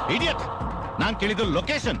 ಇಡಿಯಟ್, ನಾನ್ ಕೇಳಿದ್ದು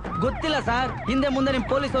ಲೊಕೇಶನ್. ಗೊತ್ತಿಲ್ಲ ಸರ್, ಹಿಂದೆ ಮುಂದೆ ನಿಮ್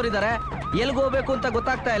ಪೊಲೀಸ್ ಅವ್ರು ಇದಾರೆ. ಎಲ್ಗ್ ಹೋಗ್ಬೇಕು ಅಂತ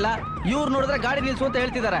ಗೊತ್ತಾಗ್ತಾ ಇಲ್ಲ. ಇವ್ರು ನೋಡಿದ್ರೆ ಗಾಡಿ ನಿಲ್ಸು ಅಂತ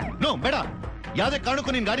ಹೇಳ್ತಿದ್ದಾರೆ. ನೋ ಬೇಡ, ಯಾವ್ದೇ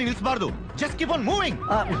ಕಾರಣಕ್ಕೂ ನೀನ್ ಗಾಡಿ ನಿಲ್ಸಬಾರ್ದು. Just keep on moving.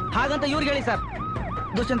 ಹಾಗಂತ ಇವ್ರಿಗೆ ಹೇಳಿ ಸರ್.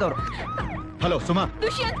 ದುಷ್ಯಂತ್ ಅವರು. ಹಲೋ ಸುಮಾ.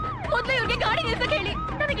 ದುಷ್ಯಂತ್ ಮೊದಲು ಇವ್ರಿಗೆ ಗಾಡಿ ನಿಲ್ಸಕ್ ಹೇಳಿ.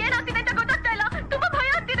 ನನಗೆ ಏನಾಗ್ತಿದೆ ಅಂತ ಗೊತ್ತಾಗ್ತಾ ಇಲ್ಲ. ತುಂಬಾ ಭಯ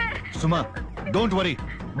ಆಗ್ತಿದೆ. ಸುಮಾ ಡೋಂಟ್ ವರಿ,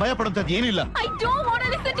 ಭಯ ಪಡುವಂತದ್ದು ಏನಿಲ್ಲ. I don't want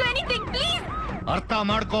to listen to anything, please. ಅರ್ಥ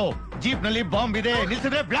ಮಾಡ್ಕೋ, ಜೀಪ್ ನಲ್ಲಿ ಬಾಂಬ್ ಇದೆ,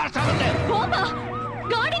 ನಿಲ್ಸಿದ್ರೆ ಬ್ಲಾಸ್ಟ್ ಆಗುತ್ತೆ. ಬಾಂಬಾ?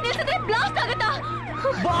 ಗಾಡಿ ನಿಲ್ಸಿದ್ರೆ ಬ್ಲಾಸ್ಟ್ ಆಗುತ್ತಾ?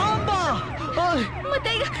 ಬಾಂಬಾ?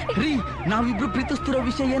 ಮತ್ತೆ ರೀ, ನಾವಿಬ್ರು ಪ್ರೀತಿಸ್ತಿರೋ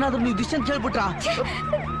ವಿಷಯ ಏನಾದ್ರೂ ನೀವು ಡಿಸಿಷನ್ ಕೇಳ್ಬಿಟ್ರಾ?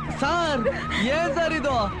 ಸರ್, ಏನ್ ಸರ್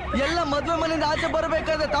ಇದು? ಎಲ್ಲ ಮದ್ವೆ ಮನೆಯಿಂದ ಆಚೆ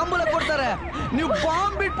ಬರ್ಬೇಕಾದ್ರೆ ತಾಂಬೂಲ ಕೊಡ್ತಾರೆ, ನೀವು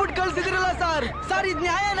ಬಾಂಬ್ ಬಿಟ್ಬಿಟ್ಟು ಕಳ್ಸಿದಿರಲ್ಲ ಸರ್. ಸರ್, ಇದ್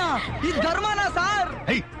ನ್ಯಾಯನಾ? ಇದ್ ಧರ್ಮನಾ ಸರ್?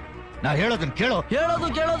 ನಾ ಹೇಳೋದನ್ನ ಕೇಳೋ. ಹೇಳೋದು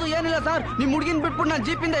ಕೇಳೋದು ಏನಿಲ್ಲ ಸರ್. ನಿಮ್ ಹುಡುಗಿನ ಬಿಟ್ಬಿಟ್ಟು ನಾನು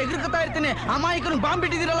ಜೀಪಿಂದ ಎಗರ್ಕತಾ ಇರ್ತೀನಿ, ಅಮಾಯಕನ bomb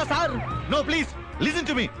ಬಿಟ್ಟಿದಿರಲ್ಲ sir. No please listen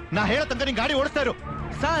to me. ನಾ ಹೇಳೋ ತನಕ ನೀನ್ ಗಾಡಿ ಓಡಿಸ್ತಾ ಇರು.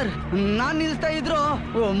 ಸರ್, ನಾನ್ ನಿಲ್ಸ್ತಾ ಇದ್ರು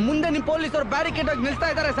ಮುಂದೆ ನಿಮ್ ಪೊಲೀಸರು ಬ್ಯಾರಿಕೇಡ್ ಆಗಿ ನಿಲ್ಸ್ತಾ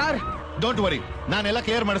ಇದ್ದಾರೆ ಸರ್. ಡೋಂಟ್ ವರಿ, ನಾನೆಲ್ಲ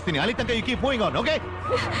ಕ್ಲಿಯರ್ ಮಾಡಿಸ್ತೀನಿ. ಅಲ್ಲಿ ತನಕ you keep moving on, okay?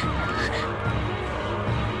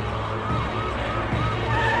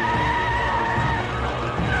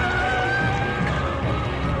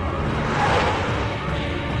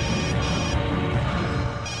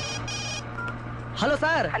 Hello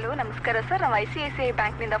sir. Hello, ನಮಸ್ಕಾರ ಸರ್. ನಾವು ICICI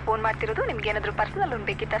ಬ್ಯಾಂಕ್ ನಿಂದ ಫೋನ್ ಮಾಡ್ತಿರೋದು. ನಿಮ್ಗೆ ಏನಾದ್ರು ಪರ್ಸನಲ್ ಲೋನ್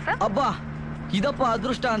ಬೇಕಿತ್ತಾ ಸರ್? ಅಬ್ಬಾ, ಇದಪ್ಪ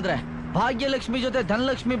ಅದೃಷ್ಟ ಅಂದ್ರೆ. ಭಾಗ್ಯಲಕ್ಷ್ಮಿ ಜೊತೆ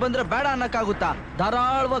ಧನಲಕ್ಷ್ಮಿ ಬಂದ್ರೆ ಬೇಡ ಅನ್ನಕ್ಕಾಗುತ್ತಾ?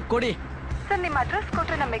 ಧಾರಾಳವಾಗಿ ಕೊಡಿ ಸರ್. ನಿಮ್ಮ ಅಡ್ರೆಸ್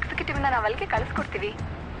ಕೊಟ್ರೆ ನಮ್ಮ ಎಕ್ಸಿಕ್ಯೂಟಿವ್ ನಾವು ಅಲ್ಲಿಗೆ ಕಳಿಸ್ಕೊಡ್ತೀವಿ.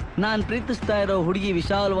 ನಾನ್ ಪ್ರೀತಿಸ್ತಾ ಇರೋ ಹುಡುಗಿ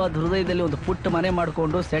ವಿಶಾಲವಾದ ಹೃದಯದಲ್ಲಿ ಒಂದು ಪುಟ್ಟ ಮನೆ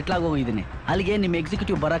ಮಾಡ್ಕೊಂಡು ಸೆಟ್ಲ್ ಆಗಿ ಹೋಗಿದ್ದೀನಿ. ಅಲ್ಲಿಗೆ ನಿಮ್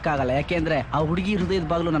ಎಕ್ಸಿಕ್ಯೂಟಿವ್ ಬರಕ್ಕಾಗಲ್ಲ, ಯಾಕೆಂದ್ರೆ ಆ ಹುಡುಗಿ ಹೃದಯದ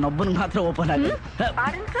ಬಾಗ್ಲು ನನ್ನ ಒಬ್ಬನಿಗೆ ಮಾತ್ರ ಓಪನ್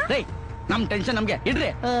ಆಗಿದೆ. ನಮ್ ಟೆನ್ಷನ್ ನಮ್ಗೆ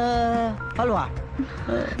ಇಡ್ರಿ ಅಲ್ವಾ?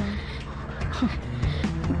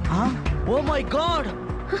 ಓ ಮೈ ಗಾಡ್,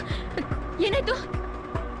 ಏನಾಯ್ತು?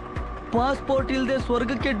 ಪಾಸ್ಪೋರ್ಟ್ ಇಲ್ದೆ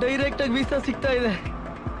ಸ್ವರ್ಗಕ್ಕೆ ಡೈರೆಕ್ಟ್ ಆಗಿ ವೀಸಾ ಸಿಗ್ತಾ ಇದೆ.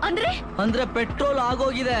 ಅಂದ್ರೆ ಪೆಟ್ರೋಲ್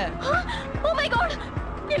ಆಗೋಗಿದೆ. ಓ ಮೈ ಗಾಡ್,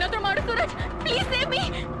 ಏನಾದ್ರೂ ಮಾಡು ಸೂರಜ್, ಪ್ಲೀಸ್ ಸೇವ್ ಮೀ.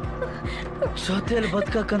 ಜೊತೆಲಿ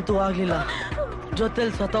ಬದುಕಕ್ಕಂತೂ ಆಗ್ಲಿಲ್ಲ,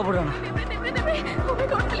 ಜೊತೆಲಿ ಸತ್ತೋಗ್ಬಿಡೋಣ.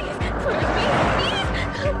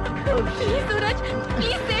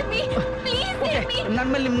 ನನ್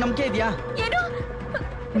ಮೇಲೆ ನಿಮ್ ನಂಬಿಕೆ ಇದೆಯಾ?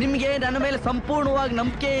 ನಿಮ್ಗೆ ನನ್ನ ಮೇಲೆ ಸಂಪೂರ್ಣವಾಗಿ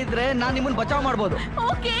ನಂಬಿಕೆ ಇದ್ರೆ ನಾನ್ ನಿಮ್ಮನ್ನ ಬಚಾವ್ ಮಾಡ್ಬೋದು.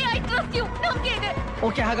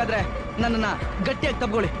 ಓಕೆ, ಹಾಗಾದ್ರೆ ನನ್ನನ್ನ ಗಟ್ಟಿಯಾಗಿ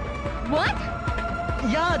ತಗೊಳ್ಳಿ.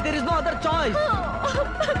 ಯಾ, there is no other choice.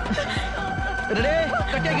 Ready?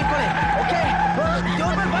 ಗಟ್ಟಿಯಾಗಿ ಇಟ್ಕೊಳ್ಳಿ. ಓಕೆ,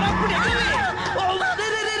 ದೇವ್ರ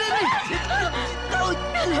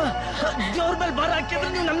ಮೇಲೆ ಬರ ಹಾಕಿದ್ರೆ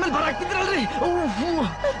ನೀವು ನನ್ನ ಮೇಲೆ ಬರ ಹಾಕ್ತಿದ್ರಲ್ರಿ.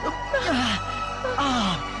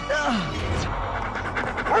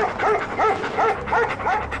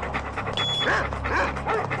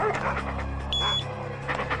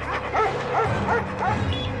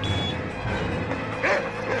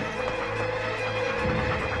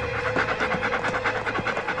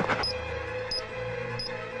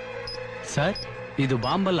 ಸರ್, ಇದು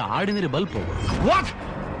ಬಾಂಬಲ್ಲ, ಆರ್ಡಿನರಿ ಬಲ್ಪ್. ವಾಟ್?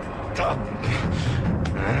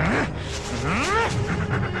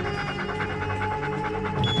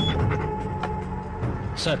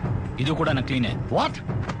 ಸರ್, ಇದು ಕೂಡ ನಕಲಿನೇ. ವಾಟ್?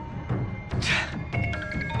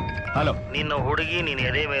 ಹಲೋ, ನಿನ್ನ ಹುಡುಗಿ ನೀನ್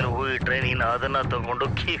ಎದೆ ಮೇಲೆ ಹೂ ಇಟ್ರೆ ನೀನು ಅದನ್ನ ತಗೊಂಡು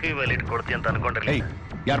ಕಿವಿ ಮೇಲೆ ಇಟ್ಕೊಡ್ತಿ ಅಂತ ಅನ್ಕೊಂಡ್ರಿ.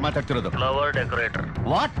 ಯಾರು ಮಾತಾಡ್ತಿರೋದು? Flower decorator.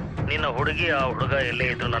 ವಾಟ್? ನಿನ್ನ ಹುಡುಗಿ ಆ ಹುಡುಗ ಎಲ್ಲೇ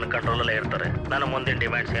ಇದ್ರು ನನ್ನ ಕಂಟ್ರೋಲ್ ಅಲ್ಲೇ ಇರ್ತಾರೆ. ನಾನು ಮುಂದಿನ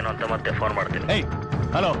ಡಿಮ್ಯಾಂಡ್ಸ್ ಏನು ಅಂತ ಮತ್ತೆ ಫೋನ್ ಮಾಡ್ತೀನಿ.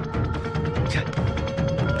 ಹಲೋ,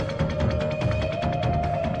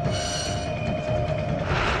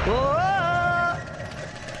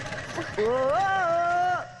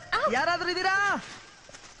 ಯಾರಾದ್ರೂ ಇದ್ದೀರಾ?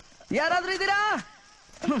 ಯಾರಾದ್ರೂ ಇದ್ದೀರಾ?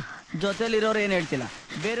 ಜೊತೆಲಿರೋರು ಏನ್ ಹೇಳ್ತಿಲ್ಲ,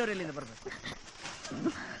 ಬೇರೆಯವ್ರು ಎಲ್ಲಿಂದ ಬರ್ಬೇಕು?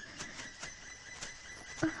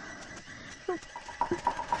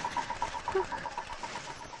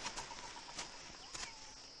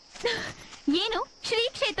 ಏನು ಶ್ರೀ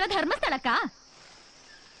ಕ್ಷೇತ್ರ ಧರ್ಮಸ್ಥಳಕ್ಕ?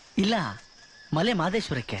 ಇಲ್ಲ, ಮಲೆ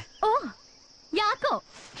ಮಾದೇಶ್ವರಕ್ಕೆ. ಓ, ಯಾಕೋ?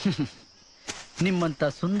 ನಿಮ್ಮಂತ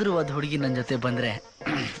ಸುಂದರವಾದ ಹುಡುಗಿ ನನ್ನ ಜೊತೆ ಬಂದ್ರೆ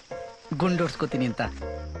ಗುಂಡೋಡ್ಸ್ಕೊತೀನಿ ಅಂತ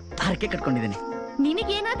ಹರಕೆ ಕಟ್ಕೊಂಡಿದ್ದೀನಿ.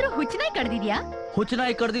 ನಿನಗೇನಾದ್ರೂ ಹುಚ್ಚನಾಯಿ ಕಡ್ದಿದ್ಯಾ?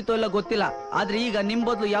 ಹುಚ್ಚನಾಯಿ ಕಡ್ದಿತ್ತೋ ಇಲ್ಲ ಗೊತ್ತಿಲ್ಲ, ಆದ್ರೆ ಈಗ ನಿಮ್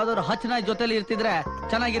ಬದಲು ಯಾವ್ದಾದ್ರು ಹಚ್ಚನಾಯಿ ಜೊತೆಲಿ ಇರ್ತಿದ್ರೆ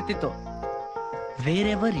ಚೆನ್ನಾಗಿರ್ತಿತ್ತು.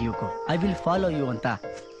 Wherever you go I will follow you ಅಂತ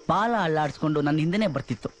ಬಾಲ ಅಳ್ಳಾಡ್ಸ್ಕೊಂಡು ನನ್ನ ಹಿಂದೆನೆ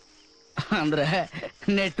ಬರ್ತಿತ್ತು. ಅಂದ್ರೆ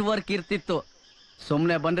ನೆಟ್ವರ್ಕ್ ಇರ್ತಿತ್ತು.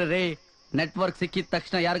 ಸುಮ್ನೆ ಬಂದ್ರೆ ರೇ, ನೆಟ್ವರ್ಕ್ ಸಿಕ್ಕಿದ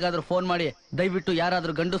ತಕ್ಷಣ ಯಾರಿಗಾದ್ರೂ ಫೋನ್ ಮಾಡಿ ದಯವಿಟ್ಟು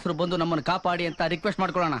ಯಾರಾದ್ರೂ ಗಂಡಸರು ಬಂದು ನಮ್ಮನ್ನು ಕಾಪಾಡಿ ಅಂತ ರಿಕ್ವೆಸ್ಟ್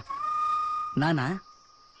ಮಾಡ್ಕೊಳ್ಳೋಣ. ನಾನಾ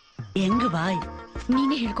ಹೆಂಗ್ ಬಾಯ್?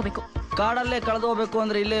 ನೀನೇ ಹೇಳ್ಕೋಬೇಕು. ಕಾಡಲ್ಲೇ ಕಳೆದು ಹೋಗ್ಬೇಕು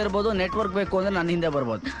ಅಂದ್ರೆ ಇಲ್ಲೇ ಇರ್ಬೋದು, ನೆಟ್ವರ್ಕ್ ಬೇಕು ಅಂದ್ರೆ ನನ್ನ ಹಿಂದೆ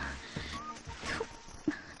ಬರ್ಬೋದು.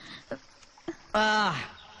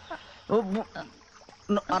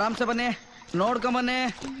 ಆರಾಮ್ಸೆ ಬನ್ನಿ, ನೋಡ್ಕೊಂಬನ್ನಿ.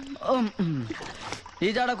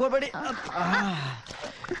 ಈಜಾಡಕ್ ಹೋಗ್ಬೇಡಿ.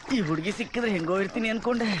 ಈ ಹುಡುಗಿ ಸಿಕ್ಕಿದ್ರೆ ಹೆಂಗೋ ಇರ್ತೀನಿ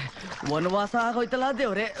ಅನ್ಕೊಂಡೆ, ವನವಾಸ ಆಗೋಯ್ತಲ್ಲ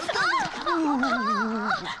ದೇವ್ರೆ.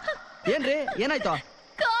 ಏನ್ರಿ, ಏನಾಯ್ತು?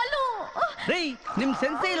 ರೀ, ನಿಮ್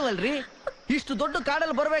ಸೆನ್ಸೇ ಇಲ್ವಲ್ರಿ? ಇಷ್ಟು ದೊಡ್ಡ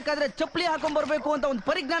ಕಾಡಲ್ಲಿ ಬರ್ಬೇಕಾದ್ರೆ ಚಪ್ಪಲಿ ಹಾಕೊಂಡ್ ಬರ್ಬೇಕು ಅಂತ ಒಂದು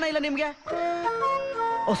ಪರಿಜ್ಞಾನ ಇಲ್ಲ ನಿಮ್ಗೆ?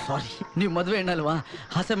 ಓ ಸಾರಿ, ನೀವು ಮದುವೆ ಹೆಣ್ಣಲ್ವಾ?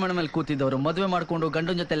 ಹಸೆ ಮಣ ಮೇಲೆ ಕೂತಿದ್ದವರು, ಮದುವೆ ಮಾಡ್ಕೊಂಡು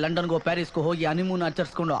ಗಂಡನ ಜೊತೆ ಲಂಡನ್ಗೋ ಪ್ಯಾರಿಸ್ಗೋ ಹೋಗಿ ಹನಿಮೂನ್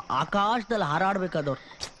ಆಚರಿಸ್ಕೊಂಡು ಆಕಾಶದಲ್ಲಿ ಹಾರಾಡ್ಬೇಕಾದವ್ರು.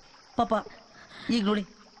 ಪಾಪ ಈಗ ನೋಡಿ,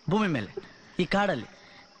 ಭೂಮಿ ಮೇಲೆ, ಈ ಕಾಡಲ್ಲಿ,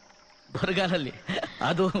 ಬರಗಾಲಲ್ಲಿ,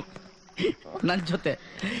 ಅದು ನನ್ನ ಜೊತೆ.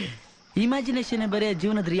 ಇಮ್ಯಾಜಿನೇಷನ್ ಬೇರೆ,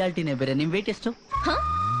 ಜೀವನದ ರಿಯಾಲಿಟಿನೇ ಬೇರೆ. ನಿಮ್ ವೇಟ್ ಎಷ್ಟು?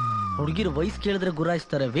 ಹುಡುಗಿರು ವಯಸ್ಸು ಕೇಳಿದ್ರೆ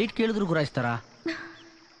ಗುರಾಯಿಸ್ತಾರೆ, ವೇಟ್ ಕೇಳಿದ್ರು ಗುರಾಯಿಸ್ತಾರ?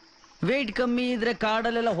 ವೇಟ್ ಕಮ್ಮಿ ಇದ್ರೆ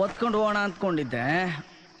ಕಾಡಲ್ಲೆಲ್ಲ ಹೊತ್ಕೊಂಡು ಹೋಗೋಣ ಅಂದ್ಕೊಂಡಿದ್ದೆ.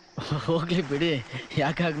 ಹೋಗ್ಲಿ ಬಿಡಿ,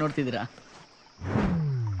 ಯಾಕಾಗಿ ನೋಡ್ತಿದ್ದೀರಾ?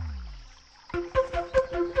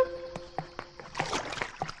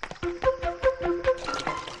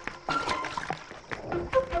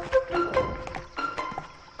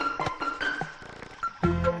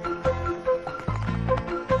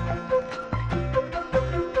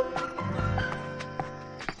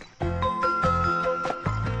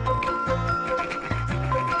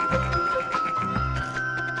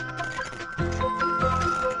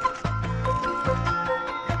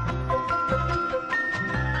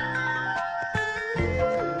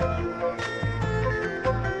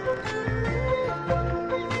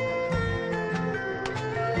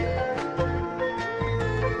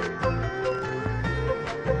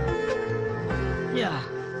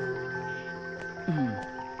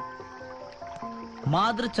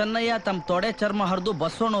 ಮಾದ್ರ ಚೆನ್ನಯ್ಯ ತಮ್ಮ ತೊಡೆ ಚರ್ಮ ಹರಿದು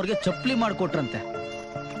ಬಸವಣ್ಣವ್ರಿಗೆ ಚಪ್ಪಲಿ ಮಾಡಿಕೊಟ್ರಂತೆ.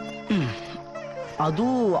 ಅದು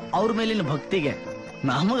ಅವ್ರ ಮೇಲಿನ ಭಕ್ತಿಗೆ.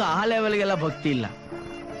 ನಮಗೆ ಆ ಲೆವೆಲ್ಗೆಲ್ಲ ಭಕ್ತಿ ಇಲ್ಲ,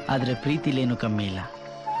 ಆದ್ರೆ ಪ್ರೀತಿಲೇನು ಕಮ್ಮಿ ಇಲ್ಲ.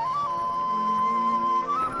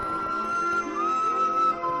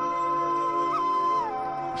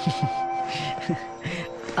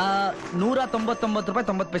 199 ರೂಪಾಯಿ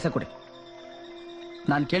 90 ಪೈಸೆ ಕೊಡಿ.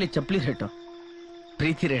 ನಾನು ಕೇಳಿ ಚಪ್ಪಲಿ ರೇಟು,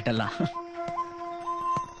 ಪ್ರೀತಿ ರೇಟ್ ಅಲ್ಲ.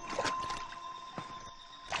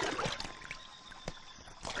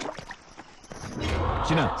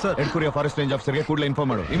 ಚಿನ್ನ sir, head Korea forest range ಆಫೀಸರ್ಗೆ ಕೂಡಲೇ ಇನ್ಫಾರ್ಮ್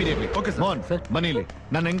ಮಾಡು immediately. Okay sir. Mohan sir, ಬನ್ನಿ ಇಲ್ಲಿ.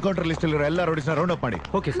 ನನ್ನ ಎನ್ಕೌಂಟರ್ ಲಿಸ್ಟ್ ಅಲ್ಲಿರೋ ಎಲ್ಲ ರೋಡಿಸ್ನ ರೌಂಡ್ ಅಪ್ ಮಾಡಿ.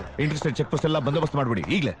 Okay sir. Interstate check post ಎಲ್ಲ ಬಂದೋಬಸ್ತ್ ಮಾಡ್ಬಿಡಿ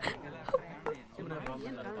ಈಗಲೇ.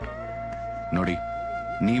 ನೋಡಿ,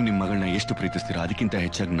 ನೀವು ನಿಮ್ಮ ಮಗಳನ್ನ ಎಷ್ಟು ಪ್ರೀತಿಸ್ತೀರಾ ಅದಕ್ಕಿಂತ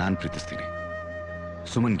ಹೆಚ್ಚಾಗಿ ನಾನು ಪ್ರೀತಿಸ್ತೀನಿ.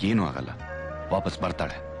 ಸುಮನ್ಗೆ ಏನೂ ಆಗಲ್ಲ, ವಾಪಸ್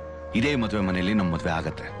ಬರ್ತಾಳೆ. ಇದೇ ಮದುವೆ ಮನೆಯಲ್ಲಿ ನಮ್ಮ ಮದುವೆ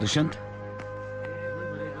ಆಗತ್ತೆ. ದುಷ್ಯಂತ್,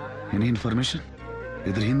 ಏನೇ ಇನ್ಫಾರ್ಮೇಶನ್?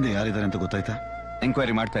 ಇದ್ರ ಹಿಂದೆ ಯಾರಿದ್ದಾರೆ ಅಂತ ಗೊತ್ತಾಯ್ತಾ?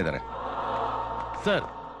 ಎಂಕ್ವೈರಿ ಮಾಡ್ತಾ ಇದ್ದಾರೆ ಸರ್.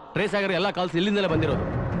 ಟ್ರೇಸ್ ಆಗಿರೋ ಎಲ್ಲ ಕಾಲ್ಸ್ ಇಲ್ಲಿಂದಲೇ ಬಂದಿರೋದು.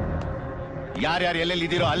 ಯಾರ್ಯಾರು ಎಲ್ಲೆಲ್ಲಿ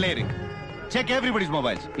ಇದೀರೋ ಅಲ್ಲೇ ಇರಿ. Check everybody's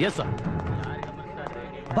mobiles. Yes sir.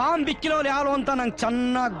 Bomb ಬಿಕ್ಕಿರೋರು ಯಾರು ಅಂತ ನಂಗೆ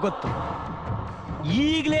ಚೆನ್ನಾಗಿ ಗೊತ್ತು.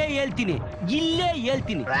 ಈಗಲೇ ಹೇಳ್ತೀನಿ, ಇಲ್ಲೇ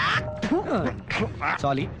ಹೇಳ್ತೀನಿ.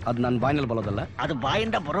 ಸಾರಿ, ಅದು ನನ್ನ ಬಾಯಿನಲ್ಲಿ ಬರೋದಲ್ಲ, ಅದು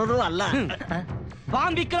ಬಾಯಿಂದ ಬರೋದು ಅಲ್ಲ.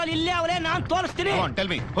 ಬಾಂಬ್ ಬಿಕ್ಕಿರೋರು ಇಲ್ಲೇ ಅವರೇ, ನಾನು ತೋರಿಸ್ತೀನಿ.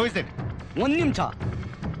 ಒಂದ್ ನಿಮಿಷ.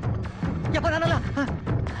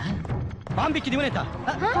 ಬಾಂಬ್ ಬಿಕ್ಕಿದ್ ಇವನೇತಾ?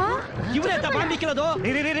 ಇವನೇತಾ ಬಾಂಬ್ ಬಿಕ್ಕಿರೋದು?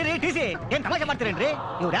 ಏನ್ ತಮಾಷೆ ಮಾಡ್ತೀರೇನ್ರಿ?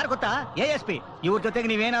 ಇವ್ರು ಯಾರು ಗೊತ್ತಾ? ASP. ಇವ್ರ ಜೊತೆಗೆ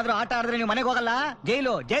ನೀವೇನಾದ್ರೂ ಆಟ ಆಡಿದ್ರೆ ನೀವು ಮನೆಗೆ ಹೋಗಲ್ಲ,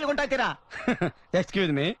 ಜೈಲು ಹೊಂಟಾಯ್ತೀರಾ.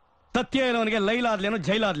 ಎಕ್ಸ್ಕ್ಯೂಸ್ ಮೀ, ಸತ್ಯ ಏನವನಿಗೆ ಲೈಲಾದ್ಲೇನು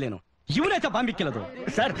ಜೈಲಾದ್ಲೇನು? ಇವನೇತಾ ಬಾಂಬ್ ಬಿಕ್ಕಿರೋದು?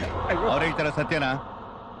 ಸರ್, ಅವ್ರ ಹೇಳ್ತಾರ ಸತ್ಯನಾ?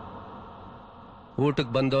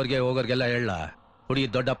 ಊಟಕ್ಕೆ ಬಂದವ್ರಿಗೆ ಹೋಗೋರ್ಗೆಲ್ಲ ಹೇಳ, ಹುಡುಗಿ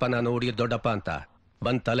ದೊಡ್ಡಪ್ಪ ನಾನು, ಹುಡುಗಿ ದೊಡ್ಡಪ್ಪ ಅಂತ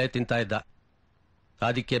ಬಂದ್ ತಲೆ ತಿಂತಾ ಇದ್ದ.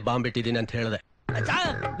 ಅದಕ್ಕೆ ಬಾಂಬ್ ಬಿಟ್ಟಿದ್ದೀನಿ ಅಂತ ಹೇಳ್ದೆ.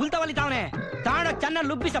 ಉಲ್ತಾವಲ್ಲಿ ತಾವನೆ ತಾಣಕ್ ಚೆನ್ನಾಗಿ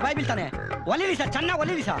ಲುಬ್ಬಿಸ ಬಾಯ್ ಬೀಳ್ತಾನೆ. ಒಲಿಲಿ ಸರ್, ಚೆನ್ನಾಗಿ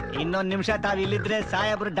ಒಲಿಲಿ ಸರ್. ಇನ್ನೊಂದ್ ನಿಮಿಷ ತಾವ್ ಇಲ್ಲಿದ್ರೆ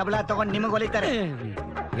ಸಾಹೇಬ್ರು ಡಬಲ ತಗೊಂಡ್ ನಿಮಗ್ ಒಲಿತಾರೆ.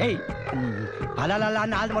 ಏಯ್, ಅಲ್ಲಲ್ಲ,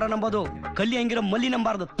 ನಾಲ್ದು ಮರ ನಂಬೋದು, ಕಲ್ಲಿ ಹಂಗಿರೋ ಮಲ್ಲಿ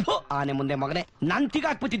ನಂಬಾರ್ದು. ಆನೆ ಮುಂದೆ ಮಗನೇ ನನ್ ತಿಗ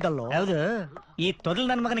ಹಾಕ್ಬಿಟ್ಟಿದ್ದಲ್ಲೋ. ಹೌದು, ಈ ತೊದಲ್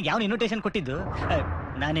ನನ್ ಮಗನಿಗೆ ಯಾವ ಇನ್ವಿಟೇಷನ್ ಕೊಟ್ಟಿದ್ದು?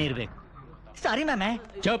 ನಾನೇ ಇರ್ಬೇಕು. ಸಾರಿ ಮ್ಯಾಮೆ.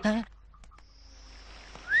 ಚುಪ್.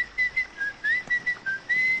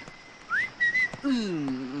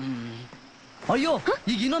 ಅಯ್ಯೋ,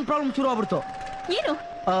 ಈಗ ಇನ್ನೊಂದು ಪ್ರಾಬ್ಲಮ್ ಶುರು ಆಗ್ಬಿಡ್ತು. ಏನು?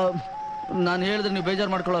 ನಾನು ಹೇಳಿದ್ರೆ ನೀವು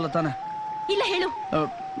ಬೇಜಾರು ಮಾಡ್ಕೊಳ್ಳಲ್ಲ ತಾನೆ? ಇಲ್ಲ, ಹೇಳು.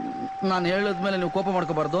 ನಾನು ಹೇಳಿದ್ಮೇಲೆ ನೀವು ಕೋಪ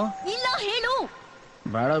ಮಾಡ್ಕೋಬಾರ್ದು. ಇಲ್ಲ, ಹೇಳು.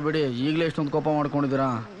 ಬೇಡ ಬಿಡಿ, ಈಗಲೇ ಎಷ್ಟೊಂದು ಕೋಪ ಮಾಡ್ಕೊಂಡಿದ್ದೀರಾ.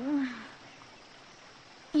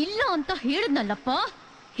 ಇಲ್ಲ ಅಂತ ಹೇಳಿದ್ನಲ್ಲಪ್ಪ,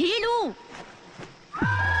 ಹೇಳು.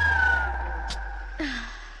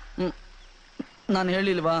 ನಾನು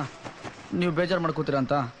ಹೇಳಿಲ್ವಾ ನೀವು ಬೇಜಾರು ಮಾಡ್ಕೋತೀರಾ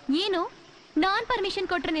ಅಂತ? ಏನು? ನಾನ್ ಪರ್ಮಿಷನ್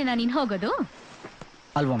ಕೊಟ್ರೆ ನಾನು ಇನ್ ಹೋಗೋದು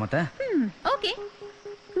ಅಲ್ವಾ? ಮತ್ತೆ ಓಕೆ,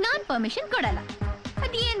 ನಾನ್ ಪರ್ಮಿಷನ್ ಕೊಡಲ್ಲ.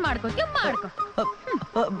 ಅದೇನ್ ಮಾಡ್ಕೋತೀಯ ಮಾಡ್ಕೋ.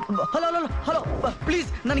 ಹಲೋ ಹಲೋ ಹಲೋ, ಪ್ಲೀಸ್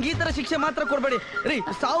ನನಗೆ ಈ ತರ ಶಿಕ್ಷೆ ಮಾತ್ರ ಕೊಡ್ಬೇಡಿ ರೀ.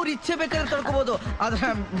 1000 ಇಚ್ಛೆ ಬೇಕಾದ್ರೆ ತಡ್ಕೋಬಹುದು, ಆದ್ರೆ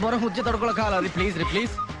ಬರೋ ಹುಚ್ಚೆ ತಡ್ಕೊಳಕ್ಕಾಗಲ್ಲ ರೀ. ಪ್ಲೀಸ್ ರೀ,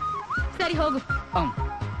 ಪ್ಲೀಸ್. ಸರಿ, ಹೋಗು.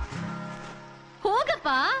 ಹೋಗಪ್ಪ.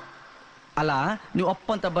 ಅಲ್ಲ, ನೀವು ಅಪ್ಪ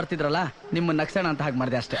ಅಂತ ಬರ್ತಿದ್ರಲ್ಲ, ನಿಮ್ಮ ನಕ್ಷಣ ಅಂತ ಹಾಗೆ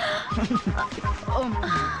ಮಾಡಿದೆ ಅಷ್ಟೇ.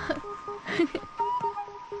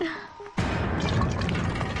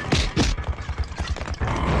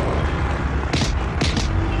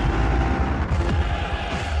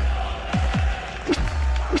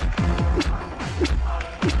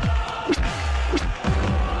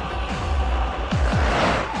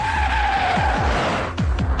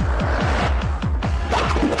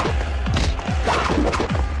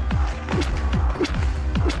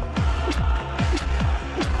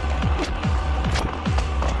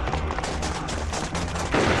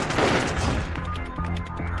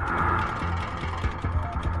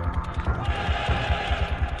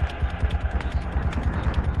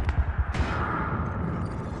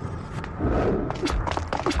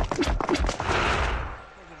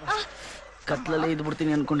 ಕತ್ಲಲ್ಲೇ ಇದ್ದು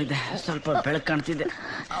ಬಿಡ್ತೀನಿ ಅನ್ಕೊಂಡಿದ್ದೆ, ಸ್ವಲ್ಪ ಬೆಳಕು ಕಾಣ್ತಿದ್ದೆ.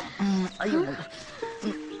 ಅಯ್ಯೋ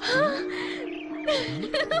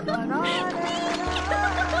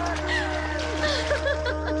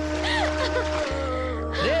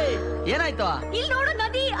ಏನಾಯ್ತು? ಇಲ್ಲಿ ನೋಡು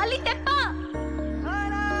ನದಿ, ಅಲ್ಲಿ ತೆಪ್ಪ.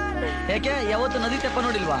 ಯಾಕೆ ಯಾವತ್ತು ನದಿ ತೆಪ್ಪ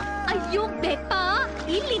ನೋಡಿಲ್ವಾ? ಅಯ್ಯೋ ಬೆಪ್ಪ,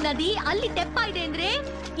 ಇಲ್ಲಿ ನದಿ ಅಲ್ಲಿ ತೆಪ್ಪ ಇದೆ ಅಂದ್ರೆ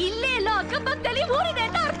ಇಲ್ಲೇ ಎಲ್ಲೋ ಅಕ್ಕಪಕ್ಕದಲ್ಲಿ ಊರಿದೆ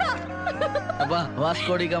ಅಂತ ಅರ್ಥ. ಅಬ್ಬಾ,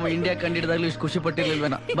 ವಾಸ್ಕೋಡಿಗಾಮ ಇಂಡಿಯಾ ಕಂಡಿಡ್ದಾಗ್ಲೂ ಇಷ್ಟು ಖುಷಿ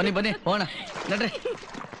ಪಟ್ಟಿರ್ಲಿಲ್ವೇನೋ. ಬನ್ನಿ ಬನ್ನಿ ಹೋಣ ನಡ್ರಿ.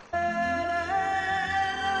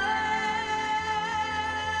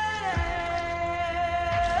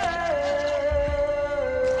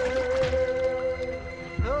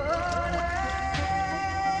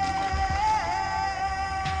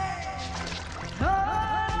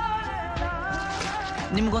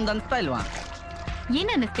 ನಿಮ್ಗೊಂದು ಅನ್ಸ್ತಾ ಇಲ್ವಾ? ಏನ್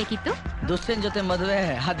ಅನ್ನಿಸ್ಬೇಕಿತ್ತು? ದುಷ್ಯನ್ ಜೊತೆ ಮದುವೆ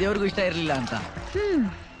ಆ ದೇವ್ರಿಗೂ ಇಷ್ಟ ಇರ್ಲಿಲ್ಲ ಅಂತ.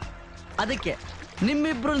 ಅದಕ್ಕೆ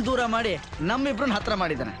ನಿಮ್ಮಿಬ್ರನ್ನ ದೂರ ಮಾಡಿ ನಮ್ಮಿಬ್ರನ್ನ ಹತ್ರ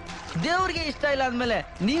ಮಾಡಿದ್ದಾನೆ. ದೇವ್ರಿಗೆ ಇಷ್ಟ ಇಲ್ಲ ಅಂದ್ಮೇಲೆ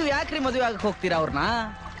ನೀವ್ ಯಾಕ್ರಿ ಮದುವೆ ಆಗಕ್ ಹೋಗ್ತೀರಾ ಅವ್ರನ್ನ?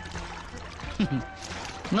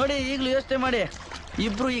 ನೋಡಿ, ಈಗ್ಲೂ ಯೋಚನೆ ಮಾಡಿ,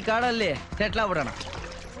 ಇಬ್ರು ಈ ಕಾಡಲ್ಲಿ ಸೆಟ್ಲ್ ಆಗ್ಬಿಡೋಣ.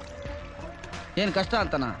 ಏನ್ ಕಷ್ಟ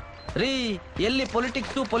ಅಂತನಾ ರೀ? ಎಲ್ಲಿ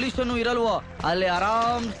ಪೊಲಿಟಿಕ್ಸು ಪೊಲ್ಯೂಷನ್ ಇರಲ್ವೋ ಅಲ್ಲಿ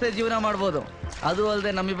ಆರಾಮ್ಸೆ ಜೀವನ ಮಾಡ್ಬೋದು. ಅದು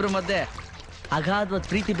ಅಲ್ಲದೆ ನಮ್ಮಿಬ್ರ ಮಧ್ಯೆ ಅಗಾಧವಾದ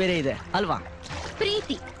ಪ್ರೀತಿ ಬೇರೆ ಇದೆ ಅಲ್ವಾ?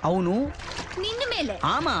 ಪ್ರೀತಿ ಅವನು ನಿನ್ನ ಮೇಲೆ,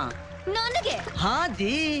 ಆಮ ನನಗೆ.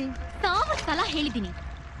 ಹಾಜಿ 1000 ಸಲ ಹೇಳಿದೀನಿ,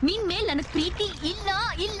 ನಿನ್ ಮೇಲೆ ನನಗ್ ಪ್ರೀತಿ ಇಲ್ಲ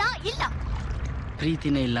ಇಲ್ಲ ಇಲ್ಲ.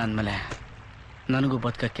 ಪ್ರೀತಿನೇ ಇಲ್ಲ ಅಂದ್ಮೇಲೆ ನನಗೂ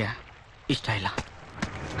ಬದುಕಕ್ಕೆ ಇಷ್ಟ ಇಲ್ಲ.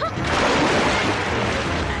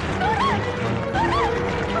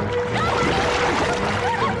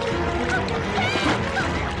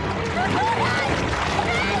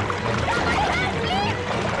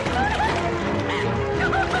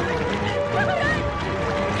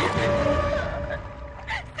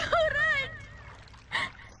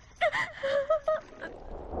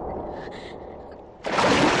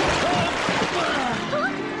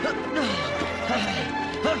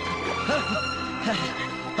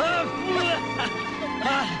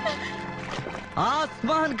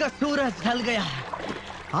 आसमान का सूरज ढल गया,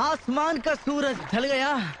 आसमान का सूरज ढल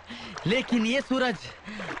गया, लेकिन ये सूरज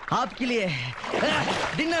आपके लिए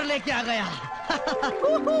डिनर लेके आ गया.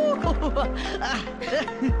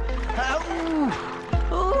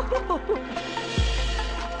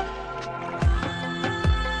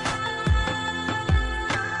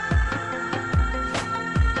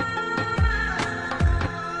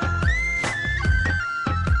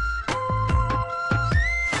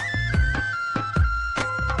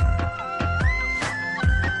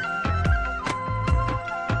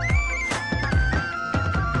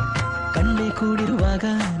 ಕೂಡಿರುವಾಗ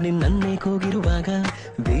ನಿನ್ನನ್ನೇ ಕೂಗಿರುವಾಗ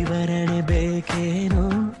ವಿವರಣೆ ಬೇಕೇನು?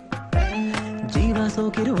 ಜೀವ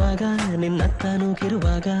ಸೋಕಿರುವಾಗ ನಿನ್ನತ್ತ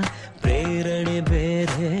ನೂಕಿರುವಾಗ ಪ್ರೇರಣೆ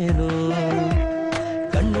ಬೇರೇನು?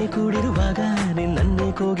 ಕಣ್ಣೆ ಕೂಡಿರುವಾಗ ನಿನ್ನನ್ನೇ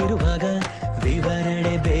ಕೂಗಿರುವಾಗ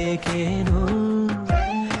ವಿವರಣೆ ಬೇಕೇನು?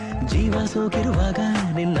 ಜೀವ ಸೋಕಿರುವಾಗ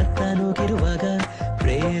ನಿನ್ನತ್ತ ನೂಕಿರುವಾಗ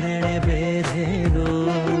ಪ್ರೇರಣೆ ಬೇರೇನು?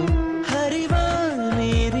 ಹರಿವ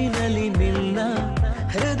ನೀರಿನಲ್ಲಿ ನಿನ್ನ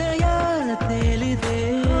ಹೃದಯ ತೇಲಿದೆ,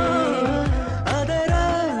 ಅದರ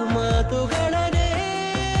ಮಾತುಗಳನ್ನೇ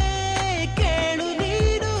ಕೇಳು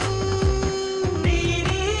ನೀನು.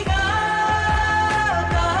 ನೀನೀಗ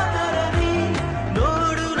ಕಾತರದಿ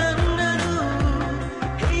ನೋಡು ನನ್ನನು,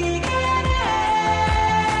 ಹೀಗೇನೆ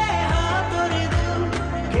ಹಾತೊರೆದು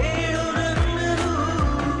ಕೇಳು ನನ್ನನು.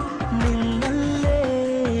 ನಿನ್ನಲ್ಲೇ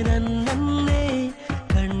ನನ್ನನ್ನೇ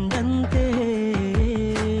ಕಂಡಂತೆ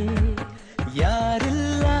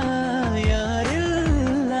ಯಾರಿಲ್ಲ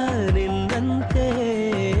ಯಾರಿಲ್ಲ ನಿನ್ನಂತೆ.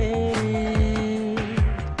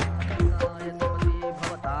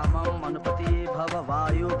 ಭವತಾಮಂ ಅನುಪತಿ ಭವ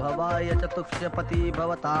ವಾಯು ಭವಾಯ ಚತುಕ್ಷಪತಿ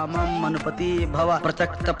ಭವತಾಮಂ ಅನುಪತಿ ಭವ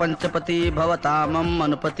ಪ್ರಚಕ್ತ ಪಂಚಪತಿ ಭವತಾಮಂ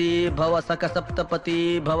ಅನುಪತಿ ಭವ ಸಕ ಸಪ್ತಪತಿ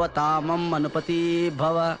ಭವತಾಮಂ ಅನುಪತಿ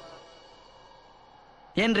ಭವ.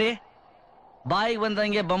 ಏನ್ರಿ ಬಾಯಿಗೆ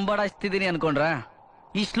ಬಂದಂಗೆ ಬಂಬಾಡಿಸ್ತಿದ್ದೀನಿ ಅನ್ಕೊಂಡ್ರ?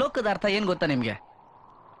 ಈ ಶ್ಲೋಕದ ಅರ್ಥ ಏನ್ ಗೊತ್ತಾ ನಿಮ್ಗೆ?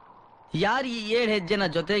 ಯಾರು ಈ 7 ಹೆಜ್ಜೆನ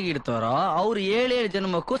ಜೊತೆಗೆ ಇಡ್ತಾರೋ ಅವ್ರು 7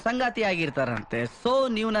 ಜನ್ಮಕ್ಕೂ ಸಂಗಾತಿ ಆಗಿರ್ತಾರಂತೆ. ಸೊ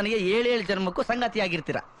ನೀವು ನನಗೆ 7 ಜನ್ಮಕ್ಕೂ ಸಂಗಾತಿ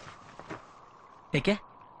ಆಗಿರ್ತೀರ. ಏಕೆ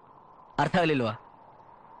ಅರ್ಥ ಆಗಲಿಲ್ವಾ?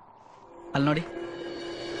 ಅಲ್ಲಿ ನೋಡಿ,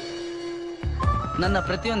 ನನ್ನ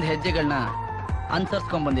ಪ್ರತಿಯೊಂದು ಹೆಜ್ಜೆಗಳನ್ನ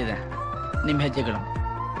ಅನುಸರಿಸ್ಕೊಂಡ್ ಬಂದಿದೆ ನಿಮ್ಮ ಹೆಜ್ಜೆಗಳು.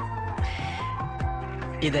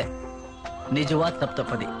 ಇದೆ ನಿಜವಾದ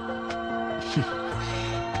ಸಪ್ತಪದಿ.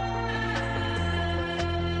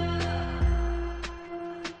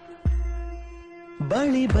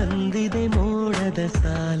 ಬಳಿ ಬಂದಿದೆ ಮೋಡದ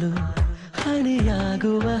ಸಾಲು,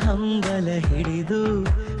 ಹಣಿಯಾಗುವ ಹಂಬಲ ಹಿಡಿದು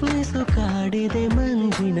ಮಿಸುಕಾಡಿದೆ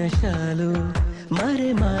ಮಂಜಿನ ಶಾಲು, ಮರೆ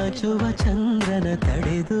ಮಾಚುವ ಚಂದ್ರನ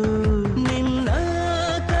ತಡೆದು ನಿನ್ನ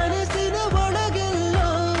ಕನಸಿನ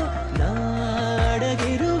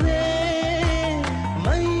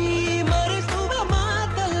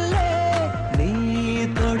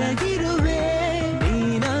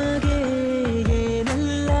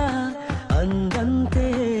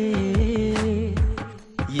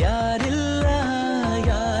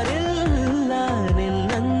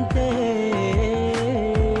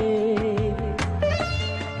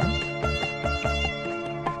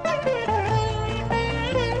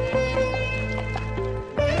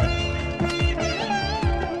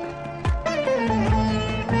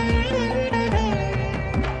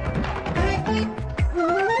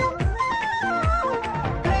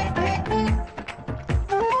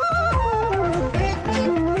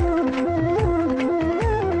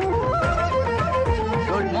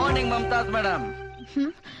ಮೇಡಮ್.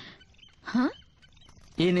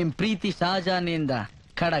 ಈ ನಿಮ್ ಪ್ರೀತಿ ಶಹಜಾನಿಯಿಂದ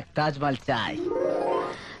ಖಡಕ್ ತಾಜ್ ಮಹಲ್ ಚಾಯ್.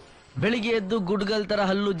 ಬೆಳಿಗ್ಗೆ ಎದ್ದು ಗುಡ್ಗಲ್ ತರ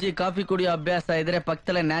ಹಲ್ಲುಜ್ಜಿ ಕಾಫಿ ಕುಡಿಯೋ ಅಭ್ಯಾಸ ಇದ್ರೆ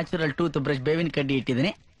ಪಕ್ಕದಲ್ಲೇ ನ್ಯಾಚುರಲ್ ಟೂತ್ ಬ್ರಷ್ ಬೇವಿನ ಕಡ್ಡಿ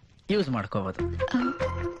ಇಟ್ಟಿದ್ದೀನಿ, ಯೂಸ್ ಮಾಡ್ಕೋಬಹುದು.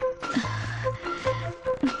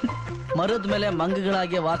 ಮರದ ಮೇಲೆ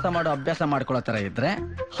ಮಂಗಗಳಾಗಿ ವಾಸ ಮಾಡೋ ಅಭ್ಯಾಸ ಮಾಡ್ಕೊಳ್ಳೋ ತರ ಇದ್ರೆ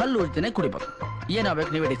ಹಲ್ಲು ಉಜ್ಜನೆ ಕುಡಿಬಹುದು.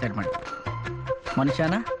 ಏನಾಗಬೇಕು ನೀವೇ ಡಿಸೈಡ್ ಮಾಡಿ.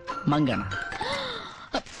 ಮನುಷ್ಯನ ಮಂಗನ?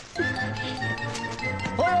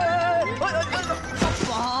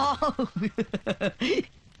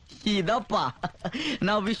 ಇದಪ್ಪ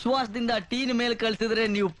ನಾವು ವಿಶ್ವಾಸದಿಂದ ಟೀನ್ ಮೇಲ್ ಕಳ್ಸಿದ್ರೆ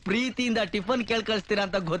ನೀವು ಪ್ರೀತಿಯಿಂದ ಟಿಫನ್ ಕೇಳ್ ಕಳಿಸ್ತೀರಾ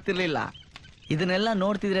ಅಂತ ಗೊತ್ತಿರ್ಲಿಲ್ಲ. ಇದನ್ನೆಲ್ಲ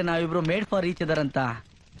ನೋಡ್ತಿದ್ರೆ ನಾವಿಬ್ರು ಮೇಡ್ ಫಾರ್ ಈಚ್ ಅದರ್ ಅಂತ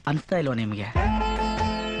ಅನ್ಸ್ತಾ ಇಲ್ವ ನಿಮ್ಗೆ?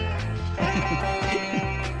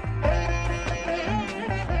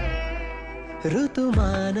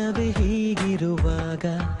 ಋತುಮಾನವೇ ಹೀಗಿರುವಾಗ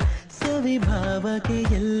ಸವಿಭಾವಕ್ಕೆ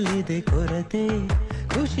ಎಲ್ಲಿದೆ ಕೊರತೆ?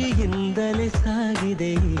 ಖುಷಿಯಿಂದಲೇ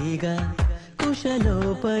ಸಾಗಿದೆ ಈಗ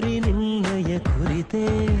ಕುಶಲೋಪರಿ ನಿನ್ನಯ ಕುರಿತೆ.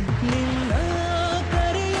 ನಿನ್ನ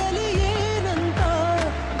ಕರೆಯಲಿ ಏನಂತ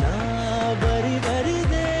ನಾ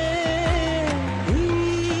ಬರಿದೆ, ಈ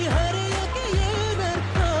ಹರೆಯಕ್ಕೆ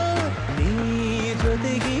ಏನರ್ಥ ನೀ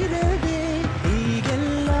ಜೊತೆಗಿರದೆ.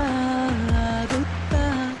 ಹೀಗೆಲ್ಲ ಆಗುತ್ತಾ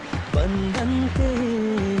ಬಂದಂತೆ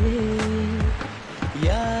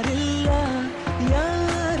ಯಾರಿಲ್ಲ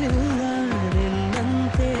ಯಾರಿಲ್ಲ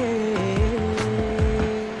ನಿನ್ನಂತೆ.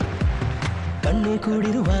 ಕಣ್ಣೆ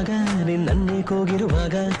ಕೂಡಿರುವಾಗ ನಿನ್ನನ್ನೇ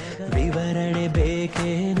ಕೂಗಿರುವಾಗ ವಿವರಣೆ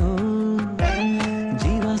ಬೇಕೇನು?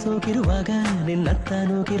 ಜೀವ ಸೋಕಿರುವಾಗ ನಿನ್ನತ್ತ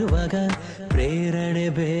ನೂಕಿರುವಾಗ ಪ್ರೇರಣೆ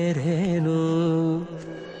ಬೇರೇನು?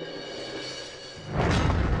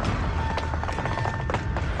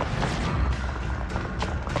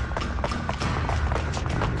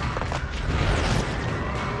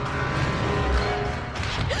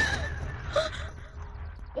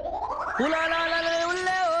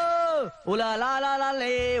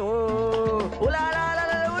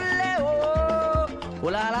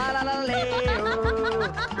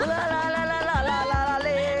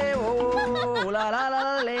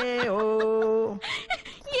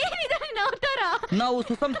 ನಾವು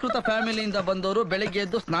ಸುಸಂಸ್ಕೃತ ಫ್ಯಾಮಿಲಿಯಿಂದ ಬಂದವರು ಬೆಳಿಗ್ಗೆ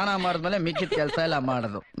ಎದ್ದು ಸ್ನಾನ ಮಾಡಿದ್ಮೇಲೆ ಮಿಕ್ಕಿದ ಕೆಲಸ ಎಲ್ಲ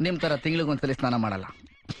ಮಾಡೋದು. ನಿಮ್ ತರ ತಿಂಗಳಿಗೊಂದ್ಸಲಿ ಸ್ನಾನ ಮಾಡಲ್ಲ.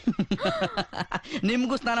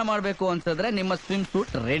 ನಿಮ್ಗೂ ಸ್ನಾನ ಮಾಡ್ಬೇಕು ಅನ್ಸಿದ್ರೆ ನಿಮ್ಮ ಸ್ವಿಮ್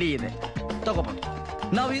ಸೂಟ್ ರೆಡಿ ಇದೆ, ತಗೋಬಹುದು.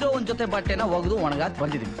 ನಾವಿರೋ ಒಂದ್ ಜೊತೆ ಬಟ್ಟೆನ ಒಗೆದು ಒಣಗಾತ್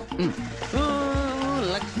ಬಂದಿದೀವಿ.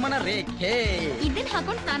 ಲಕ್ಷ್ಮಣ ರೇಖೆ ಇದನ್ನ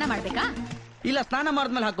ಹಾಕೊಂಡು ಸ್ನಾನ ಮಾಡ್ಬೇಕಾ? ಇಲ್ಲ, ಸ್ನಾನ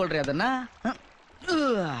ಮಾಡಿದ್ಮೇಲೆ ಹಾಕೊಳ್ರಿ ಅದನ್ನ.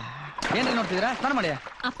 ಏನ್ರಿ ನೋಡ್ತಿದ್ದೀರಾ? ಸ್ನಾನ ಮಾಡಿ.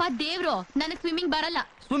 ಅಪ್ಪ ದೇವ್ರು, ನನಗ್ ಸ್ವಿಮ್ಮಿಂಗ್ ಬರಲ್ಲ.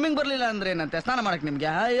 ಸ್ವಿಮ್ಮಿಂಗ್ ಬರ್ಲಿಲ್ಲ ಅಂದ್ರೆ ಏನಂತೆ? ಸ್ನಾನ ಮಾಡಕ್ ನಿಮ್ಗೆ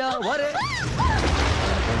ಅಯ್ಯೋ ಹೊರೆ.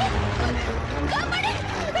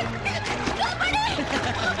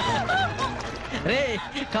 ರೇ,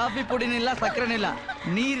 ಕಾಫಿ ಪುಡಿನಿಲ್ಲ, ಸಕ್ಕರೆನಿಲ್ಲ,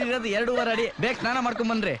 ನೀರಿರೋದು 2.5 ಅಡಿ. ಬೇಗ ಸ್ನಾನ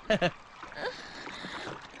ಮಾಡ್ಕೊಂಡ್ ಬನ್ರಿ.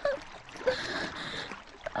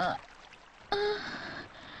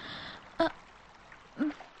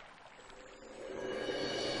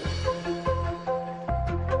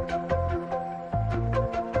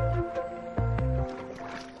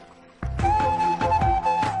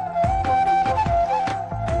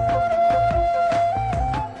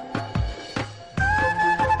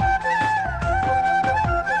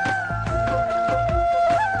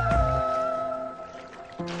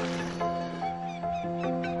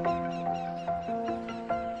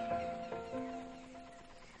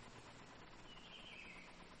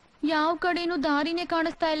 ಯಾವ ಕಡೆನೂ ದಾರಿನೇ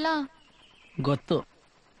ಕಾಣಿಸ್ತಾ ಇಲ್ಲ. ಗೊತ್ತು,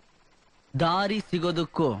 ದಾರಿ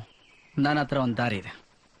ಸಿಗೋದಕ್ಕೂ ನನ್ನ ಹತ್ರ ಒಂದು ದಾರಿ ಇದೆ.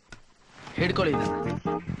 ಹಿಡ್ಕೊಳ್ಳಿ ಇದನ್ನ.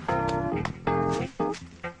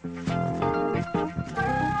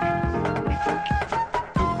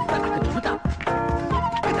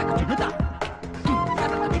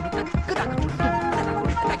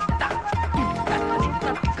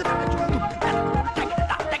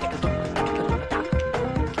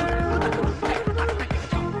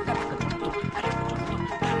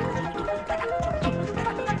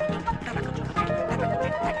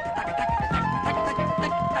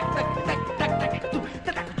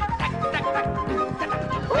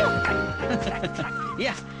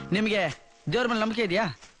 ನಿಮ್ಗೆ ದೇವ್ರ ಮೇಲೆ ನಂಬಿಕೆ ಇದೆಯಾ?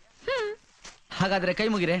 ಹಾಗಾದ್ರೆ ಕೈ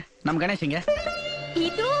ಮುಗಿರೆ ನಮ್ ಗಣೇಶಂಗೆ.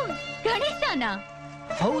 ಇದು ಗಣೇಶನ?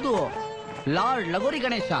 ಹೌದು, ಲಾರ್ಡ್ ಲಗೋರಿ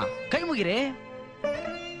ಗಣೇಶ. ಕೈ ಮುಗಿರೆ.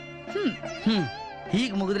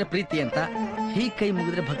 ಹೀಗ್ ಮುಗಿದ್ರೆ ಪ್ರೀತಿ ಅಂತ, ಹೀಗ್ ಕೈ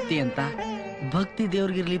ಮುಗಿದ್ರೆ ಭಕ್ತಿ ಅಂತ. ಭಕ್ತಿ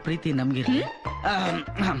ದೇವ್ರಿಗಿರ್ಲಿ, ಪ್ರೀತಿ ನಮ್ಗಿರ್ಲಿ.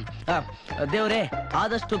 ದೇವ್ರೇ,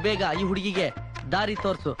 ಆದಷ್ಟು ಬೇಗ ಈ ಹುಡುಗಿಗೆ ದಾರಿ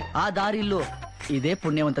ತೋರ್ಸು. ಆ ದಾರಿಲ್ಲೂ ಇದೇ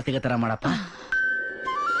ಪುಣ್ಯವಂತ ಸಿಗತರ ಮಾಡಪ್ಪ.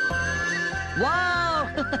 ವಾವ್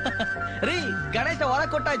ರೀ, ಗಣೇಶ ಹೊರ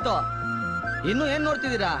ಕೊಟ್ಟಾಯ್ತು. ಇನ್ನು ಏನ್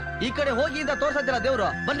ನೋಡ್ತಿದ್ದೀರಾ? ಈ ಕಡೆ ಹೋಗಿ ಅಂತ ತೋರ್ಸತ್ತೀರಾ ದೇವ್ರು.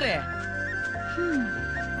 ಬನ್ರಿ.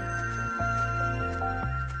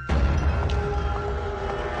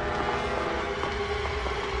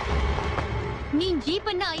 ನೀನ್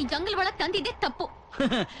ಜೀಪನ್ನ ಈ ಜಂಗಲ್ ಒಳಗ್ ತಂದಿದ್ದೆ ತಪ್ಪು.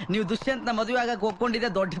 ನೀವು ದುಷ್ಯಂತನ ಮದುವೆ ಆಗಕ್ಕೆ ಒಪ್ಕೊಂಡಿದ್ದೆ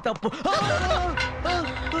ದೊಡ್ಡ ತಪ್ಪು.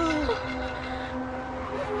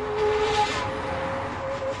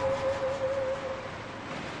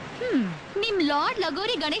 ನಿಮ್ ಲಾರ್ಡ್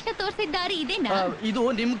ಲಗೋರಿ ಗಣೇಶ ತೋರಿಸಿದ ದಾರಿ ಇದೇನಾ? ಇದು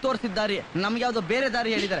ನಿಮ್ಗೆ ತೋರಿಸಿದ ದಾರಿ, ನಮ್ಗೆ ಯಾವ್ದೋ ಬೇರೆ ದಾರಿ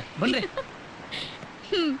ಹೇಳಿದ್ದಾರೆ. ಬನ್ರಿ.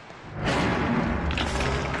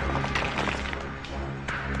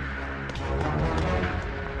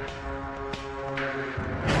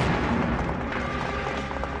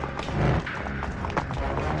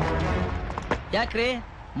 ಯಾಕ್ರಿ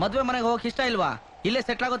ಮದ್ವೆ ಮನೆಗೆ ಹೋಗಕ್ ಇಷ್ಟ ಇಲ್ವಾ? ಇಲ್ಲೇ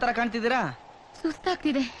ಸೆಟ್ಲ್ ಆಗೋ ತರ ಕಾಣ್ತಿದ್ದೀರಾ?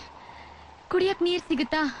 ಸುಸ್ತಾಗ್ತಿದೆ, ಕುಡಿಯಕ್ ನೀರ್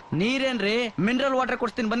ಸಿಗುತ್ತಾ? ನೀರೇನ್ರಿ, ಮಿನರಲ್ ವಾಟರ್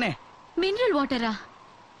ಕೊಡ್ತೀನಿ ಬನ್ನಿ. ಮಿನರಲ್ ವಾಟರಾ?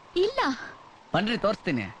 ಇಲ್ಲ. ಬನ್ರಿ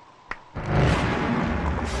ತೋರಿಸ್ತೀನಿ.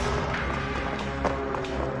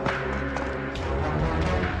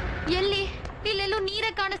 ಎಲ್ಲಿ? ಇಲ್ಲೆಲ್ಲೂ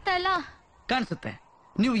ನೀರೇ ಕಾಣಿಸ್ತಾ ಇಲ್ಲ. ಕಾಣಿಸುತ್ತೆ.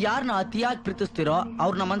 ನೀವು ಯಾರನ್ನ ಅತಿಯಾಗಿ ಪ್ರೀತಿಸ್ತಿರೋ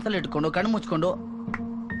ಅವ್ರನ್ನ ಮನ್ಸಲ್ಲಿ ಇಟ್ಕೊಂಡು ಕಣ್ಣು ಮುಚ್ಕೊಂಡು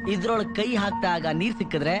ಇದ್ರೊಳಗೆ ಕೈ ಹಾಕ್ದಾಗ ನೀರ್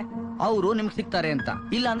ಸಿಕ್ಕಿದ್ರೆ ಅವರು ನಿಮ್ಗೆ ಸಿಗ್ತಾರೆ ಅಂತ,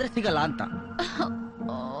 ಇಲ್ಲ ಅಂದ್ರೆ ಸಿಗಲ್ಲ ಅಂತ.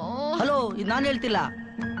 ಹಲೋ, ಇದು ನಾನು ಹೇಳ್ತಿಲ್ಲ,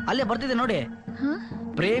 ಅಲ್ಲೇ ಬರ್ತಿದೆ ನೋಡಿ.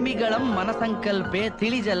 ಪ್ರೇಮಿಗಳಂ ಮನಸಂಕಲ್ಪೆ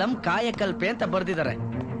ತಿಳಿಜಲಂ ಕಾಯಕಲ್ಪೆ ಅಂತ ಬರ್ದಿದ್ದಾರೆ.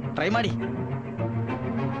 ಟ್ರೈ ಮಾಡಿ.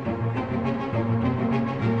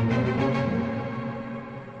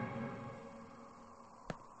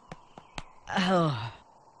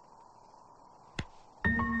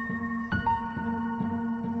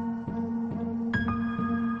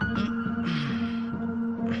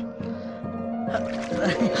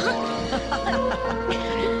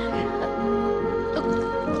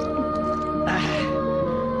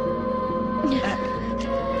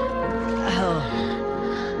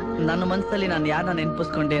 ನನ್ನ ಮನಸ್ಸಲ್ಲಿ ನಾನು ಯಾರನ್ನ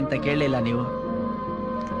ನೆನಪಿಸ್ಕೊಂಡೆ ಅಂತ ಕೇಳಲಿಲ್ಲ ನೀವು.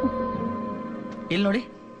 ಇಲ್ಲಿ ನೋಡಿ.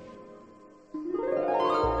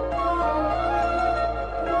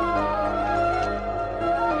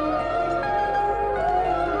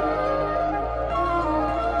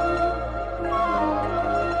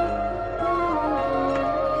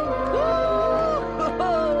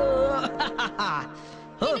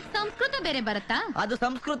 ಸಂಸ್ಕೃತ ಬೇರೆ ಬರುತ್ತಾ? ಅದು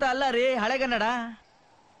ಸಂಸ್ಕೃತ ಅಲ್ಲ ರೀ, ಹಳೆಗನ್ನಡ.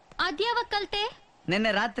 ಅದ್ಯಾವಾಗ ಕಲ್ತೆ?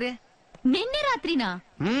 ನಿನ್ನೆ ರಾತ್ರಿ. ನಿನ್ನೆ ರಾತ್ರಿನಾ?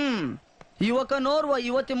 ಯುವಕನೋರ್ವ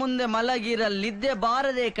ಯುವತಿ ಮುಂದೆ ಮಲಗಿರಲ್ಲಿದ್ದೆ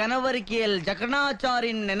ಬಾರದೆ ಕನವರಿಕೆಯಲ್ಲಿ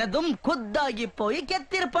ಜಕಣಾಚಾರಿ ನೆನೆದುಂ ಖುದ್ದಾಗಿ ಪೋಯಿ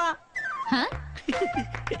ಕೆತ್ತಿರ್ಪ.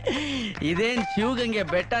 ಇದೇನ್ ಶಿವಗಂಗೆ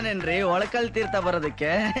ಬೆಟ್ಟನೇನ್ರಿ ಒಳಕಲ್ ತೀರ್ಥ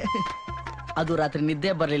ಬರೋದಕ್ಕೆ? ಅದು ರಾತ್ರಿ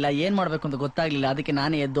ನಿದ್ದೆ ಬರ್ಲಿಲ್ಲ, ಏನ್ ಮಾಡ್ಬೇಕು ಅಂತ ಗೊತ್ತಾಗ್ಲಿಲ್ಲ, ಅದಕ್ಕೆ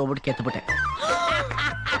ನಾನೇ ಎದ್ದು ಹೋಗ್ಬಿಟ್ಟು ಕೆತ್ಬಿಟ್ಟೆ.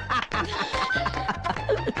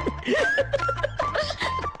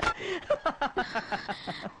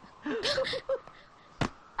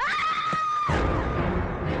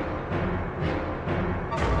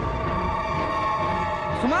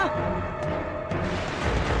 ಸುಮಾ,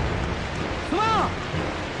 ಸುಮಾ,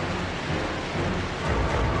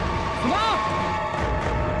 ಸುಮಾ,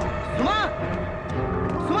 ಸುಮಾ,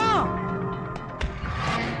 ಸುಮಾ.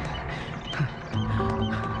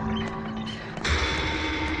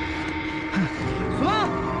 ಸುಮಾ,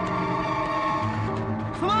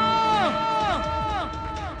 ಸುಮಾ,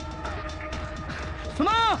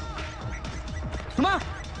 ಸುಮಾ, ಸುಮಾ.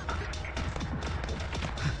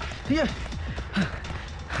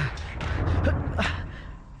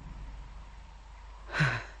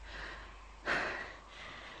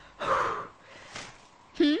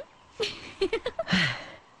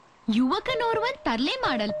 ಯುವಕನೋರ್ವನ್ ತರ್ಲೆ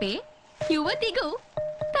ಮಾಡಲ್ಪೆ, ಯುವತಿಗೂ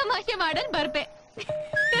ತಮಾಷೆ ಮಾಡಲ್ ಬರ್ಪೆ.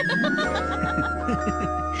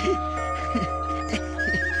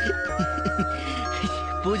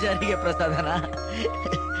 ಪೂಜಾರಿಗೆ ಪ್ರಸಾದನ.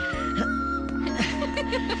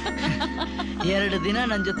 2 ದಿನ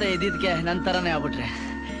ನನ್ ಜೊತೆ ಇದ್ದಿದ್ಕೆ ನನ್ ತರನೇ ಆಗ್ಬಿಟ್ರೆ,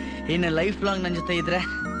 ಇನ್ನು ಲೈಫ್ ಲಾಂಗ್ ನನ್ ಜೊತೆ ಇದ್ರೆ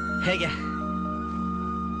ಹೇಗೆ?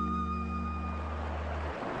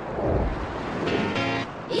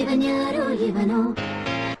 ಇವನ್ಯಾರೋ ಇವನೋ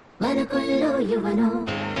ಮನಕೊಲ್ಲೋ ಇವನೋ,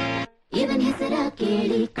 ಇವನ್ ಹೆಸರ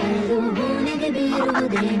ಕೇಳಿ ಕಲ್ಲು ಹೂನೆಗೆ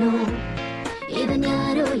ಬೀರುವುದೇನೋ.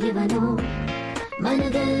 ಇವನ್ಯಾರೋ ಇವನೋ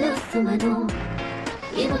ಮನದಲ್ಲೋ ಸುಮನೋ,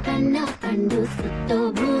 ಇವ ಕಣ್ಣ ಕಂಡು ಸುತ್ತೋ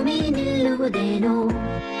ಭೂಮಿ ನಿಲ್ಲುವುದೇನೋ.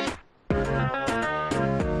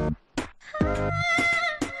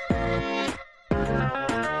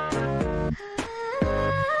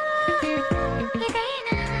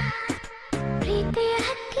 ಪ್ರೀತಿಯ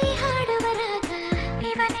ಹಕ್ಕಿ ಹಾಡುವ ರಾಗ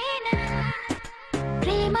ಇವನೇನ,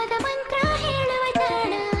 ಪ್ರೇಮದ ಮಂತ್ರ ಹೇಳುವ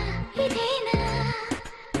ಜಾಣ ಇದೇನ.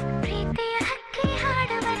 ಪ್ರೀತಿಯ ಹಕ್ಕಿ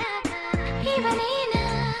ಹಾಡುವ ರಾಗ ಇವನೇನ,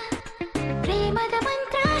 ಪ್ರೇಮದ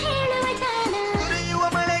ಮಂತ್ರ ಹೇಳುವ ಜಾಣ. ಸುರಿಯುವ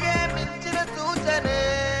ಮಳೆಗೆ ಮಿಂಚಿನ ಸೂಚನೆ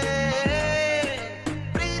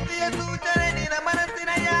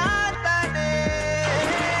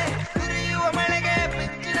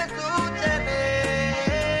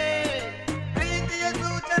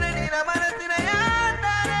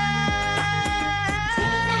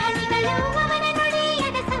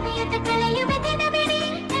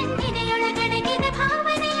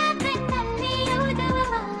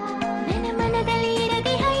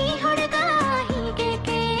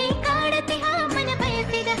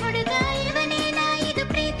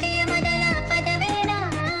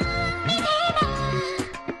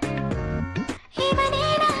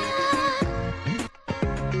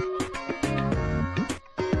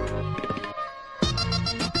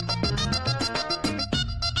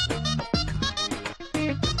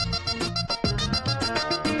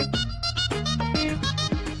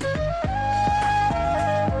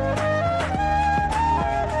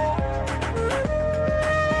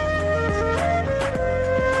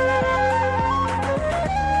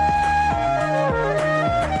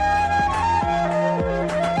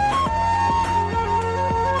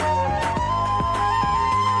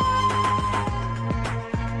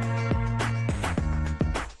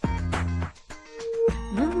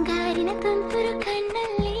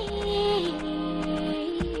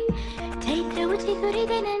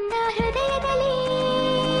ಸುರಿದೆ ನನ್ನ ಹೃದಯದಲ್ಲಿ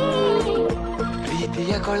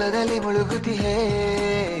ಪ್ರೀತಿಯ ಕೊಳದಲ್ಲಿ ಮುಳುಗುತ್ತಿಹೇ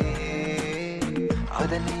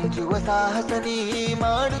ಅದನ್ನೀಜುವ ಸಾಹಸ ನೀ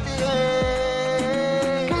ಮಾಡುತ್ತಿಯೇ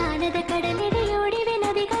ಗಾನದ ಕಡಲೆಡೆಯೋಡಿವೆ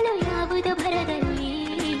ನದಿಗಳು ಯಾವುದು ಭರದಲ್ಲಿ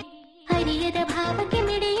ಹರಿಯದ ಭಾವಕ್ಕೆ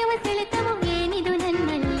ಮಿಡಿಯುವ ಸೆಳೆತವು ಏನಿದು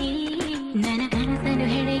ನನ್ನಲ್ಲಿ ನನ್ನ ಕನಸನ್ನು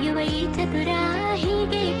ಹೆಣೆಯುವ ಈ ಚತುರ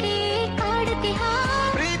ಹೀಗೇಕೆ ಕಾಡುತ್ತಿಹ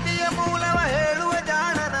ಪ್ರೀತಿಯ ಮೂಲವ ಹೇಳುವ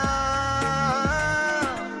ಜಾಣನ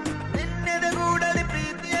ನಿನ್ನೆದ ಗೂಡಲಿ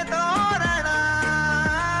ಪ್ರೀತಿಯ ತೋರಣ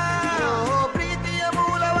ಪ್ರೀತಿಯ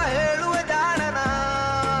ಮೂಲವ ಹೇಳುವ ಜಾಣನ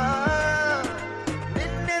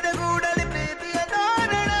ನಿನ್ನೆದ ಗೂಡಲಿ ಪ್ರೀತಿಯ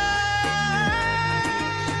ತೋರಣ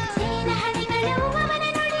ಚೀನ ಹಣಿಗಳು ಅವನ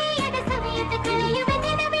ನುಡಿಯದ ಸಮಯದ ಕಳೆಯುವ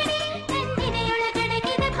ದಿನವಿಡೀ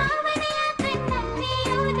ನನ್ನೆದೆಯೊಳಗಡಗಿದ ಭಾವನೆಯ ಕಣ್ಣಲ್ಲಿ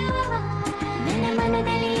ಓದುವವ ನನ್ನ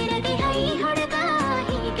ಮನದಲ್ಲಿ ಇರದೆ ಹೈ ಹುಡುಗ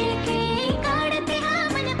ಹೀಗೇಕೆ ಕಾಡುತ್ತಿಹ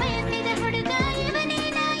ಮನ ಬಯಸಿದ ಹುಡುಗ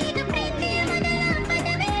ಇವನೇನ ಇದು ಪ್ರೀತಿಯ ಮೊದಲ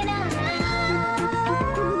ಪದವೇನ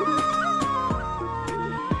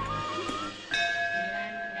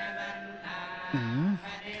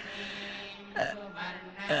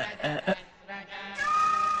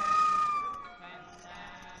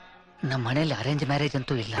ನಮ್ಮ ಮನೇಲಿ ಅರೇಂಜ್ ಮ್ಯಾರೇಜ್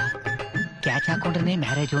ಅಂತೂ ಇಲ್ಲ. ಕ್ಯಾಚ್ ಹಾಕೊಂಡ್ರೆ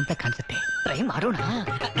ಮ್ಯಾರೇಜು ಅಂತ ಕಾಣಿಸುತ್ತೆ. ಟ್ರೈ ಮಾಡೋಣ.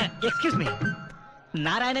 ಎಕ್ಸ್ಕ್ಯೂಸ್ ಮೀ,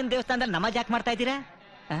 ನಾರಾಯಣನ್ ದೇವಸ್ಥಾನದಲ್ಲಿ ನಮಾಜ್ ಯಾಕೆ ಮಾಡ್ತಾ ಇದ್ದೀರಾ?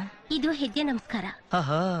 ಇದು ಹೆಜ್ಜೆ ನಮಸ್ಕಾರ.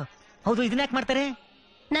 ಹೌದು, ಇದನ್ನ ಯಾಕೆ ಮಾಡ್ತಾರೆ?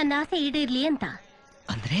 ನನ್ನ ಆಸೆ ಈಡೇರ್ಲಿ ಅಂತ.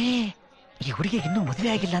 ಅಂದ್ರೆ ಈ ಹುಡುಗಿಗೆ ಇನ್ನೂ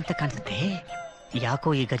ಮದುವೆ ಆಗಿಲ್ಲ ಅಂತ ಕಾಣಿಸುತ್ತೆ. ಯಾಕೋ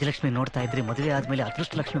ಈ ಗಜಲಕ್ಷ್ಮಿ ನೋಡ್ತಾ ಇದ್ರೆ ಮದುವೆ ಆದ್ಮೇಲೆ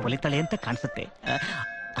ಅದೃಷ್ಟ ಲಕ್ಷ್ಮಿ ಒಲಿತಾಳೆ ಅಂತ ಕಾಣಿಸುತ್ತೆ.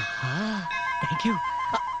 Thank you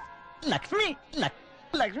Lakshmi.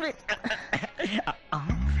 ಲಕ್ಷ್ಮಿ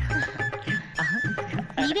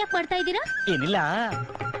ನೀವ್ಯಾಕೆ ಮಾಡ್ತಾ ಇದ್ದೀರಾ? ಏನಿಲ್ಲ,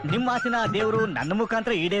 ನಿಮ್ಮ ಆಸೆನ ದೇವರು ನನ್ನ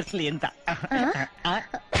ಮುಖಾಂತರ ಈಡೇರಿಸ್ಲಿ ಅಂತ.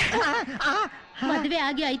 ಮದುವೆ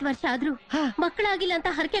ಆಗಿ 5 ವರ್ಷ ಆದ್ರೂ ಮಕ್ಕಳಾಗಿಲ್ಲ ಅಂತ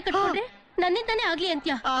ಹರಕೆ ಕಟ್ಕೊಂಡ್ರೆ ನನ್ನಿಂದಾನೇ ಆಗ್ಲಿ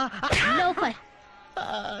ಅಂತ್ಯ. ಲೋಫರ್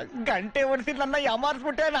ಗಂಟೆ ಒಡಿಸಿ ನನ್ನ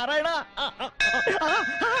ಯಾಮಾರಿಸ್ಬಿಟ್ಟೆ Narayana.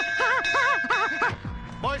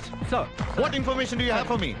 Boys, sir, what information do you have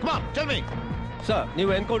for me? Come on, tell me. Sir,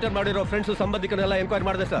 ನೀವು ಎನ್ಕೌಂಟರ್ ಮಾಡಿರೋ ಫ್ರೆಂಡ್ಸ್ ಸಂಬಂಧಿಕರೆಲ್ಲ ಎಂಕ್ವೈರಿ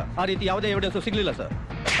ಮಾಡಿದೆ ಸರ್. ಆ ರೀತಿ ಯಾವುದೇ ಎವಿಡೆನ್ಸ್ ಸಿಗ್ಲಿಲ್ಲ ಸರ್.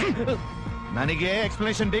 ನನಗೆ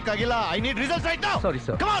ಎಕ್ಸ್ಪ್ಲನೇಷನ್ ಬೇಕಾಗಿಲ್ಲ. I need results right now. Sorry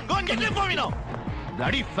sir. Come on, go and get them for me now.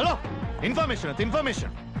 Bloody fellow. Information.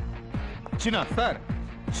 ಚಿನ್ನ ಸರ್,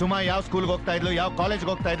 ಸುಮಾ ಯಾವ ಸ್ಕೂಲ್ಗೆ ಹೋಗ್ತಾ ಇದ್ಲು, ಯಾವ ಕಾಲೇಜ್ಗೆ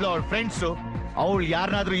ಹೋಗ್ತಾ ಇದ್ಲು, ಅವ್ರ ಫ್ರೆಂಡ್ಸ್ ಅವಳು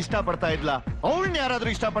ಯಾರನ್ನಾದ್ರೂ ಇಷ್ಟ ಪಡ್ತಾ ಇದ್ಲಾ, ಅವಳನ್ನ ಯಾರಾದ್ರೂ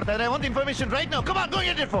ಇಷ್ಟ ಪಡ್ತಾ ಇದ್ರೆ ಒಂದು information right now. Come on, go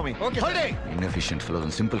get it for me. Okay sir. Inefficient fellow,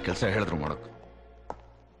 ಒಂದು ಸಿಂಪಲ್ ಕೆಲಸ ಹೇಳಿದ್ರು ಮಾಡೋದು.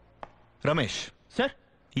 ರಮೇಶ್ ಸರ್,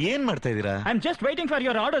 ಏನ್ ಮಾಡ್ತಾ ಇದ್ದೀರಾ? I am just waiting for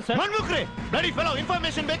your order sir. ಮನ್ಮುಖ್ರೆ, bloody fellow,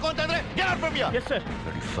 information ಬೇಕು ಅಂತಂದ್ರೆ get out from here. Yes sir.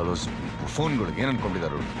 Bloody fellows ಫೋನ್ಗಳು ಏನ್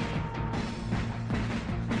ಅನ್ಕೊಂಡಿದ್ದಾರೆ?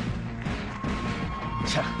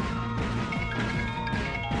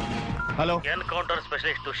 ಹಲೋ, ಎನ್ಕೌಂಟರ್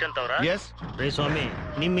ಸ್ಪೆಷಲಿಸ್ಟ್ ದುಷ್ಯಂತ್ ಅವರ? ಎಸ್ ರೀ ಸ್ವಾಮಿ,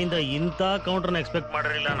 ನಿಮ್ಮಿಂದ ಇಂಥ ಕೌಂಟರ್ನ ಎಕ್ಸ್ಪೆಕ್ಟ್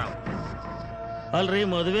ಮಾಡಿರಲಿಲ್ಲ ನಾವು. ಅಲ್ರಿ,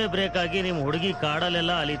 ಮದುವೆ ಬ್ರೇಕ್ ಆಗಿ ನಿಮ್ ಹುಡುಗಿ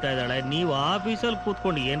ಕಾಡಲ್ಲೆಲ್ಲ ಅಲಿತಾ ಇದ್ದಾಳೆ, ನೀವು ಆಫೀಸಲ್ಲಿ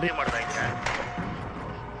ಕೂತ್ಕೊಂಡು ಏನ್ರಿ ಮಾಡ್ತಾ ಇದ್ದೀರಾ?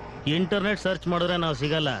 ಇಂಟರ್ನೆಟ್ ಸರ್ಚ್ ಮಾಡಿದ್ರೆ ನಾವು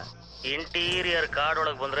ಸಿಗಲ್ಲ. ಇಂಟೀರಿಯರ್ ಕಾರ್ಡ್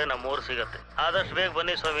ಒಳಗೆ ಬಂದ್ರೆ ನಮ್ಮೂರು ಸಿಗತ್ತೆ. ಆದಷ್ಟು ಬೇಗ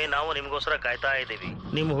ಬನ್ನಿ ಸ್ವಾಮಿ, ನಾವು ನಿಮ್ಗೋಸ್ಕರ ಕಾಯ್ತಾ ಇದ್ದೀವಿ.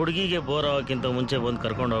 ನಿಮ್ಮ ಹುಡುಗಿಗೆ ಬೋರ್ ಆಗೋಕ್ಕಿಂತ ಮುಂಚೆ ಬಂದು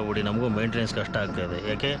ಕರ್ಕೊಂಡು ಹೋಗ್ಬಿಡಿ, ನಮಗೂ ಮೇಂಟೆನೆನ್ಸ್ ಕಷ್ಟ ಆಗ್ತಾ ಇದೆ.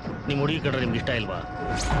 ಯಾಕೆ ನಿಮ್ಮ ಹುಡುಗಿ ಕಡ್ರೆ ನಿಮ್ಗೆ ಇಷ್ಟ ಇಲ್ವಾ?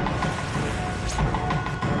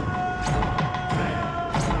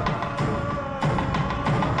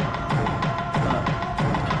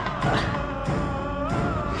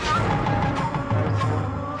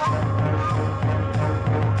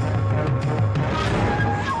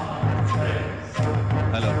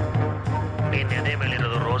 ಹಲೋ, ನೀನ್ ಎದೆ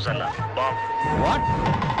ಮೇಲಿರೋದು ರೋಸ್ ಅಲ್ಲ, ಬಾಂಬ್. ವಾಟ್?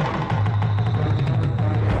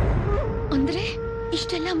 ಅಂದ್ರೆ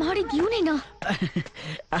ಇಷ್ಟೆಲ್ಲ ಮಾಡಿದ್ ಇವನೇನಾ?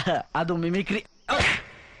 ಅದು ಮಿಮಿಕ್ರಿ.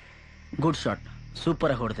 ಗುಡ್ ಶಾಟ್,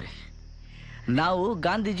 ಸೂಪರ್ ಆಗಿ ಹೊಡೆದ್ರಿ. ನಾವು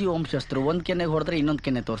ಗಾಂಧೀಜಿ ವಂಶಸ್ಥರು, ಒಂದ್ ಕೆನ್ನೆಗೆ ಹೊಡೆದ್ರೆ ಇನ್ನೊಂದ್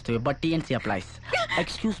ಕೆನ್ನೆ ತೋರಿಸ್ತೀವಿ. But TNC applies.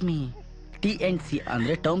 Excuse me, TNC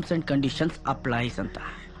ಅಂದ್ರೆ ಟರ್ಮ್ಸ್ ಅಂಡ್ ಕಂಡೀಷನ್ಸ್ ಅಪ್ಲೈಸ್ ಅಂತ.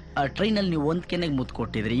 ಟ್ರೈನಲ್ಲಿ ನೀವು ಒಂದ್ ಕೆನ್ನೆಗೆ ಮುತ್ತು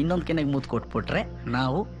ಕೊಟ್ಟಿದ್ರಿ, ಇನ್ನೊಂದ್ ಕೆನ್ನೆಗೆ ಮುತ್ತು ಕೊಟ್ಬಿಟ್ರೆ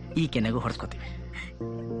ನಾವು ಈ ಕೆನ್ನೆಗೂ ಹೊಡ್ಸ್ಕೊತೀವಿ.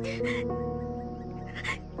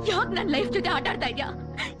 ಯಾಕೆ ನನ್ನ ಲೈಫ್ ಜೊತೆ ಆಟ ಆಡ್ತಾ ಇದ್ಯಾ?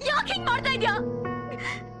 ಯಾಕೆ ಹಿಂಗ್ ಮಾಡ್ತಾ ಇದ್ಯಾ?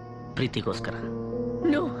 ಪ್ರೀತಿಗೋಸ್ಕರ.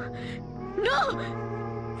 ನೋ ನೋ,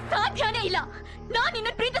 ಸಾಧ್ಯನೇ ಇಲ್ಲ. ನಾನ್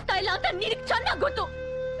ನಿನ್ನ ಪ್ರೀತಿಸ್ತಾ ಇಲ್ಲ ಅಂತ ನಿನಗೆ ಚೆನ್ನಾಗಿ ಗೊತ್ತು.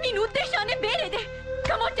 ನಿನ್ ಉದ್ದೇಶನೇ ಬೇರೆ ಇದೆ.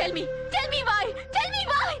 Come on, tell me why.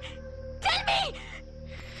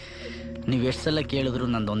 ನೀವು ಎಷ್ಟು ಸಲ ಕೇಳಿದ್ರು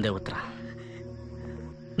ನಂದೊಂದೇ ಉತ್ತರ,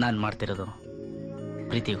 ನಾನು ಮಾಡ್ತಿರೋದು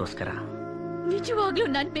ಪ್ರೀತಿಗೋಸ್ಕರ. ನಿಜವಾಗ್ಲೂ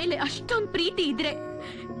ನನ್ ಮೇಲೆ ಅಷ್ಟೊಂದು ಪ್ರೀತಿ ಇದ್ರೆ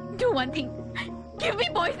do one thing, give me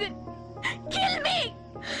Poisson, kill me.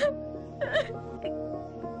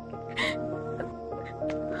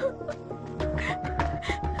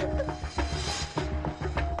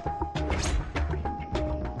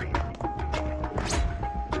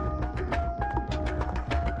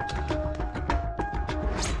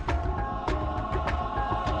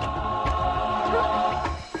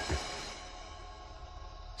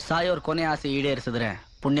 ಸಾಯೋರ್ ಕೊನೆ ಆಸೆ ಈಡೇರಿಸಿದ್ರೆ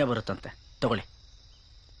ಪುಣ್ಯ ಬರುತ್ತಂತೆ. ತಗೊಳ್ಳಿ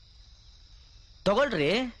ತಗೊಳ್ರಿ.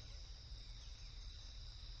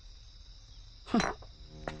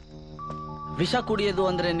 ವಿಷ ಕುಡಿಯೋದು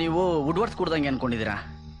ಅಂದ್ರೆ ನೀವು ಉಡ್ವರ್ಸ್ ಕುಡ್ದಂಗೆ ಅನ್ಕೊಂಡಿದ್ದೀರಾ?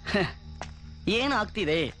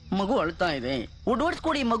 ಏನಾಗ್ತಿದೆ? ಮಗು ಅಳ್ತಾ ಇದೆ, ಉಡ್ವರ್ಸ್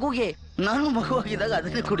ಕೊಡಿ ಮಗುಗೆ. ನಾನು ಮಗು ಆಗಿದ್ದಾಗ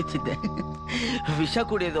ಅದನ್ನೇ ಕುಡಿತಿದ್ದೆ. ವಿಷ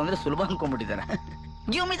ಕುಡಿಯೋದು ಅಂದ್ರೆ ಸುಲಭ ಅನ್ಕೊಂಡ್ಬಿಟ್ಟಿದ್ದಾರೆ.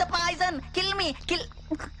 Give me the poison, kill me, kill.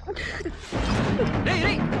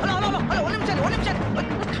 ರೀ ಒಂದ್ ನಿಮಿಷ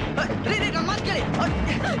ರೀ, ನನ್ನ ಮಾತು ಕೇಳಿ.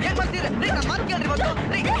 ಏನ್ ಮಾಡ್ತೀರ ರೀ? ನನ್ನ ಮಾತು ಕೇಳ್ರಿ ಇವತ್ತು.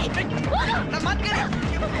 ನನ್ನ ಮಾತು ಕೇಳಿ.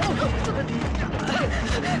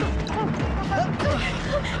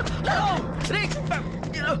 ರೀ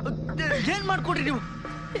ಏನ್ ಮಾಡ್ಕೊಡ್ರಿ ನೀವು?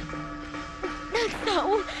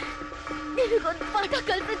 ನಾವು ನಿನಗೊಂದು ಪಾಠ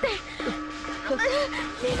ಕಲ್ಸುತ್ತೆ.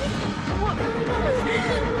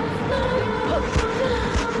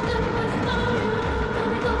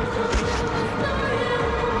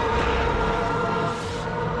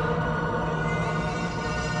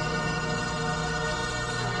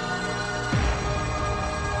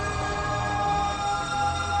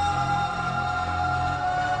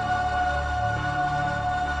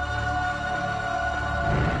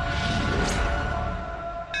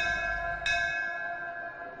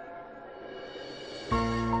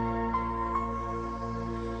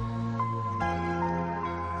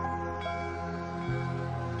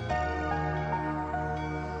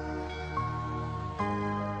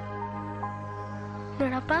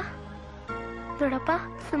 ನೋಡಪ್ಪ,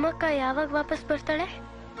 ಸುಮಕ್ಕ ಯಾವಾಗ ವಾಪಸ್ ಬರ್ತಾಳೆ?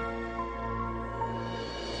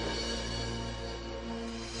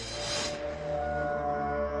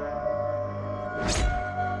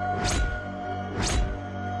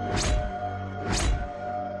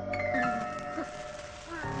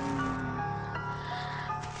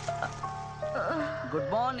 Good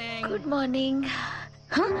morning. Good morning.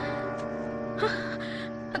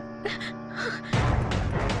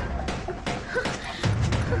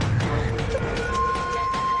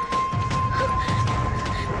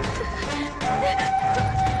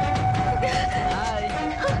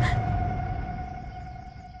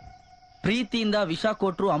 ಪ್ರೀತಿಯಿಂದ ವಿಷ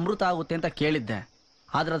ಕೊಟ್ರು ಅಮೃತ ಆಗುತ್ತೆ ಅಂತ ಕೇಳಿದ್ದೆ,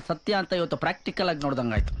 ಆದ್ರೆ ಅದು ಸತ್ಯ ಅಂತ ಇವತ್ತು ಪ್ರಾಕ್ಟಿಕಲ್ ಆಗಿ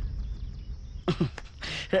ನೋಡ್ದಂಗಾಯ್ತು.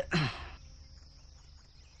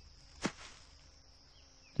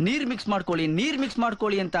 ನೀರ್ ಮಿಕ್ಸ್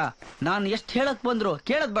ಮಾಡ್ಕೊಳ್ಳಿ ಅಂತ ನಾನು ಎಷ್ಟು ಹೇಳಕ್ ಬಂದ್ರು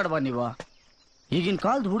ಕೇಳದ್ ಬೇಡವಾ ನೀವು? ಈಗಿನ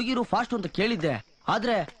ಕಾಲದ ಹುಡುಗಿರು ಫಾಸ್ಟ್ ಅಂತ ಕೇಳಿದ್ದೆ,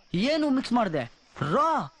 ಆದ್ರೆ ಏನು ಮಿಕ್ಸ್ ಮಾಡಿದೆ?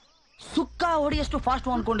 ರಾ ಸುಕ್ಕ ಹೊಡಿಯಷ್ಟು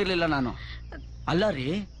ಫಾಸ್ಟ್ ಅನ್ಕೊಂಡಿರ್ಲಿಲ್ಲ ನಾನು. ಅಲ್ಲ ರೀ,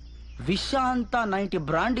 ವಿಷ ಅಂತ 90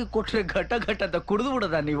 ಬ್ರಾಂಡಿ ಕೊಟ್ರೆ ಘಟ ಅಂತ ಕುಡಿದು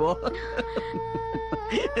ಬಿಡದ ನೀವು?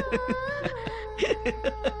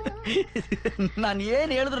 ನಾನು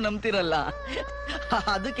ಏನ್ ಹೇಳಿದ್ರು ನಂಬ್ತಿರಲ್ಲ,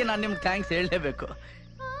 ಅದಕ್ಕೆ ನಾನು ನಿಮ್ಗೆ ಥ್ಯಾಂಕ್ಸ್ ಹೇಳಲೇಬೇಕು.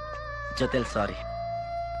 ಜೊತೆಲಿ ಸಾರಿ,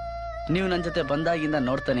 ನೀವು ನನ್ನ ಜೊತೆ ಬಂದಾಗಿಂದ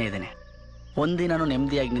ನೋಡ್ತಾನೆ ಇದ್ದೇನೆ, ಒಂದಿನಾನು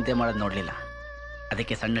ನೆಮ್ಮದಿಯಾಗಿ ನಿದ್ದೆ ಮಾಡೋದು ನೋಡ್ಲಿಲ್ಲ.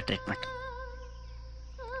 ಅದಕ್ಕೆ ಸಣ್ಣ ಟ್ರೀಟ್ಮೆಂಟ್.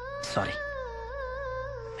 ಸಾರಿ.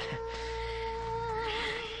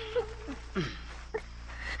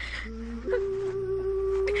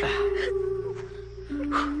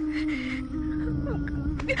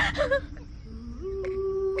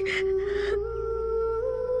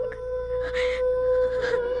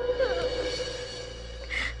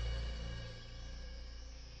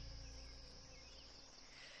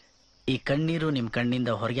 ಈ ಕಣ್ಣೀರು ನಿಮ್ ಕಣ್ಣಿಂದ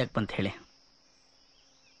ಹೊರಗೆ ಯಾಕೆ ಬಂತ ಹೇಳಿ?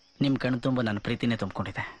 ನಿಮ್ ಕಣ್ಣು ತುಂಬ ನನ್ನ ಪ್ರೀತಿನೇ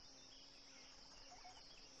ತುಂಬಿಕೊಂಡಿದೆ.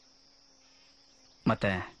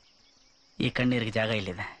 ಮತ್ತೆ ಈ ಕಣ್ಣೀರಿಗೆ ಜಾಗ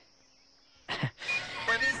ಇಲ್ಲಿದೆ.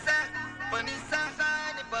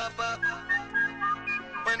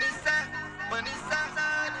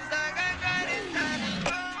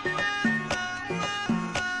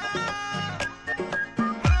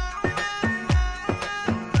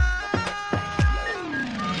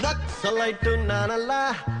 ನಕ್ಸಲೈಟು ನಾನಲ್ಲ,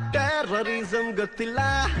 ಟೆರರಿಸಂ ಗೊತ್ತಿಲ್ಲ.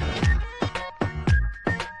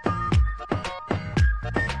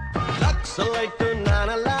 ನಕ್ಸಲೈಟು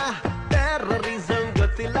ನಾನಲ್ಲ, ಟೆರರಿಸಂ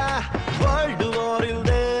ಗೊತ್ತಿಲ್ಲ. ವರ್ಲ್ಡ್ ವಾರ್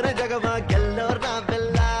ಇಲ್ದೇನೆ ಜಗವ ಗೆಲ್ಲೋರ್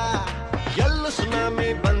ನಾವೆಲ್ಲ. ಎಲ್ಲೂ ಸುನಾಮಿ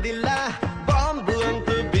ಬಂದಿಲ್ಲ, ಬಾಂಬು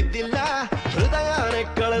ಅಂತೂ ಬಿದ್ದಿಲ್ಲ. ಹೃದಯನೇ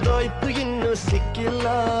ಕಳೆದೋಯ್ತು ಇನ್ನೂ ಸಿಕ್ಕಿಲ್ಲ.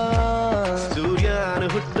 ಸೂರ್ಯನು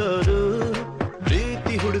ಹುಟ್ಟೋದು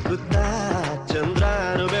ಪ್ರೀತಿ ಹುಡುಕುತ್ತಾ,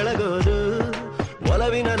 ಚಂದ್ರನು ಬೆಳಗೋದು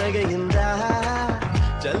ಒಲವಿನ ನಗೆಯಿಂದ.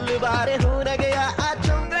 ಚೆಲ್ಲುಬಾರೆ ಹೂನಗೆಯ ಆ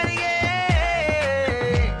ಚಂದ್ರನಿಗೆ,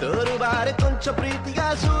 ತೋರುಬಾರೆ ಕೊಂಚ ಪ್ರೀತಿಯ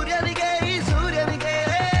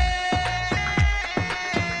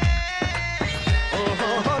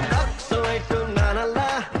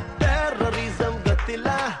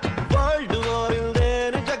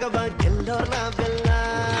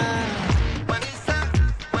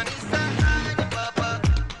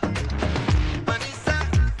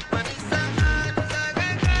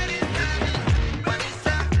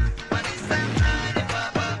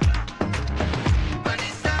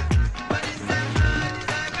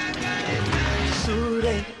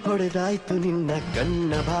ಹೊಡೆದಾಯ್ತು ನಿನ್ನ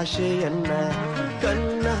ಕಣ್ಣ ಭಾಷೆಯನ್ನ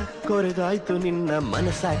ಕಣ್ಣ ಕೊರೆದಾಯ್ತು ನಿನ್ನ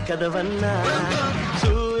ಮನಸ ಕದವನ್ನ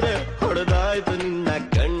ಸೂರ್ಯ ಹೊಡೆದಾಯ್ತು ನಿನ್ನ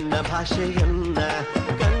ಕಣ್ಣ ಭಾಷೆಯನ್ನ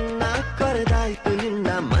ಕಣ್ಣ ಕೊರೆದಾಯ್ತು ನಿನ್ನ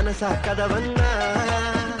ಮನಸ ಕದವನ್ನ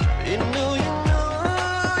ಇನ್ನು ಇನ್ನು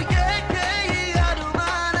ಏಕೆ ಈ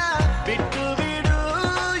ಅನುಮಾನ ಬಿಟ್ಟು ಬಿಡು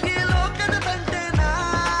ಈ ಲೋಕದ ತಂಟೆನ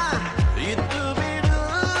ಇದ್ದು ಬಿಡು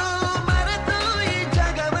ಮರೆತು ಈ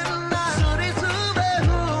ಜಗವನ್ನ ಸುರಿಸುವೆ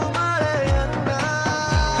ಹೂ ಮಳೆಯನ್ನ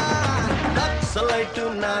ನಕ್ಸಲೈಟು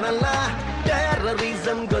ನಾನಲ್ಲ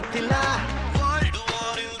ಟೆರರಿಸಂ ಗೊತ್ತಿಲ್ಲ ವರ್ಲ್ಡ್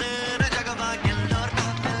ವಾರ್ ಇಲ್ದೇನೆ ಜಗವ ಗೆಲ್ಲೋರ್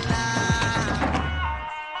ನಾವೆಲ್ಲ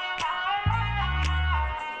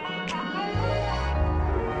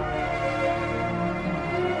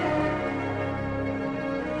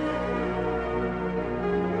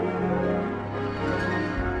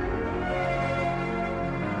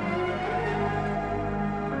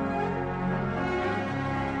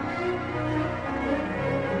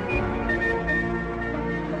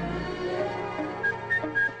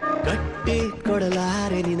ಕಟ್ಟಿ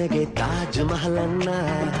ಕೊಡಲಾರೆ ನಿನಗೆ ತಾಜ್ ಮಹಲನ್ನ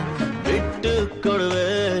ಬಿಟ್ಟು ಕೊಡುವೆ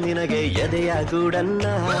ನಿನಗೆ ಎದೆಯ ಗೂಡನ್ನ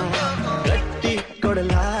ಕಟ್ಟಿ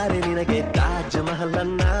ಕೊಡಲಾರೆ ನಿನಗೆ ತಾಜ್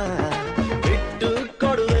ಮಹಲನ್ನ ಬಿಟ್ಟು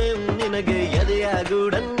ಕೊಡುವೆ ನಿನಗೆ ಎದೆಯ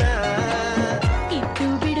ಗೂಡನ್ನ ಇಟ್ಟು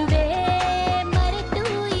ಬಿಡುವೆ ಮರೆತು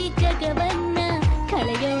ಈ ಜಗವನ್ನ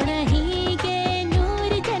ಕಳೆಯೋಣ ಹೀಗೆ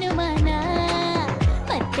 100 ಜನುಮಾನ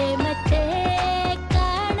ಮತ್ತೆ ಮತ್ತೆ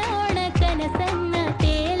ಕಾಣೋಣ ಕನಸನ್ನ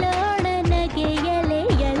ತೇಲೋಣ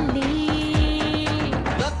ನಗೆಯಲೆಯಲ್ಲಿ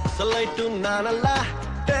ನಕ್ಸಲೈಟು ನಾನಲ್ಲ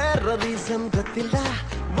ಟೆರರಿಸಂ ಗೊತ್ತಿಲ್ಲ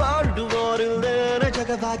ವರ್ಲ್ಡ್ ವಾರ್ ಇಲ್ದೇನೆ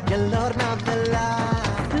ಜಗವ ಗೆಲ್ಲೋರ್ ನಾವೆಲ್ಲ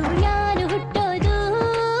ಸೂರ್ಯನು ಹುಟ್ಟೋದು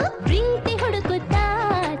ಪ್ರೀತಿ ಹುಡುಕುತ್ತಾ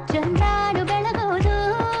ಚಂದ್ರನು ಬೆಳಗೋದು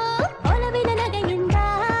ಒಲವಿನ ನಗೆಯಿಂದ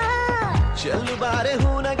ಚೆಲ್ಲು ಬಾರೆ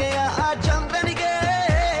ಹೂನಗೆಯ ಆ ಚಂದ್ರನಿಗೆ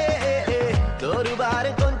ತೋರು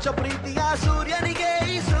ಬಾರೆ ಕೊಂಚ ಪ್ರೀತಿಯ ಸೂರ್ಯನಿಗೆ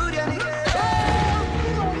ಈ ಸೂರ್ಯನಿಗೆ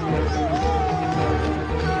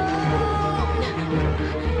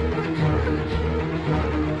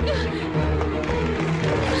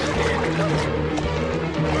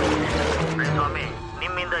ಸ್ವಾಮಿ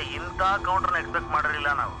ನಿಮ್ಮಿಂದ ಇಂಥ ಕೌಂಟರ್ನ ಎಕ್ಸ್ಪೆಕ್ಟ್ ಮಾಡಿರಲಿಲ್ಲ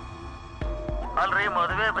ನಾವು. ಅಲ್ರಿ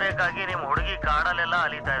ಮದುವೆ ಬ್ರೇಕ್ ಆಗಿ ನಿಮ್ ಹುಡುಗಿ ಕಾಡಲ್ಲೆಲ್ಲ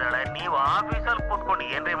ಅಲಿತಾ ಇದ್ದಾಳೆ, ನೀವು ಆಫೀಸಲ್ಲಿ ಕೂತ್ಕೊಂಡು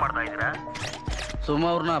ಏನ್ರಿ ಮಾಡ್ತಾ ಇದ್ದೀರಾ? ಸುಮ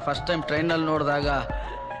ಅವ್ರನ್ನ ಫಸ್ಟ್ ಟೈಮ್ ಟ್ರೈನಲ್ಲಿ ನೋಡಿದಾಗ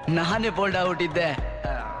ನಾನೇ ಬೋಲ್ಡ್ ಆಗ್ಬಿಟ್ಟಿದ್ದೆ.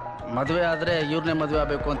 ಮದುವೆ ಆದ್ರೆ ಇವ್ರನ್ನೇ ಮದುವೆ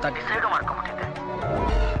ಆಗ್ಬೇಕು ಅಂತ ಡಿಸೈಡ್ ಮಾಡ್ಕೊಂಡ್ಬಿಟ್ಟಿದ್ದೆ.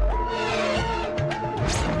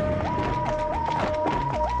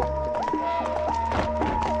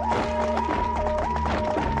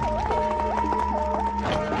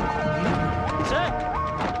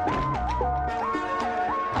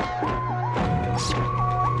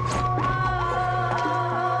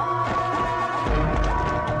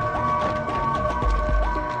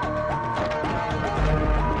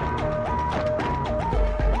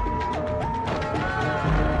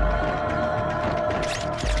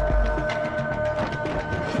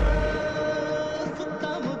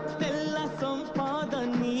 ಸುತ್ತಮುತ್ತೆಲ್ಲ ಸೊಂಪಾದ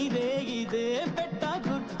ನೀರೇ ಇದೆ, ಬೆಟ್ಟ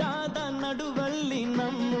ಗುಡ್ಡಾದ ನಡುವಲ್ಲಿ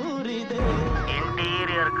ನಮ್ಮೂರಿದೆ.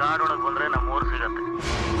 ಇಂಟೀರಿಯರ್ ಕಾಡೊಳಗೆ ಬಂದ್ರೆ ನಮ್ಮೂರು ಸಿಗತ್ತೆ.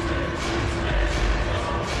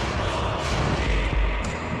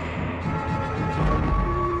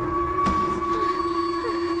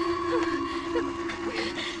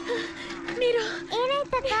 ನೀರು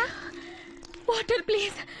ಏನಾಯ್ತಕ್ಕ? Water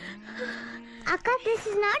please. ಅಕ್ಕ, this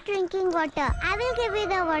is not drinking water. I will give you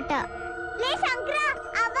the water. ಲೇ ಶಂಕರ,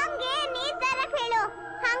 ಅವಂಗೆ ನೀರ್ ತರಕ್ ಹೇಳು,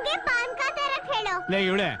 ಹಂಗೆ ಪಾನ್ಕ ತರಕ್ ಹೇಳು. ಲೇ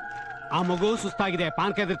ಇವಳೆ, ಆ ಮಗು ಸುಸ್ತಾಗಿದೆ,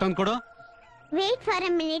 ಪಾನ್ಕ ಇದ್ರೆ ತಂದ್ಕೊಡು. Wait for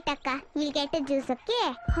a minute ಅಕ್ಕ, you'll get a juice, okay?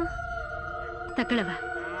 ತಕ್ಕಳವ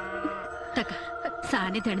ತಕ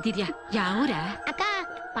ಸಾನೆ ತಣ್ದಿದ್ಯಾ. ಯಾವೂರ? ಅಕ್ಕ,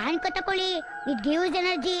 ಪಾನ್ಕ ತಕೊಳ್ಳಿ. It gives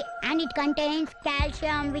energy and it contains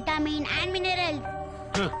calcium, vitamin and minerals.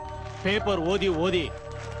 Paper ಓದಿ ಓದಿ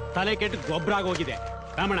ತಲೆ ಕೆಟ್ಟು ಗೊಬ್ಬರ ಆಗೋಗಿದೆ.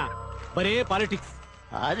 ರಮಣ, ಬರೇ ಪಾಲಿಟಿಕ್ಸ್.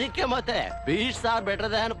 ಅದಕ್ಕೆ ಮತ್ತೆ beach are better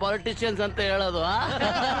than politicians ಅಂತ ಹೇಳೋದು.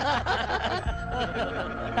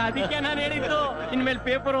 ಅದಕ್ಕೆ ನಾನು ಹೇಳಿದ್ದು, ಇನ್ಮೇಲೆ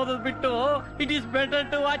ಪೇಪರ್ ಓದೋದ್ ಬಿಟ್ಟು it is better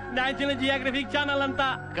to watch national geographic channel ಅಂತ.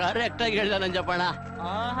 ಕರೆಕ್ಟ್ ಆಗಿ ಹೇಳ್ದ ನಂಜಪ್ಪಣ್ಣ.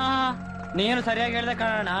 ನೀನು ಸರಿಯಾಗಿ ಹೇಳ್ದೆ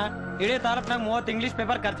ಕಣಣ್ಣ. ಇಡೀ ತಾಲೂಕ್ನಾಗ 30 ಇಂಗ್ಲಿಷ್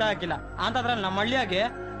ಪೇಪರ್ ಖರ್ಚಾಗಿಲ್ಲ ಅಂತದ್ರಲ್ಲಿ ನಮ್ಮ ಹಳ್ಳಿಯಾಗೆ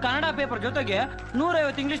ಕನ್ನಡ ಪೇಪರ್ ಜೊತೆಗೆ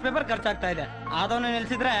 150 ಇಂಗ್ಲಿಷ್ ಪೇಪರ್ ಖರ್ಚಾಗ್ತಾ ಇದೆ. ಅದನ್ನು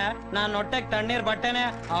ನಿಲ್ಸಿದ್ರೆ ನಾನ್ ಹೊಟ್ಟೆಗೆ ತಣ್ಣೀರ್ ಬಟ್ಟೆನೆ.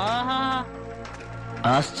 ಆಹಾ,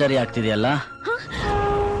 ಆಶ್ಚರ್ಯ ಆಗ್ತಿದೆಯಲ್ಲ.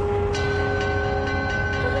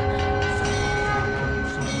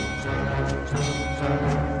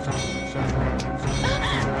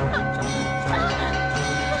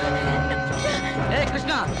 ಏ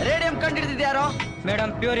Krishna, radium ಕಂಡಿಡ್ದಿದ್ಯಾರೋ?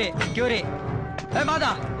 Madam, Curie. Mada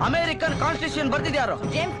American constitution ಬರ್ದಿದ್ಯಾರು?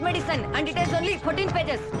 James medicine and it is only 14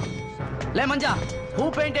 pages. ಲೇ ಮಂಜ, ಹೂ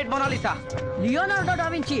ಪೇಂಟೆಡ್ ಮೊನಾಲಿಸಾ? ಲಿಯೋನಾರ್ಡೋ ಡಾ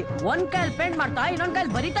ವಿಂಚಿ ಒಂದ್ ಕೈಲ್ ಪೇಂಟ್ ಮಾಡ್ತಾ ಇನ್ನೊಂದ್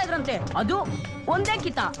ಕೈಲ್ ಬರಿತಾ ಇದ್ರಂತೆ, ಅದು ಒಂದೇ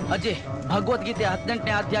ಕಿತ. ಅಜ್ಜಿ, ಭಗವದ್ಗೀತೆ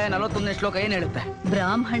 18ನೇ ಅಧ್ಯಾಯ 41ನೇ ಶ್ಲೋಕ ಏನ್ ಹೇಳುತ್ತೆ?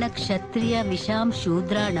 ಬ್ರಾಹ್ಮಣ ಕ್ಷತ್ರಿಯ ವಿಷಾಂ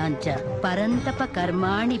ಶೂದ್ರಾಣಾಂಚ ಪರಂತಪ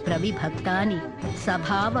ಕರ್ಮಾಣಿ ಪ್ರವಿಭಕ್ತಾನಿ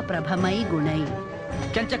ಸ್ವಭಾವ ಪ್ರಭಮೈ ಗುಣೈ.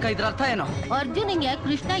 ಕೆಂಚಕ್ಕ, ಇದ್ರ ಅರ್ಥ ಏನು? ಅರ್ಜುನಿಗೆ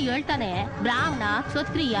ಕೃಷ್ಣ ಹೇಳ್ತಾನೆ, ಬ್ರಾಹ್ಮಣ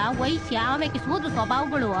ಕ್ಷತ್ರಿಯ ವೈಶ್ಯ ಆಮೇಲೆ ಶೂದ್ರ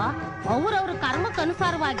ಸ್ವಭಾವಗಳು ಅವ್ರವ್ರ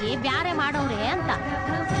ಕರ್ಮಕ್ಕನುಸಾರವಾಗಿ ಬ್ಯಾರೆ ಮಾಡವ್ರೆ ಅಂತ.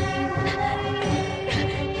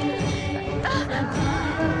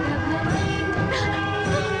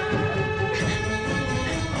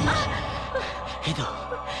 ಇದು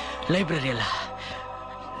ಲೈಬ್ರರಿ ಅಲ್ಲ,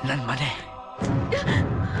 ನನ್ ಮನೆ.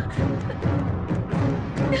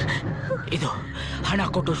 ಇದು ಹಣ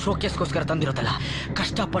ಕೊಟ್ಟು ಶೋಕೇಸ್ಗೋಸ್ಕರ ತಂದಿರೋದಲ್ಲ,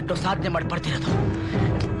 ಕಷ್ಟಪಟ್ಟು ಸಾಧನೆ ಮಾಡಿ ಪಡ್ತಿರೋದು.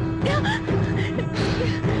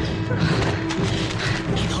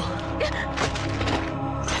 ಇದು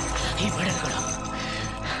ಈ ಮೆಡಲ್ಗಳು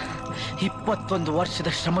 21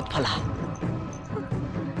 ವರ್ಷದ ಶ್ರಮದ ಫಲ.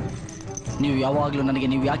 ನೀವು ಯಾವಾಗ್ಲೂ ನನಗೆ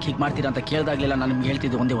ನೀವು ಯಾಕೆ ಹೀಗೆ ಮಾಡ್ತೀರಾ ಅಂತ ಕೇಳಿದಾಗ್ಲೆಲ್ಲ ನಾನು ನಿಮ್ಗೆ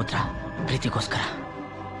ಹೇಳ್ತಿದ್ದು ಒಂದೇ ಉತ್ತರ, ಪ್ರೀತಿಗೋಸ್ಕರ.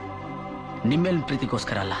 ನಿಮ್ಮೇಲಿನ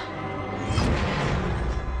ಪ್ರೀತಿಗೋಸ್ಕರ ಅಲ್ಲ,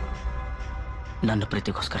 ನನ್ನ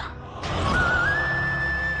ಪ್ರೀತಿಗೋಸ್ಕರ.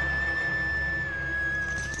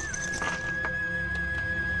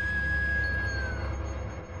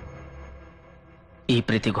 ಈ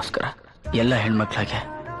ಪ್ರೀತಿಗೋಸ್ಕರ ಎಲ್ಲ ಹೆಣ್ಮಕ್ಳಿಗೆ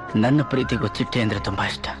ನನ್ನ ಪ್ರೀತಿಗೂ ಚಿಟ್ಟೆ ಅಂದ್ರೆ ತುಂಬಾ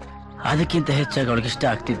ಇಷ್ಟ. ಅದಕ್ಕಿಂತ ಹೆಚ್ಚಾಗಿ ಅವಳಿಗಿಷ್ಟ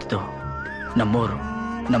ಆಗ್ತಿದ್ದು ನಮ್ಮೂರು,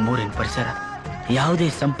 ನಮ್ಮೂರಿನ ಪರಿಸರ. ಯಾವುದೇ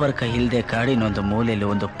ಸಂಪರ್ಕ ಇಲ್ಲದೆ ಕಾಡಿನೊಂದು ಮೂಲೆಯಲ್ಲಿ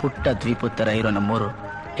ಒಂದು ಪುಟ್ಟ ದ್ವೀಪದ ತರ ಇರೋ ನಮ್ಮೂರು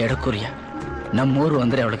ಎಡಕುರಿಯ. ನಮ್ಮೂರು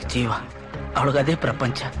ಅಂದ್ರೆ ಅವಳಿಗೆ ಜೀವ, ಅವಳಿಗದೇ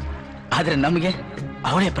ಪ್ರಪಂಚ. ಆದ್ರೆ ನಮಗೆ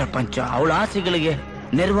ಅವಳೇ ಪ್ರಪಂಚ. ಅವಳ ಆಸೆಗಳಿಗೆ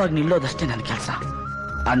ನೆರವಾಗಿ ನಿಲ್ಲೋದಷ್ಟೇ ನನ್ನ ಕೆಲಸ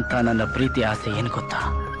ಅಂತ. ನನ್ನ ಪ್ರೀತಿ ಆಸೆ ಏನ್ ಗೊತ್ತಾ?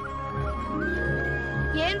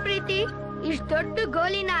 ಏನ್ ಪ್ರೀತಿ, ಇಷ್ಟು ದೊಡ್ಡ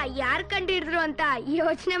ಗೋಲಿನ ಯಾರ್ ಕಂಡಿಡಿದ್ರು ಅಂತ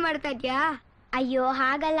ಯೋಚನೆ ಮಾಡ್ತಾ ಇದ್ಯಾ? ಅಯ್ಯೋ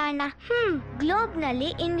ಹಾಗಲ್ಲ ಅಣ್ಣ. ಗ್ಲೋಬ್ ನಲ್ಲಿ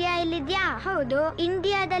ಇಂಡಿಯಾ ಇಲ್ಲಿದ್ಯಾ? ಹೌದು.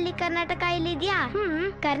 ಇಂಡಿಯಾದಲ್ಲಿ ಕರ್ನಾಟಕ ಇಲ್ಲಿದ್ಯಾ?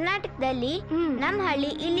 ಕರ್ನಾಟಕದಲ್ಲಿ ನಮ್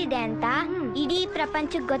ಹಳ್ಳಿ ಇಲ್ಲಿದೆ ಅಂತ ಇಡೀ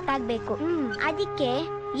ಪ್ರಪಂಚಕ್ಕೆ ಗೊತ್ತಾಗ್ಬೇಕು. ಅದಕ್ಕೆ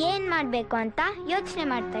ಏನ್ ಮಾಡ್ಬೇಕು ಅಂತ ಯೋಚನೆ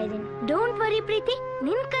ಮಾಡ್ತಾ ಇದ್ದೀನಿ. ಡೋಂಟ್ ವರಿ ಪ್ರೀತಿ,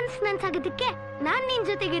 ನಿನ್ ಕನ್ಸ್ ನನ್ಸಾಗೋದಕ್ಕೆ ನಾನ್ ನಿನ್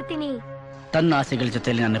ಜೊತೆಗಿರ್ತೀನಿ. ತನ್ನ ಆಸೆಗಳ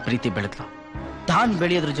ಜೊತೆಯಲ್ಲಿ ನನ್ನ ಪ್ರೀತಿ ಬೆಳೆದ್ಲು. ತಾನ್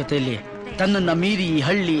ಬೆಳೆಯೋದ್ರ ಜೊತೆಯಲ್ಲಿ ತನ್ನನ್ನ ಮೀರಿ ಈ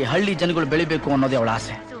ಹಳ್ಳಿ ಜನಗಳು ಬೆಳಿಬೇಕು ಅನ್ನೋದೇ ಅವಳ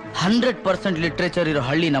ಆಸೆ. 100% ಲಿಟ್ರೇಚರ್ ಇರೋ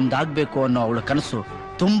ಹಳ್ಳಿ ನಮ್ದಾಗ್ಬೇಕು ಅನ್ನೋ ಅವಳ ಕನಸು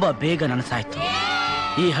ತುಂಬಾ ಬೇಗ ನನಸಾಯ್ತು.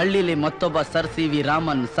 ಈ ಹಳ್ಳಿಲಿ ಮತ್ತೊಬ್ಬ sir CV.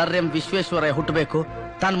 Raman, sir M Visvesvaraya ಹುಟ್ಟಬೇಕು,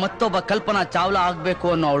 ತಾನು ಮತ್ತೊಬ್ಬ ಕಲ್ಪನಾ ಚಾವ್ಲಾ ಆಗ್ಬೇಕು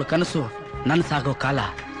ಅನ್ನೋ ಅವಳ ಕನಸು ನನಸಾಗೋ ಕಾಲ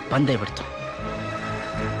ಬಂದೇ ಬಿಡ್ತು.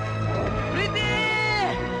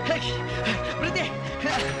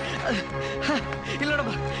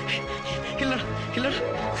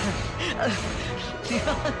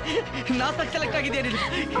 ನಾಸಕ್ ಸೆಲೆಕ್ಟ್ ಆಗಿದೆಯಾ ನೀನು?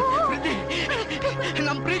 ಪ್ರೀತಿ,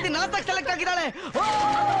 ನಮ್ ಪ್ರೀತಿ ನಾಸಕ್ ಸೆಲೆಕ್ಟ್ ಆಗಿದ್ದಾಳೆ.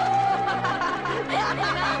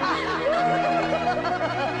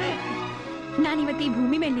 ನಾನಿವತ್ತು ಈ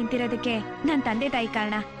ಭೂಮಿ ಮೇಲೆ ನಿಂತಿರೋದಕ್ಕೆ ನನ್ ತಂದೆ ತಾಯಿ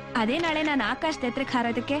ಕಾರಣ. ಅದೇ ನಾಳೆ ನಾನು ಆಕಾಶದ ಎತ್ತರಕ್ಕೆ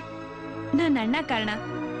ಹಾರೋದಕ್ಕೆ ನನ್ನ ಅಣ್ಣ ಕಾರಣ.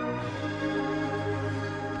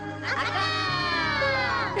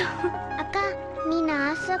 ಅಕ್ಕ, ನೀನ್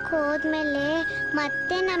ಆಸಕ್ ಹೋದ್ಮೇಲೆ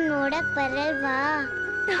ಮತ್ತೆ ನಮ್ ನೋಡಕ್ ಬರಲ್ವಾ?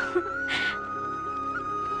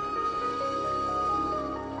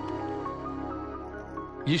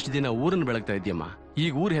 ಇಷ್ಟು ದಿನ ಊರನ್ನು ಬೆಳಗ್ತಾ ಇದೆಯಮ್ಮ,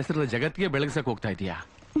 ಈಗ ಊರ ಹೆಸರನ್ನ ಜಗತ್ತಿಗೆ ಬೆಳಗ್ಸಕ್ ಹೋಗ್ತಾ ಇದೀಯಾ.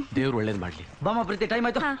 ದೇವ್ರು ಒಳ್ಳೇದ್ ಮಾಡ್ಲಿ. ಬಾಮ ಪ್ರೀತಿ, ಟೈಮ್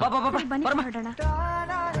ಆಯ್ತು.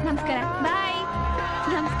 ನಮಸ್ಕಾರ, ಬಾಯ್.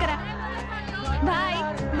 ನಮಸ್ಕಾರ, ಬಾಯ್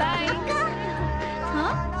ಬಾಯ್.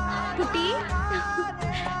 ಪುಟ್ಟಿ,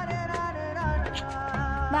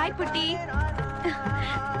 ಬಾಯ್ ಪುಟ್ಟಿ.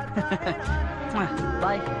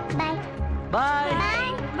 ಬಾಯ್ ಬಾಯ್ ಬಾಯ್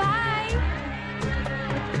ಬಾಯ್.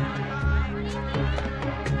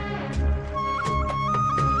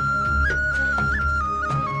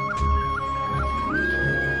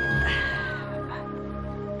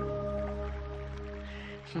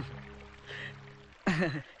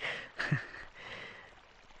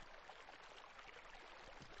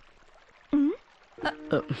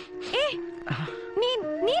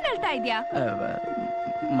 ನೀನ್ ಹೇಳ್ತಾ ಇದ್ಯಾ?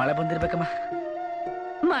 ಮಳೆ ಬಂದಿರ್ಬೇಕಮ್ಮ.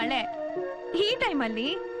 ಮಳೆ ಈ ಟೈಮಲ್ಲಿ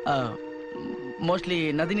ಮೋಸ್ಟ್ಲಿ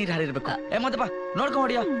ನದಿ ನೀರು ಹರಿರ್ಬೇಕು. ಮತ್ತಪ್ಪ ನೋಡ್ಕೊಂಡ್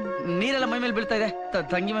ಹೊಡಿಯೋ, ನೀರೆಲ್ಲ ಮೈ ಮೇಲೆ ಬೀಳ್ತಾ ಇದೆ,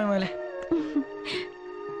 ತಂಗಿ ಮೈ ಮೇಲೆ.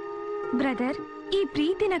 ಬ್ರದರ್, ಈ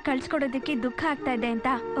ಪ್ರೀತಿನ ಕಳ್ಸ್ಕೊಡೋದಕ್ಕೆ ದುಃಖ ಆಗ್ತಾ ಇದೆ ಅಂತ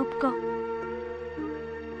ಒಪ್ಕೋ.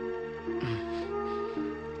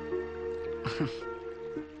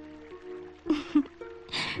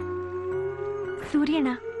 ಸೂರ್ಯನ,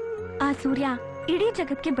 ಆ ಸೂರ್ಯ ಇಡೀ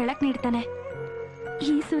ಜಗತ್ಗೆ ಬೆಳಕು ನೀಡ್ತಾನೆ.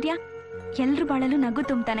 ಈ ಸೂರ್ಯ ಎಲ್ರು ಬಾಳಲು ನಗು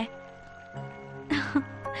ತುಂಬ್ತಾನೆ.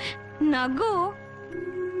 ನಗು,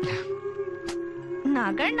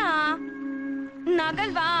 ನಗಣ್ಣ.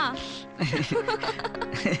 ನಗಲ್ವಾ?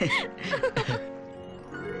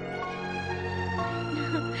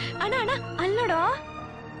 ಅಣ್ಣ ಅಣ್ಣ ಅಲ್ಲಿ ನೋಡೋ.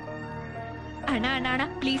 ಅಣ್ಣ ಅಣ್ಣ ಅಣ್ಣ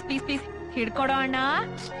ಪ್ಲೀಸ್ ಪ್ಲೀಸ್ ಪ್ಲೀಸ್ ಹಿಡ್ಕೊಡೋ ಅಣ್ಣ.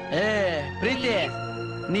 ಏ ಪ್ರೀತಿ,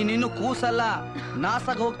 ನೀನಿನ್ನು ಕೂಸಲ್ಲ,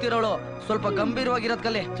 ನಾಸಾಗ ಹೋಗ್ತಿರೋಳು. ಸ್ವಲ್ಪ ಗಂಭೀರವಾಗಿರೋದ್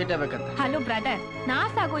ಕಲೆ ಚಿಟ್ಟೆ ಬೇಕಂತ. ಹಲೋ ಬ್ರದರ್,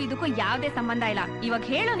 ನಾಸಾಗೋ ಇದಕ್ಕೂ ಯಾವ್ದೇ ಸಂಬಂಧ ಇಲ್ಲ. ಇವಾಗ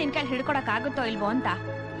ಹೇಳು ನಿನ್ ಕೈಲಿ ಹಿಡ್ಕೊಡಕ್ ಆಗುತ್ತೋ ಇಲ್ವೋ ಅಂತ.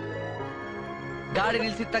 ಗಾಡಿ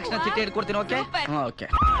ನಿಲ್ಸಿದ ತಕ್ಷಣ ಚಿಟ್ಟೆ ಹಿಡ್ಕೊಡ್ತೀನಿ. Okay okay.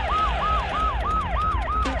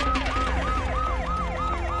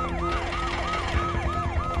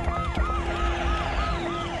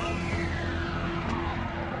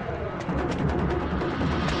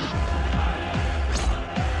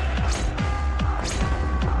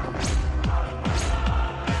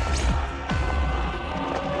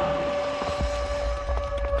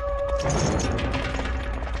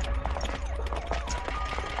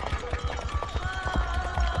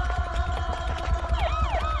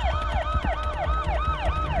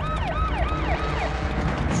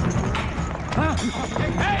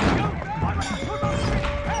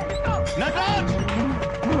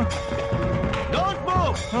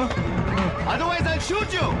 Otherwise, I'll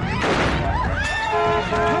shoot you!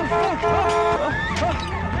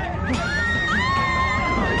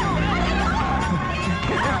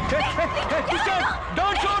 Dushyant!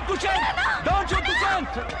 Don't shoot, Dushyant! Don't shoot, Dushyant!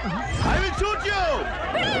 I will shoot you!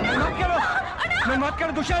 मत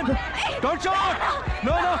करो Dushyant! Don't shoot!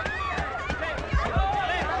 No, no!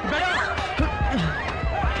 बेटा!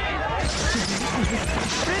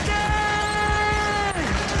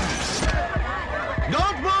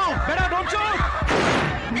 Don't move! बेटा, don't shoot!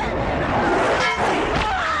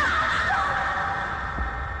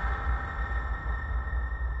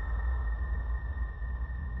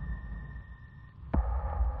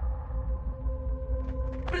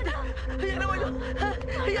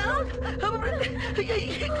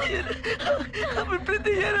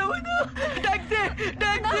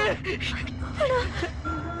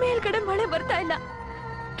 ಮೇಲ್ಗಡೆ ಮಳೆ ಬರ್ತಾ ಇಲ್ಲ,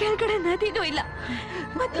 ಕೆಳಗಡೆ ನದಿನೂ ಇಲ್ಲ.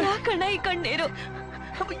 ಮತ್ತೆ ಯಾಕಣ್ಣ ಈ ಕಣ್ಣೀರು?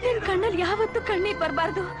 ನಿನ್ ಕಣ್ಣಲ್ಲಿ ಯಾವತ್ತೂ ಕಣ್ಣೀರ್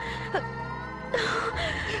ಬರಬಾರ್ದು.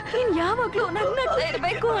 ನೀನ್ ಯಾವಾಗ್ಲೂ ನಗ್ನಗ್ತಾ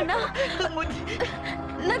ಇರ್ಬೇಕು ಅಣ್ಣ.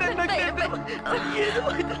 ನಗ್ನಗ್ತಾ ಇರ್ಬೇಕು.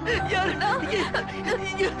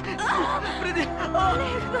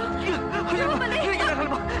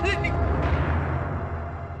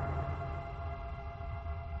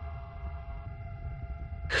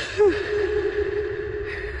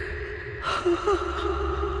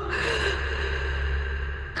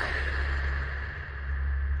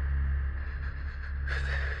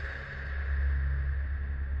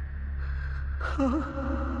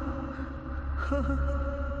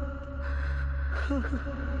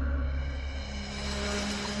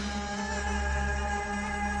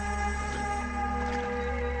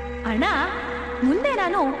 ಅಣ್ಣ, ಮುಂದೆ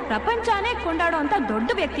ನಾನು ಪ್ರಪಂಚನೇ ಕೊಂಡಾಡೋ ಅಂತ ದೊಡ್ಡ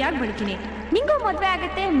ವ್ಯಕ್ತಿಯಾಗಿ ಬೆಳಿತೀನಿ. ನಿಂಗೂ ಮದ್ವೆ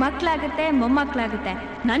ಆಗುತ್ತೆ, ಮಕ್ಳಾಗುತ್ತೆ, ಮೊಮ್ಮಕ್ಳಾಗುತ್ತೆ.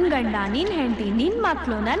 ನನ್ ಗಂಡ, ನಿನ್ ಹೆಂಡತಿ, ನಿನ್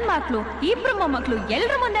ಮಕ್ಳು, ನನ್ ಮಕ್ಳು, ಇಬ್ರು ಮೊಮ್ಮಕ್ಳು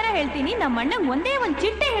ಎಲ್ರ ಮುಂದೆನೇ ಹೇಳ್ತೀನಿ, ನಮ್ಮ ಅಣ್ಣಂಗ್ ಒಂದೇ ಒಂದ್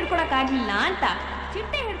ಚಿಟ್ಟೆ ಹಿಡ್ಕೊಡಕ್ ಆಗ್ಲಿಲ್ಲ ಅಂತ.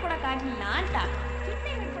 ಚಿಟ್ಟೆ ಹಿಡ್ಕೊಡಕ್ ಆಗ್ಲಿಲ್ಲ ಅಂತ.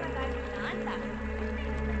 ಚಿಟ್ಟೆ ಹಿಡ್ಕೊಡಕ್ ಆಗ್ಲಿಲ್ಲ ಅಂತ.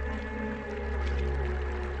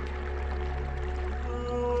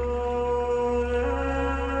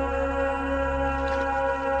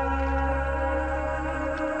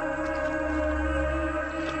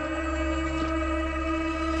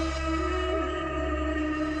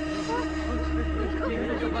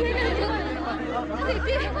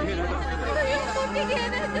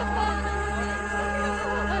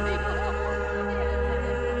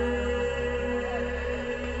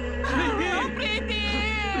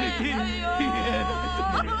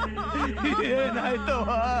 ಏನಾಯ್ತು?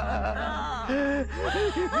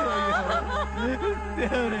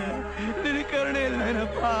 ದೇವ್ರೆ, ನಿನ್ನ ಕರುಣೆ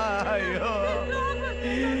ಇಲ್ವೇನಪ್ಪ? ಅಯ್ಯೋ,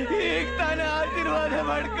 ಈಗ ತಾನೇ ಆಶೀರ್ವಾದ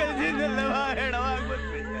ಮಾಡ್ಕೊಳ್ತಿದ್ದಲ್ಲವ,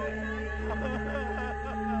 ಹೆಣವಾಗ್ಬಿಟ್ಬಿಟ್ಟೆ.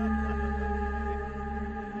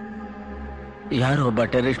 ಯಾರೋ ಒಬ್ಬ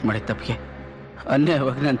ಟೆರರಿಸ್ಟ್ ಮಾಡಿದ ತಪ್ಪಿಗೆ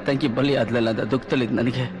ಅನ್ಯಾಯವಾಗಿ ನನ್ನ ತಂಗಿ ಬಲಿ ಆದ್ಲಲ್ಲ ಅಂತ ದುಃಖದಲ್ಲಿದ್ದ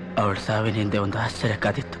ನನಗೆ ಅವಳ ಸಾವಿನ ಹಿಂದೆ ಒಂದು ಆಶ್ಚರ್ಯ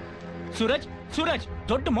ಕಾದಿತ್ತು. ಸೂರಜ್, ಸೂರಜ್,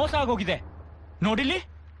 ದೊಡ್ಡ ಮೋಸ ಆಗೋಗಿದೆ ನೋಡಿಲಿ.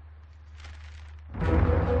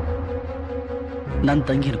 ನನ್ನ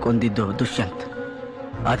ತಂಗಿನ ಕೊಂದಿದ್ದು ದುಷ್ಯಂತ್,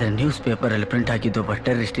 ಆದರೆ ನ್ಯೂಸ್ ಪೇಪರಲ್ಲಿ ಪ್ರಿಂಟ್ ಆಗಿದ್ದು ಒಬ್ಬ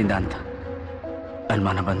ಟೆರರಿಸ್ಟಿಂದ ಅಂತ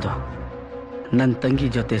ಅನುಮಾನ ಬಂದು ನನ್ನ ತಂಗಿ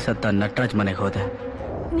ಜೊತೆ ಸತ್ತ ನಟರಾಜ್ ಮನೆಗೆ ಹೋದೆ.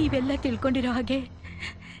 ನೀವೆಲ್ಲ ತಿಳ್ಕೊಂಡಿರೋ ಹಾಗೆ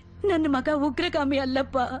ನನ್ನ ಮಗ ಉಗ್ರಗಾಮಿ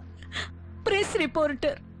ಅಲ್ಲಪ್ಪ, ಪ್ರೆಸ್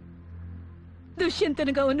ರಿಪೋರ್ಟರ್.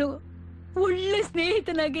 ದುಷ್ಯಂತನಿಗ ಅವನು ಒಳ್ಳೆ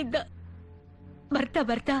ಸ್ನೇಹಿತನಾಗಿದ್ದ. ಬರ್ತಾ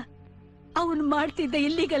ಬರ್ತಾ ಅವನು ಮಾಡ್ತಿದ್ದ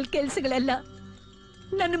ಇಲ್ಲಿಗಲ್ ಕೆಲ್ಸಗಳೆಲ್ಲ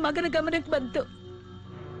ನನ್ನ ಮಗನ ಗಮನಕ್ಕೆ ಬಂತು.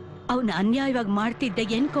 ಅವನ ಅನ್ಯಾಯವಾಗಿ ಮಾಡ್ತಿದ್ದ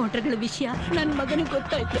ಎನ್ಕೌಂಟರ್ಗಳ ವಿಷಯ ನನ್ನ ಮಗನಿಗೆ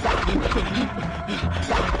ಗೊತ್ತಾಯ್ತು.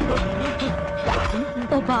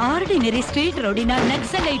 ಒಬ್ಬ ಆರ್ಡಿನರಿ ಸ್ಟ್ರೀಟ್ ರೌಡಿನ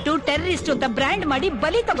ನಕ್ಸಲೈಟು ಟೆರರಿಸ್ಟ್ ಅಂತ ಬ್ರ್ಯಾಂಡ್ ಮಾಡಿ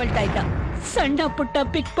ಬಲಿ ತಗೊಳ್ತಾ ಇದ್ದ. ಸಣ್ಣ ಪುಟ್ಟ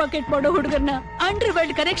ಪಿಕ್ ಪಾಕೆಟ್ ಮಾಡೋ ಹುಡುಗರನ್ನ ಅಂಡರ್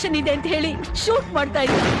ವರ್ಲ್ಡ್ ಕನೆಕ್ಷನ್ ಇದೆ ಅಂತ ಹೇಳಿ ಶೂಟ್ ಮಾಡ್ತಾ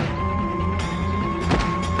ಇದ್ದ.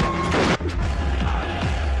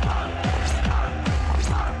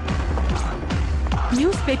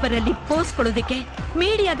 ನ್ಯೂಸ್ ಪೇಪರ್ ಅಲ್ಲಿ ಪೋಸ್ಟ್ ಕೊಡೋದಕ್ಕೆ,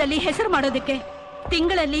 ಮೀಡಿಯಾದಲ್ಲಿ ಹೆಸರು ಮಾಡೋದಕ್ಕೆ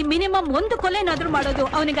ತಿಂಗಳಲ್ಲಿ ಮಿನಿಮಮ್ 1 ಕೊಲೆನಾದ್ರೂ ಮಾಡೋದು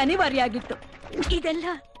ಅವನಿಗೆ ಅನಿವಾರ್ಯ ಆಗಿತ್ತು. ಇದೆಲ್ಲ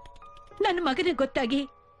ನನ್ನ ಮಗನಿಗೆ ಗೊತ್ತಾಗಿ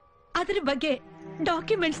ಅದ್ರ ಬಗ್ಗೆ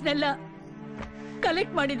ಡಾಕ್ಯುಮೆಂಟ್ಸ್ನೆಲ್ಲ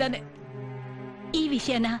ಕಲೆಕ್ಟ್ ಮಾಡಿದ್ದಾನೆ. ಈ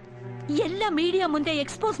ವಿಷಯನ ಎಲ್ಲ ಮೀಡಿಯಾ ಮುಂದೆ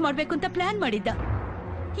ಎಕ್ಸ್ಪೋಸ್ ಮಾಡ್ಬೇಕು ಅಂತ ಪ್ಲಾನ್ ಮಾಡಿದ್ದ.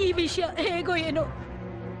 ಈ ವಿಷಯ ಹೇಗೋ ಏನೋ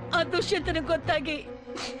ಆ ದುಷ್ಯಂತನಿಗೆ ಗೊತ್ತಾಗಿ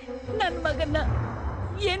ನನ್ನ ಮಗನ್ನ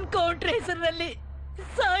ಎನ್ಕೌಂಟರ್ ಹೆಸರಿನಲ್ಲಿ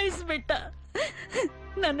ಸಾಯಿಸ್ಬಿಟ್ಟ.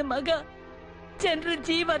 ನನ್ನ ಮಗ ಚಂದ್ರ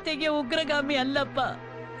ಜೀವ ತೆಗೆ ಉಗ್ರಗಾಮಿ ಅಲ್ಲಪ್ಪ.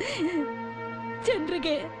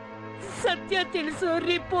 ಚಂದ್ರಿಗೆ ಸತ್ಯ ತಿಳಿಸೋ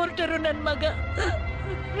ರಿಪೋರ್ಟರು ನನ್ನ ಮಗ.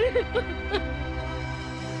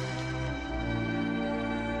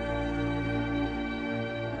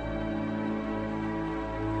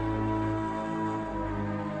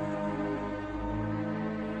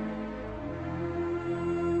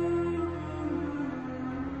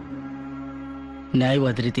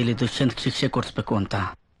 ನ್ಯಾಯವಾದ ರೀತಿಯಲ್ಲಿ ದುಷ್ಯಂತ್ ಶಿಕ್ಷೆ ಕೊಡಿಸ್ಬೇಕು ಅಂತ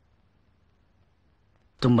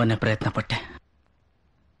ತುಂಬಾನೇ ಪ್ರಯತ್ನ ಪಟ್ಟೆ.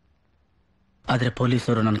 ಆದರೆ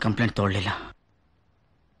ಪೊಲೀಸರು ನನ್ನ ಕಂಪ್ಲೇಂಟ್ ತಗೊಳ್ಳಿಲ್ಲ.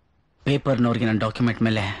 ಪೇಪರ್ನವ್ರಿಗೆ ನನ್ನ ಡಾಕ್ಯುಮೆಂಟ್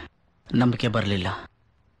ಮೇಲೆ ನಂಬಿಕೆ ಬರಲಿಲ್ಲ.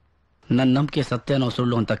 ನನ್ನ ನಂಬಿಕೆ ಸತ್ಯನೋ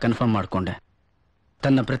ಸುಳ್ಳು ಅಂತ ಕನ್ಫರ್ಮ್ ಮಾಡಿಕೊಂಡೆ.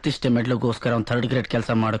 ತನ್ನ ಪ್ರತಿಷ್ಠೆ ಮೆಡ್ಲಿಗೋಸ್ಕರ ಅವ್ನು 3rd ಗ್ರೇಡ್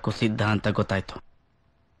ಕೆಲಸ ಮಾಡೋಕ್ಕೂ ಸಿದ್ಧ ಅಂತ ಗೊತ್ತಾಯ್ತು.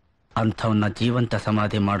 ಅಂಥವನ್ನ ಜೀವಂತ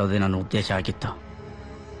ಸಮಾಧಿ ಮಾಡೋದೇ ನನ್ನ ಉದ್ದೇಶ ಆಗಿತ್ತು.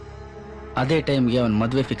 ಅದೇ ಟೈಮ್ಗೆ ಅವನ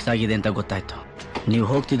ಮದುವೆ ಫಿಕ್ಸ್ ಆಗಿದೆ ಅಂತ ಗೊತ್ತಾಯ್ತು. ನೀವು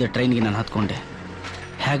ಹೋಗ್ತಿದ್ದ ಟ್ರೈನ್ಗೆ ನಾನು ಹತ್ಕೊಂಡೆ.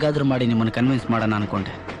 ಹೇಗಾದ್ರೂ ಮಾಡಿ ನಿಮ್ಮನ್ನು ಕನ್ವಿನ್ಸ್ ಮಾಡೋಣ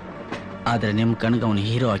ಅನ್ಕೊಂಡೆ. ಆದರೆ ನಿಮ್ಮ ಕಣ್ಗೆ ಅವನು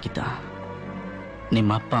ಹೀರೋ ಆಗಿದ್ದ. ನಿಮ್ಮ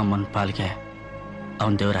ಅಪ್ಪ ಅಮ್ಮನ ಪಾಲ್ಗೆ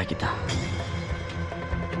ಅವನ ದೇವರಾಗಿದ್ದ.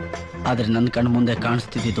 ಆದರೆ ನನ್ನ ಕಣ್ಣು ಮುಂದೆ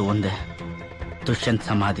ಕಾಣಿಸ್ತಿದ್ದು ಒಂದೇ, ದುಷ್ಯಂತ್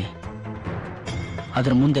ಸಮಾಧಿ.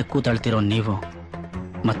 ಅದ್ರ ಮುಂದೆ ಕೂತಾಳ್ತಿರೋ ನೀವು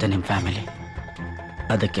ಮತ್ತೆ ನಿಮ್ಮ ಫ್ಯಾಮಿಲಿ.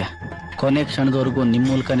 ಅದಕ್ಕೆ ಕೊನೆ ಕ್ಷಣದವರೆಗೂ ನಿಮ್ಮ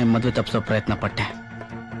ಮೂಲಕ ನಿಮ್ಮ ಮದುವೆ ತಪ್ಪಿಸೋ ಪ್ರಯತ್ನ ಪಟ್ಟೆ.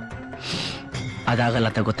 ಅದಾಗಲ್ಲ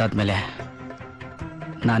ಅಂತ ಗೊತ್ತಾದ್ಮೇಲೆ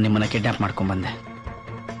ನಾನು ನಿಮ್ಮನ್ನು ಕಿಡ್ನಾಪ್ ಮಾಡ್ಕೊಂಡ್ಬಂದೆ.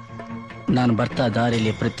 ನಾನು ಬರ್ತಾ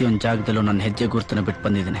ದಾರಿಯಲ್ಲಿ ಪ್ರತಿಯೊಂದು ಜಾಗದಲ್ಲೂ ನನ್ನ ಹೆಜ್ಜೆ ಗುರುತನ್ನು ಬಿಟ್ಟು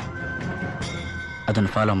ಬಂದಿದ್ದೀನಿ.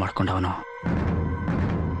 ಅದನ್ನು ಫಾಲೋ ಮಾಡ್ಕೊಂಡವನು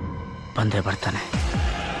ಬಂದೇ ಬರ್ತಾನೆ.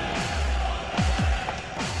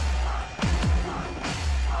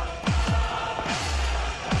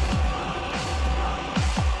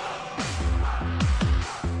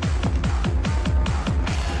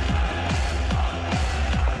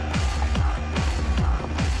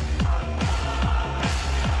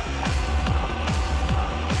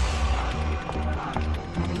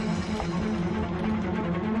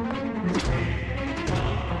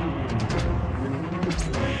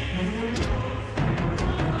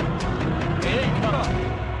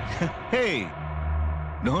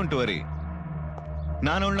 ಡೋಂಟ್ ವರಿ,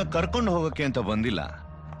 ನಾನು ಅವಳನ್ನ ಕರ್ಕೊಂಡು ಹೋಗೋಕೆ ಅಂತ ಬಂದಿಲ್ಲ.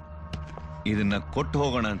 ಇದನ್ನ ಕೊಟ್ಟು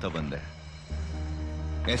ಹೋಗೋಣ ಅಂತ ಬಂದೆ,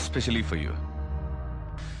 ಎಸ್ಪೆಷಲಿ ಫಾರ್ ಯು.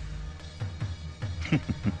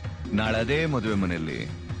 ನಾಳೆ ಅದೇ ಮದುವೆ ಮನೆಯಲ್ಲಿ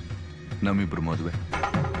ನಮ್ಮಿಬ್ರು ಮದುವೆ.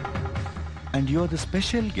 And you are the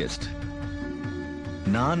special guest.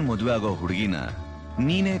 ನಾನ್ ಮದುವೆ ಆಗೋ ಹುಡುಗಿನ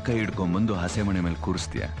ನೀನೇ ಕೈ ಹಿಡ್ಕೊಂಡ್ಬಂದು ಹಸೆ ಮನೆ ಮೇಲೆ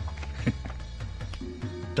ಕೂರಿಸ್ತೀಯ.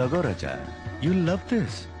 ತಗೋ ರಜಾ, you love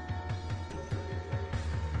this.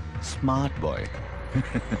 Smart boy.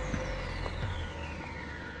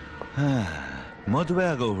 ಮದುವೆ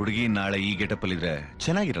ಆಗೋ ಹುಡುಗಿ ನಾಳೆ ಈ ಗೆಟಪ್ಪಲ್ಲಿದ್ರೆ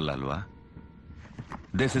ಚೆನ್ನಾಗಿರಲ್ಲ ಅಲ್ವಾ?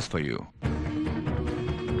 This is for you.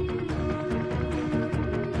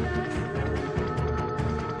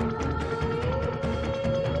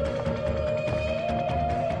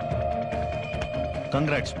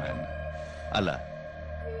 Congrats man. ಅಲ್ಲ,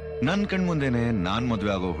 ನನ್ ಕಣ್ಮುಂದೆನೆ ನಾನ್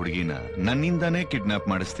ಮದುವೆ ಆಗೋ ಹುಡುಗಿನ ನನ್ನಿಂದಾನೇ ಕಿಡ್ನಾಪ್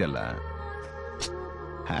ಮಾಡಿಸ್ತಿಯಲ್ಲ.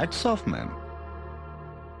 Hats off man.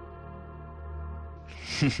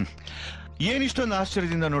 ಏನಿಷ್ಟೊಂದು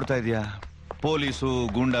ಆಶ್ಚರ್ಯದಿಂದ ನೋಡ್ತಾ ಇದೀಯಾ? ಪೊಲೀಸು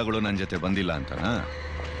ಗೂಂಡಾಗಳು ನನ್ನ ಜೊತೆ ಬಂದಿಲ್ಲ ಅಂತ?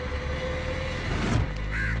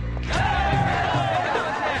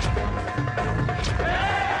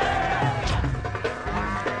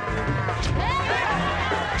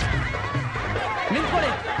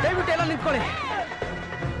 ನಿಂತ್ಕೊಳ್ಳಿ, ದಯವಿಟ್ಟು ಎಲ್ಲ ನಿಂತ್ಕೊಳ್ಳಿ.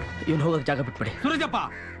 ಇವನು ಹೋಗೋಕೆ ಜಾಗ ಬಿಟ್ಬಿಡಿ. ಸುರಜಪ್ಪ,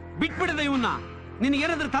 ಬಿಟ್ಬಿಡಿದೆ ಇವನ್ನ.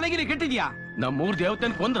 ನಿನಗೇನಾದ್ರೂ ತಲೆಗಿರಿ ಕೆಟ್ಟಿದ್ಯಾ? ನಮ್ಮೂರ್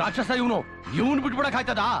ದೇವತೆನ್ ಕೊಂದ್ ರಾಕ್ಷಸ ಇವನು. ಇವನ್ ಬಿಟ್ಬಿಡಕ್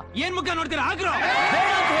ಆಯ್ತದ? ಏನ್ ಮುಖ ನೋಡ್ತೀರಾ? ಆಗ್ರೋ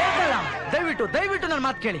ದಯವಿಟ್ಟು ದಯವಿಟ್ಟು ನನ್ನ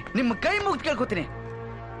ಮಾತು ಕೇಳಿ. ನಿಮ್ಮ ಕೈ ಮುಗ್ದು ಕೇಳ್ಕೊತೀನಿ.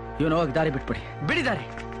 ಇವನು ಹೋಗಿ ದಾರಿ ಬಿಟ್ಬಿಡಿ. ಬಿಡಿ ದಾರಿ.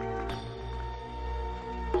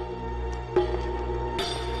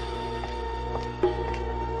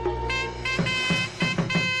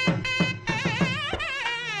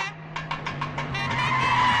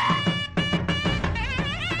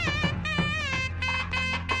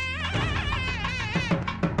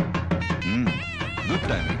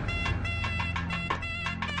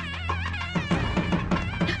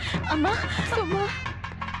 ಅಮ್ಮ ಸುಮ್ಮ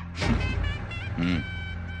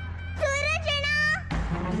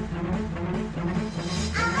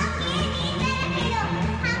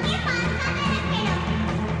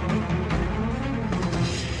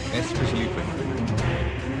ಎಸ್ಪೆಷಲಿ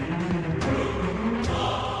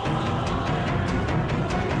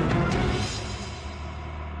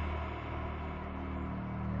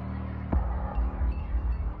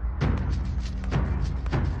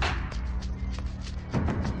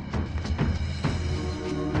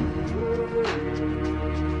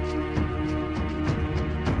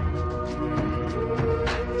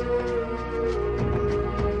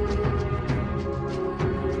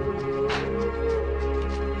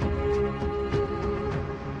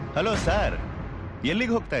ಹಲೋ ಸರ್,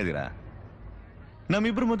 ಎಲ್ಲಿಗೆ ಹೋಗ್ತಾ ಇದ್ದೀರಾ?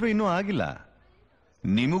 ನಮ್ಮಿಬ್ರು ಮದುವೆ ಇನ್ನೂ ಆಗಿಲ್ಲ.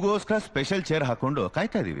 ನಿಮಗೋಸ್ಕರ ಸ್ಪೆಷಲ್ ಚೇರ್ ಹಾಕೊಂಡು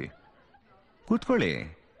ಕಾಯ್ತಾ ಇದೀವಿ. ಕೂತ್ಕೊಳ್ಳಿ.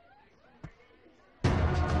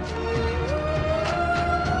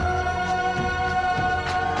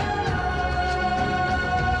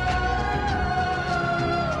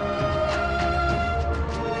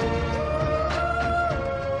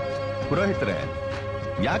 ಪುರೋಹಿತ್ರೆ,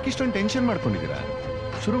 ಯಾಕಿಷ್ಟೊಂದು ಟೆನ್ಷನ್ ಮಾಡ್ಕೊಂಡಿದ್ದೀರಾ?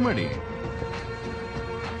 ಶುರು ಮಾಡಿ.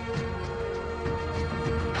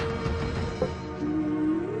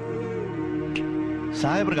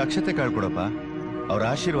 ಸಾಹೇಬ್ರಿಗೆ ಅಕ್ಷತೆ ಕಾಳ್ಕೊಡಪ್ಪ. ಅವ್ರ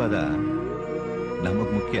ಆಶೀರ್ವಾದ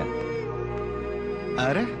ನಮಗ್ ಮುಖ್ಯ.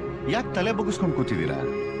 ಅರೆ, ಯಾಕೆ ತಲೆ ಬಗ್ಗಿಸ್ಕೊಂಡು ಕೂತಿದ್ದೀರಾ?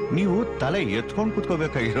 ನೀವು ತಲೆ ಎತ್ಕೊಂಡು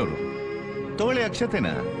ಕೂತ್ಕೋಬೇಕಾಗಿರೋರು. ತಗೊಳ್ಳಿ ಅಕ್ಷತೆನ.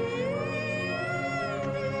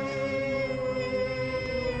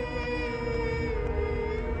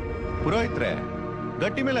 ಪುರೋಹಿತ್ರೆ,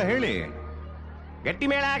 ಗಟ್ಟಿ ಮೇಳ ಹೇಳಿ. ಗಟ್ಟಿ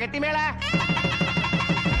ಮೇಳ, ಗಟ್ಟಿ ಮೇಳ.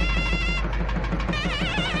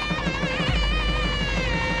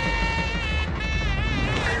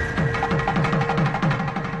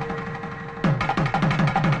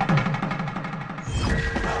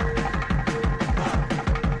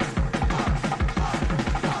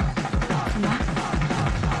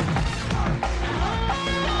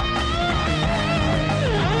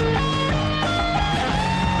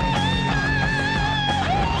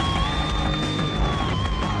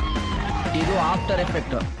 ಇದು ಆಫ್ಟರ್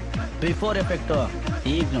ಎಫೆಕ್ಟ್. ಬಿಫೋರ್ ಎಫೆಕ್ಟ್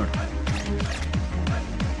ಈಗ ನೋಡಿ.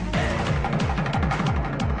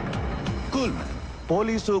 ಕೂಲ್.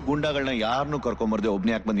 ಪೊಲೀಸು ಗುಂಡಾಗಳನ್ನ ಯಾರನ್ನು ಕರ್ಕೊಂಬರ್ದೆ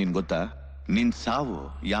ಒಬ್ನೇ ಯಾಕೆ ಬಂದೀನ್ ಗೊತ್ತಾ? ನಿನ್ ಸಾವು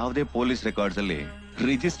ಯಾವುದೇ ಪೊಲೀಸ್ ರೆಕಾರ್ಡ್ಸ್ ಅಲ್ಲಿ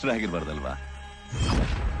ರಿಜಿಸ್ಟರ್ ಆಗಿರ್ಬಾರ್ದಲ್ವಾ?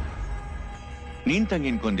 ನಿನ್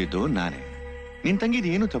ತಂಗಿನ್ ಕೊಂದಿದ್ದು ನಾನೇ. ನಿನ್ ತಂಗಿದ್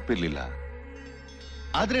ಏನು ತಪ್ಪಿರ್ಲಿಲ್ಲ,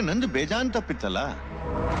 ಆದ್ರೆ ನಂದು ಬೇಜಾನ್ ತಪ್ಪಿತ್ತಲ್ಲ.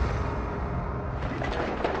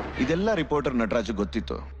 ಇದೆಲ್ಲ ರಿಪೋರ್ಟರ್ ನಟರಾಜ್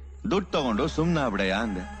ಗೊತ್ತಿತ್ತು. ದುಡ್ಡು ತಗೊಂಡು ಸುಮ್ನ ಬಿಡಯ್ಯ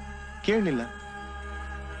ಅಂದೆ. ಕೇಳಲಿಲ್ಲ.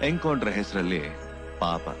 ಎನ್ಕೌಂಟರ್ ಹೆಸರಲ್ಲಿ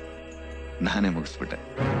ಪಾಪ ನಾನೇ ಮುಗಿಸ್ಬಿಟ್ಟೆ.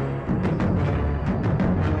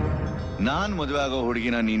 ನಾನ್ ಮದುವೆ ಆಗೋ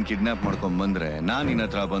ಹುಡುಗಿನ ನೀನ್ ಕಿಡ್ನಾಪ್ ಮಾಡ್ಕೊಂಡ್ ಬಂದ್ರೆ ನಾನ್ ನಿನ್ನ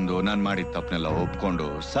ಹತ್ರ ಬಂದು ನಾನ್ ಮಾಡಿದ ತಪ್ಪನೆಲ್ಲ ಒಪ್ಕೊಂಡು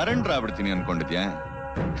ಸರೆಂಡರ್ ಆಗ್ಬಿಡ್ತೀನಿ ಅನ್ಕೊಂಡಿದ್ಯಾ?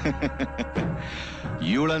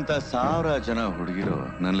 ಇವಳಂತ 1000 ಜನ ಹುಡುಗಿರು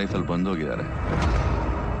ನನ್ನ ಲೈಫಲ್ಲಿ ಬಂದೋಗಿದ್ದಾರೆ.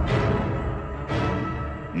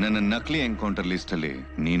 ನನ್ನ ನಕಲಿ ಎನ್ಕೌಂಟರ್ ಲಿಸ್ಟ್ ಅಲ್ಲಿ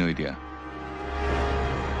ನೀನು ಇದೆಯಾ?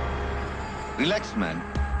 Relax man,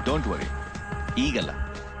 don't worry. ಈಗಲ್ಲ,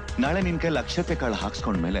 ನಾಳೆ ನಿನ್ ಕೈಲಿ ಅಕ್ಷತೆ ಕಾಳು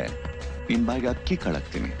ಹಾಕ್ಸ್ಕೊಂಡ್ಮೇಲೆ ನಿನ್ ಬಾಯಿಗೆ ಅಕ್ಕಿ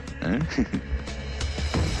ಕಾಳಾಕ್ತೀನಿ.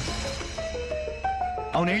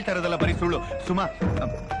 ಅವನು ಹೇಳ್ತಾ ಇರೋದಲ್ಲ ಬರೀ ಸುಳ್ಳು. ಸುಮಾ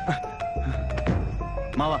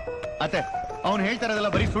ಮಾವ, ಅತ್ತೆ, ಅವನು ಹೇಳ್ತಾ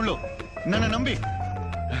ಇರೋದಲ್ಲ ಬರೀ ಸುಳ್ಳು. ನನ್ನ ನಂಬಿ.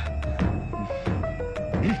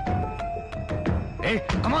 ಏ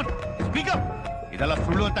ಕಮಾನ್, ಸ್ಪೀಕ್ ಅಪ್. ಇದೆಲ್ಲ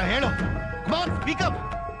ಸುಳ್ಳು ಅಂತ ಹೇಳು. ಕಮಾನ್, ಸ್ಪೀಕ್ ಅಪ್,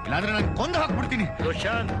 ಇಲ್ಲಾಂದ್ರೆ ನಾನು ಕೊಂದು ಹಾಕ್ಬಿಡ್ತೀನಿ.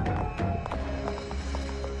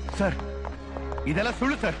 ಸರ್, ಇದೆಲ್ಲ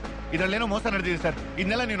ಸುಳ್ಳು ಸರ್. ಇದರಲ್ಲೇನೋ ಮೋಸ ನಡೆದಿದೆ ಸರ್.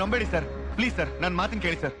 ಇದನ್ನೆಲ್ಲ ನೀವು ನಂಬೇಡಿ ಸರ್. ಪ್ಲೀಸ್ ಸರ್, ನನ್ನ ಮಾತನ್ನು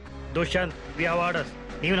ಕೇಳಿ sir. Dushyant, we have orders.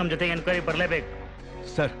 ನೀವು ನಮ್ಮ ಜೊತೆಗೆ ಎನ್ಕ್ವೈರಿ ಬರಲೇಬೇಕು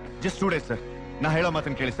ಸರ್. Just 2 days sir. ನಾ ಹೇಳೋ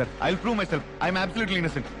ಮಾತನ್ನು ಕೇಳಿ sir. I will prove my self. I am absolutely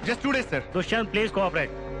innocent. Just 2 days sir. Dushyant, please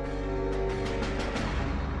cooperate.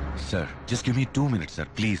 Sir, just give me 2 minutes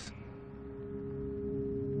sir, please.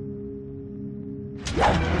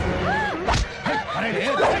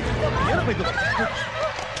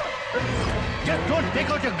 Just don't take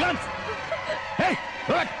out your guns. Hey,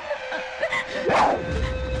 what?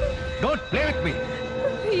 Don't play with me.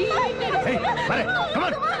 Hey, Bare, come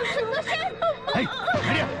on. Hey,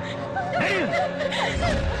 ready up. Ready up.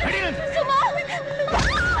 Ready up.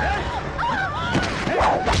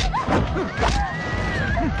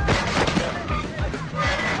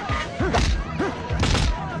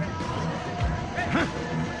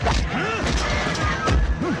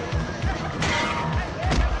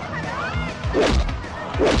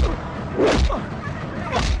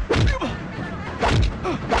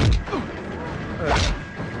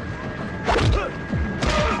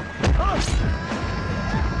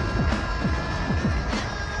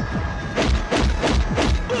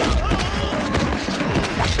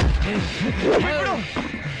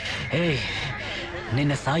 ಏಯ್,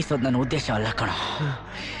 ನಿನ್ನ ಸಾಯಿಸೋದು ನನ್ನ ಉದ್ದೇಶ ಅಲ್ಲ ಕಣೋ.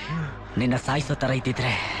 ನಿನ್ನ ಸಾಯಿಸೋ ತರ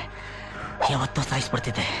ಇದ್ದಿದ್ರೆ ಯಾವತ್ತೋ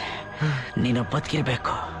ಸಾಯಿಸ್ಬಿಡ್ತಿದ್ದೆ. ನೀನು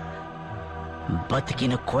ಬದುಕಿರ್ಬೇಕು.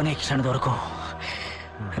 ಬದುಕಿನ ಕೊನೆ ಕ್ಷಣದವರೆಗೂ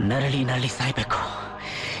ನರಳಿ ನರಳಿ ಸಾಯ್ಬೇಕು.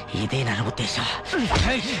 ಇದೇ ನನ್ನ ಉದ್ದೇಶ.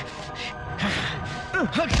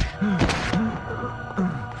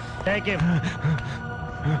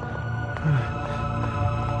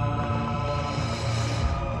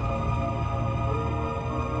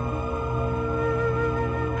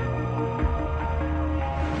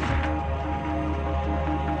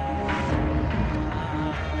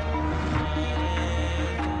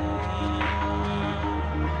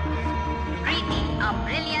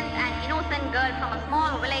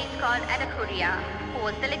 who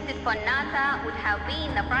was selected for NASA, would have been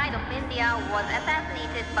the pride of India, was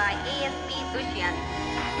assassinated by ASP Dushyant.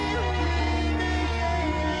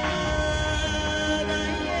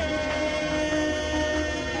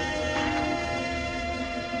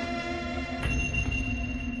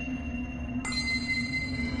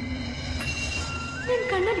 ನಿನ್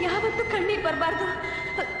ಕಣ್ಣಲ್ಲಿ ಯಾವತ್ತೂ ಕಣ್ಣೀರ್ ಬರಬಾರ್ದು.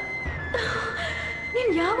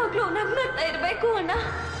 ನೀನ್ ಯಾವಾಗ್ಲೂ ನಗ್ನಗ್ತಾ ಇರ್ಬೇಕು ಅಣ್ಣ.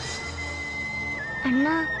 ಅಣ್ಣ,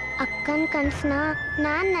 ಅಕ್ಕನ ಕನ್ಸನ್ನ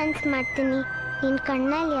ನಾನ್ ನನ್ಸ್ ಮಾಡ್ತೀನಿ. ನಿನ್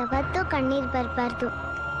ಕಣ್ಣಲ್ಲಿ ಯಾವತ್ತೂ ಕಣ್ಣೀರ್ ಬರಬಾರ್ದು.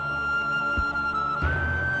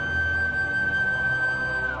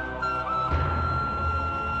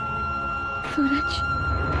 ಸೂರಜ್,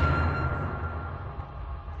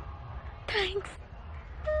 ಥ್ಯಾಂಕ್ಸ್.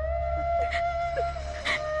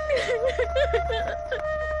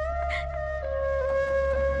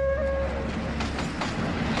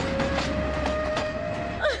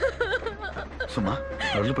 ಸುಮ್ಮ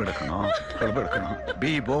ಅಳ್ಬೇಡ ಕಣೋ, ಅಳ್ಬೇಡ ಕಣೋ.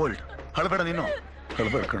 B bold. ಅಳ್ಬೇಡ ನೀನು,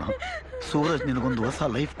 ಅಳ್ಬೇಡ ಕಣೋ. ಸೂರಜ್ ನಿನಗೊಂದು ಹೊಸ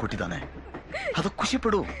ಲೈಫ್ ಕೊಟ್ಟಿದ್ದಾನೆ, ಅದಕ್ಕೆ ಖುಷಿ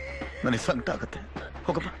ಪಡು. ನನಗೆ ಸಂಕಟ ಆಗುತ್ತೆ.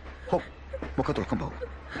 ಹೋಗಪ್ಪ, ಹೋಗ್, ಮುಖ ತೊಳ್ಕೊಂಬ ಹೋಗು.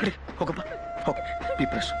 ಹಡಿ, ಹೋಗಪ್ಪ, ಹೋಗ್. Be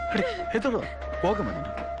fresh. ಹಡಿ, ಹೆದಳು, ಹೋಗಮ್ಮ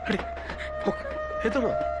ನೀನು. ಹಡಿ, ಹೋಗ್,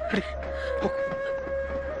 ಹೆದಳು, ಹಡಿ, ಹೋಗ್.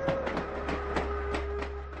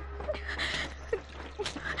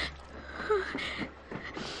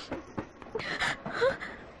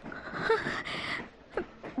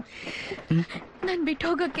 ನನ್ ಬಿಟ್ಟು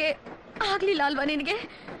ಹೋಗಕ್ಕೆ ಆಗ್ಲಿಲ್ಲ ಅಲ್ವಾ ನಿನಗೆ?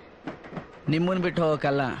 ನಿಮ್ಮನ್ ಬಿಟ್ಟು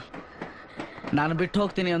ಹೋಗಕ್ಕಲ್ಲ, ನಾನು ಬಿಟ್ಟು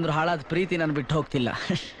ಹೋಗ್ತೀನಿ ಅಂದ್ರು ಹಾಳಾದ ಪ್ರೀತಿ ನಾನು ಬಿಟ್ಟು ಹೋಗ್ತಿಲ್ಲ.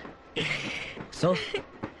 So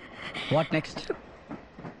what next?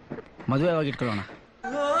 ಮದುವೆ ಆಗಿಟ್ಕೊಳ್ಳೋಣ.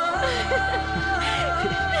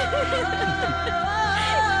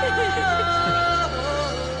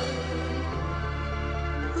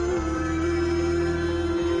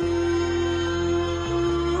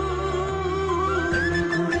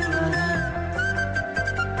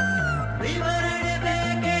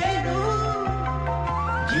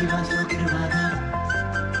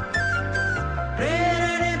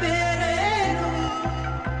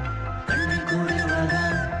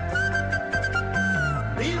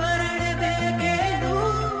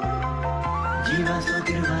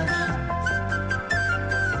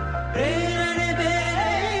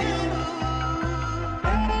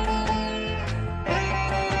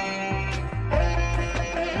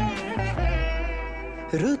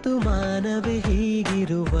 ಋತುಮಾನವೇ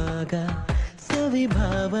ಹೀಗಿರುವಾಗ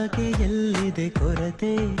ಸವಿಭಾವಕ್ಕೆ ಎಲ್ಲಿದೆ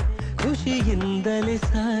ಕೊರತೆ? ಖುಷಿಯಿಂದಲೇ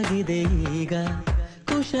ಸಾಗಿದೆ ಈಗ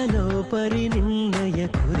ಕುಶಲೋಪರಿ ನಿನ್ನಯ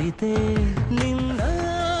ಕುರಿತೆ. ನಿನ್ನ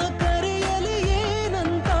ಕರೆಯಲಿ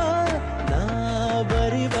ಏನಂತ ನಾ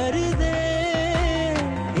ಬರಿ ಬರಿದೆ,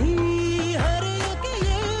 ಈ ಹರೆಯಕ್ಕೆ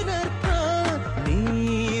ಏನರ್ಥ ನೀ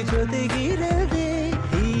ಜೊತೆಗಿರದೆ.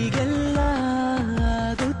 ಹೀಗೆಲ್ಲ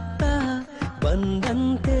ಆಗುತ್ತಾ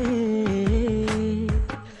ಬಂದಂತೆ,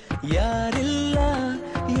 ಯಾರಿಲ್ಲ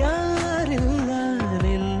ಯಾರಿಲ್ಲ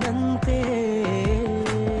ನಿನ್ನಂತೆ.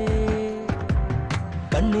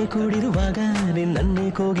 ಕಣ್ಣೆ ಕೂಡಿರುವಾಗ ನಿನ್ನನ್ನೇ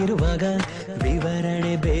ಕೂಗಿರುವಾಗ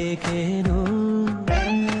ವಿವರಣೆ ಬೇಕೇನು?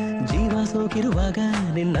 ಜೀವ ಸೋಕಿರುವಾಗ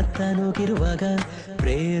ನಿನ್ನತ್ತ ನೂಕಿರುವಾಗ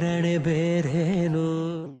ಪ್ರೇರಣೆ ಬೇರೇನು?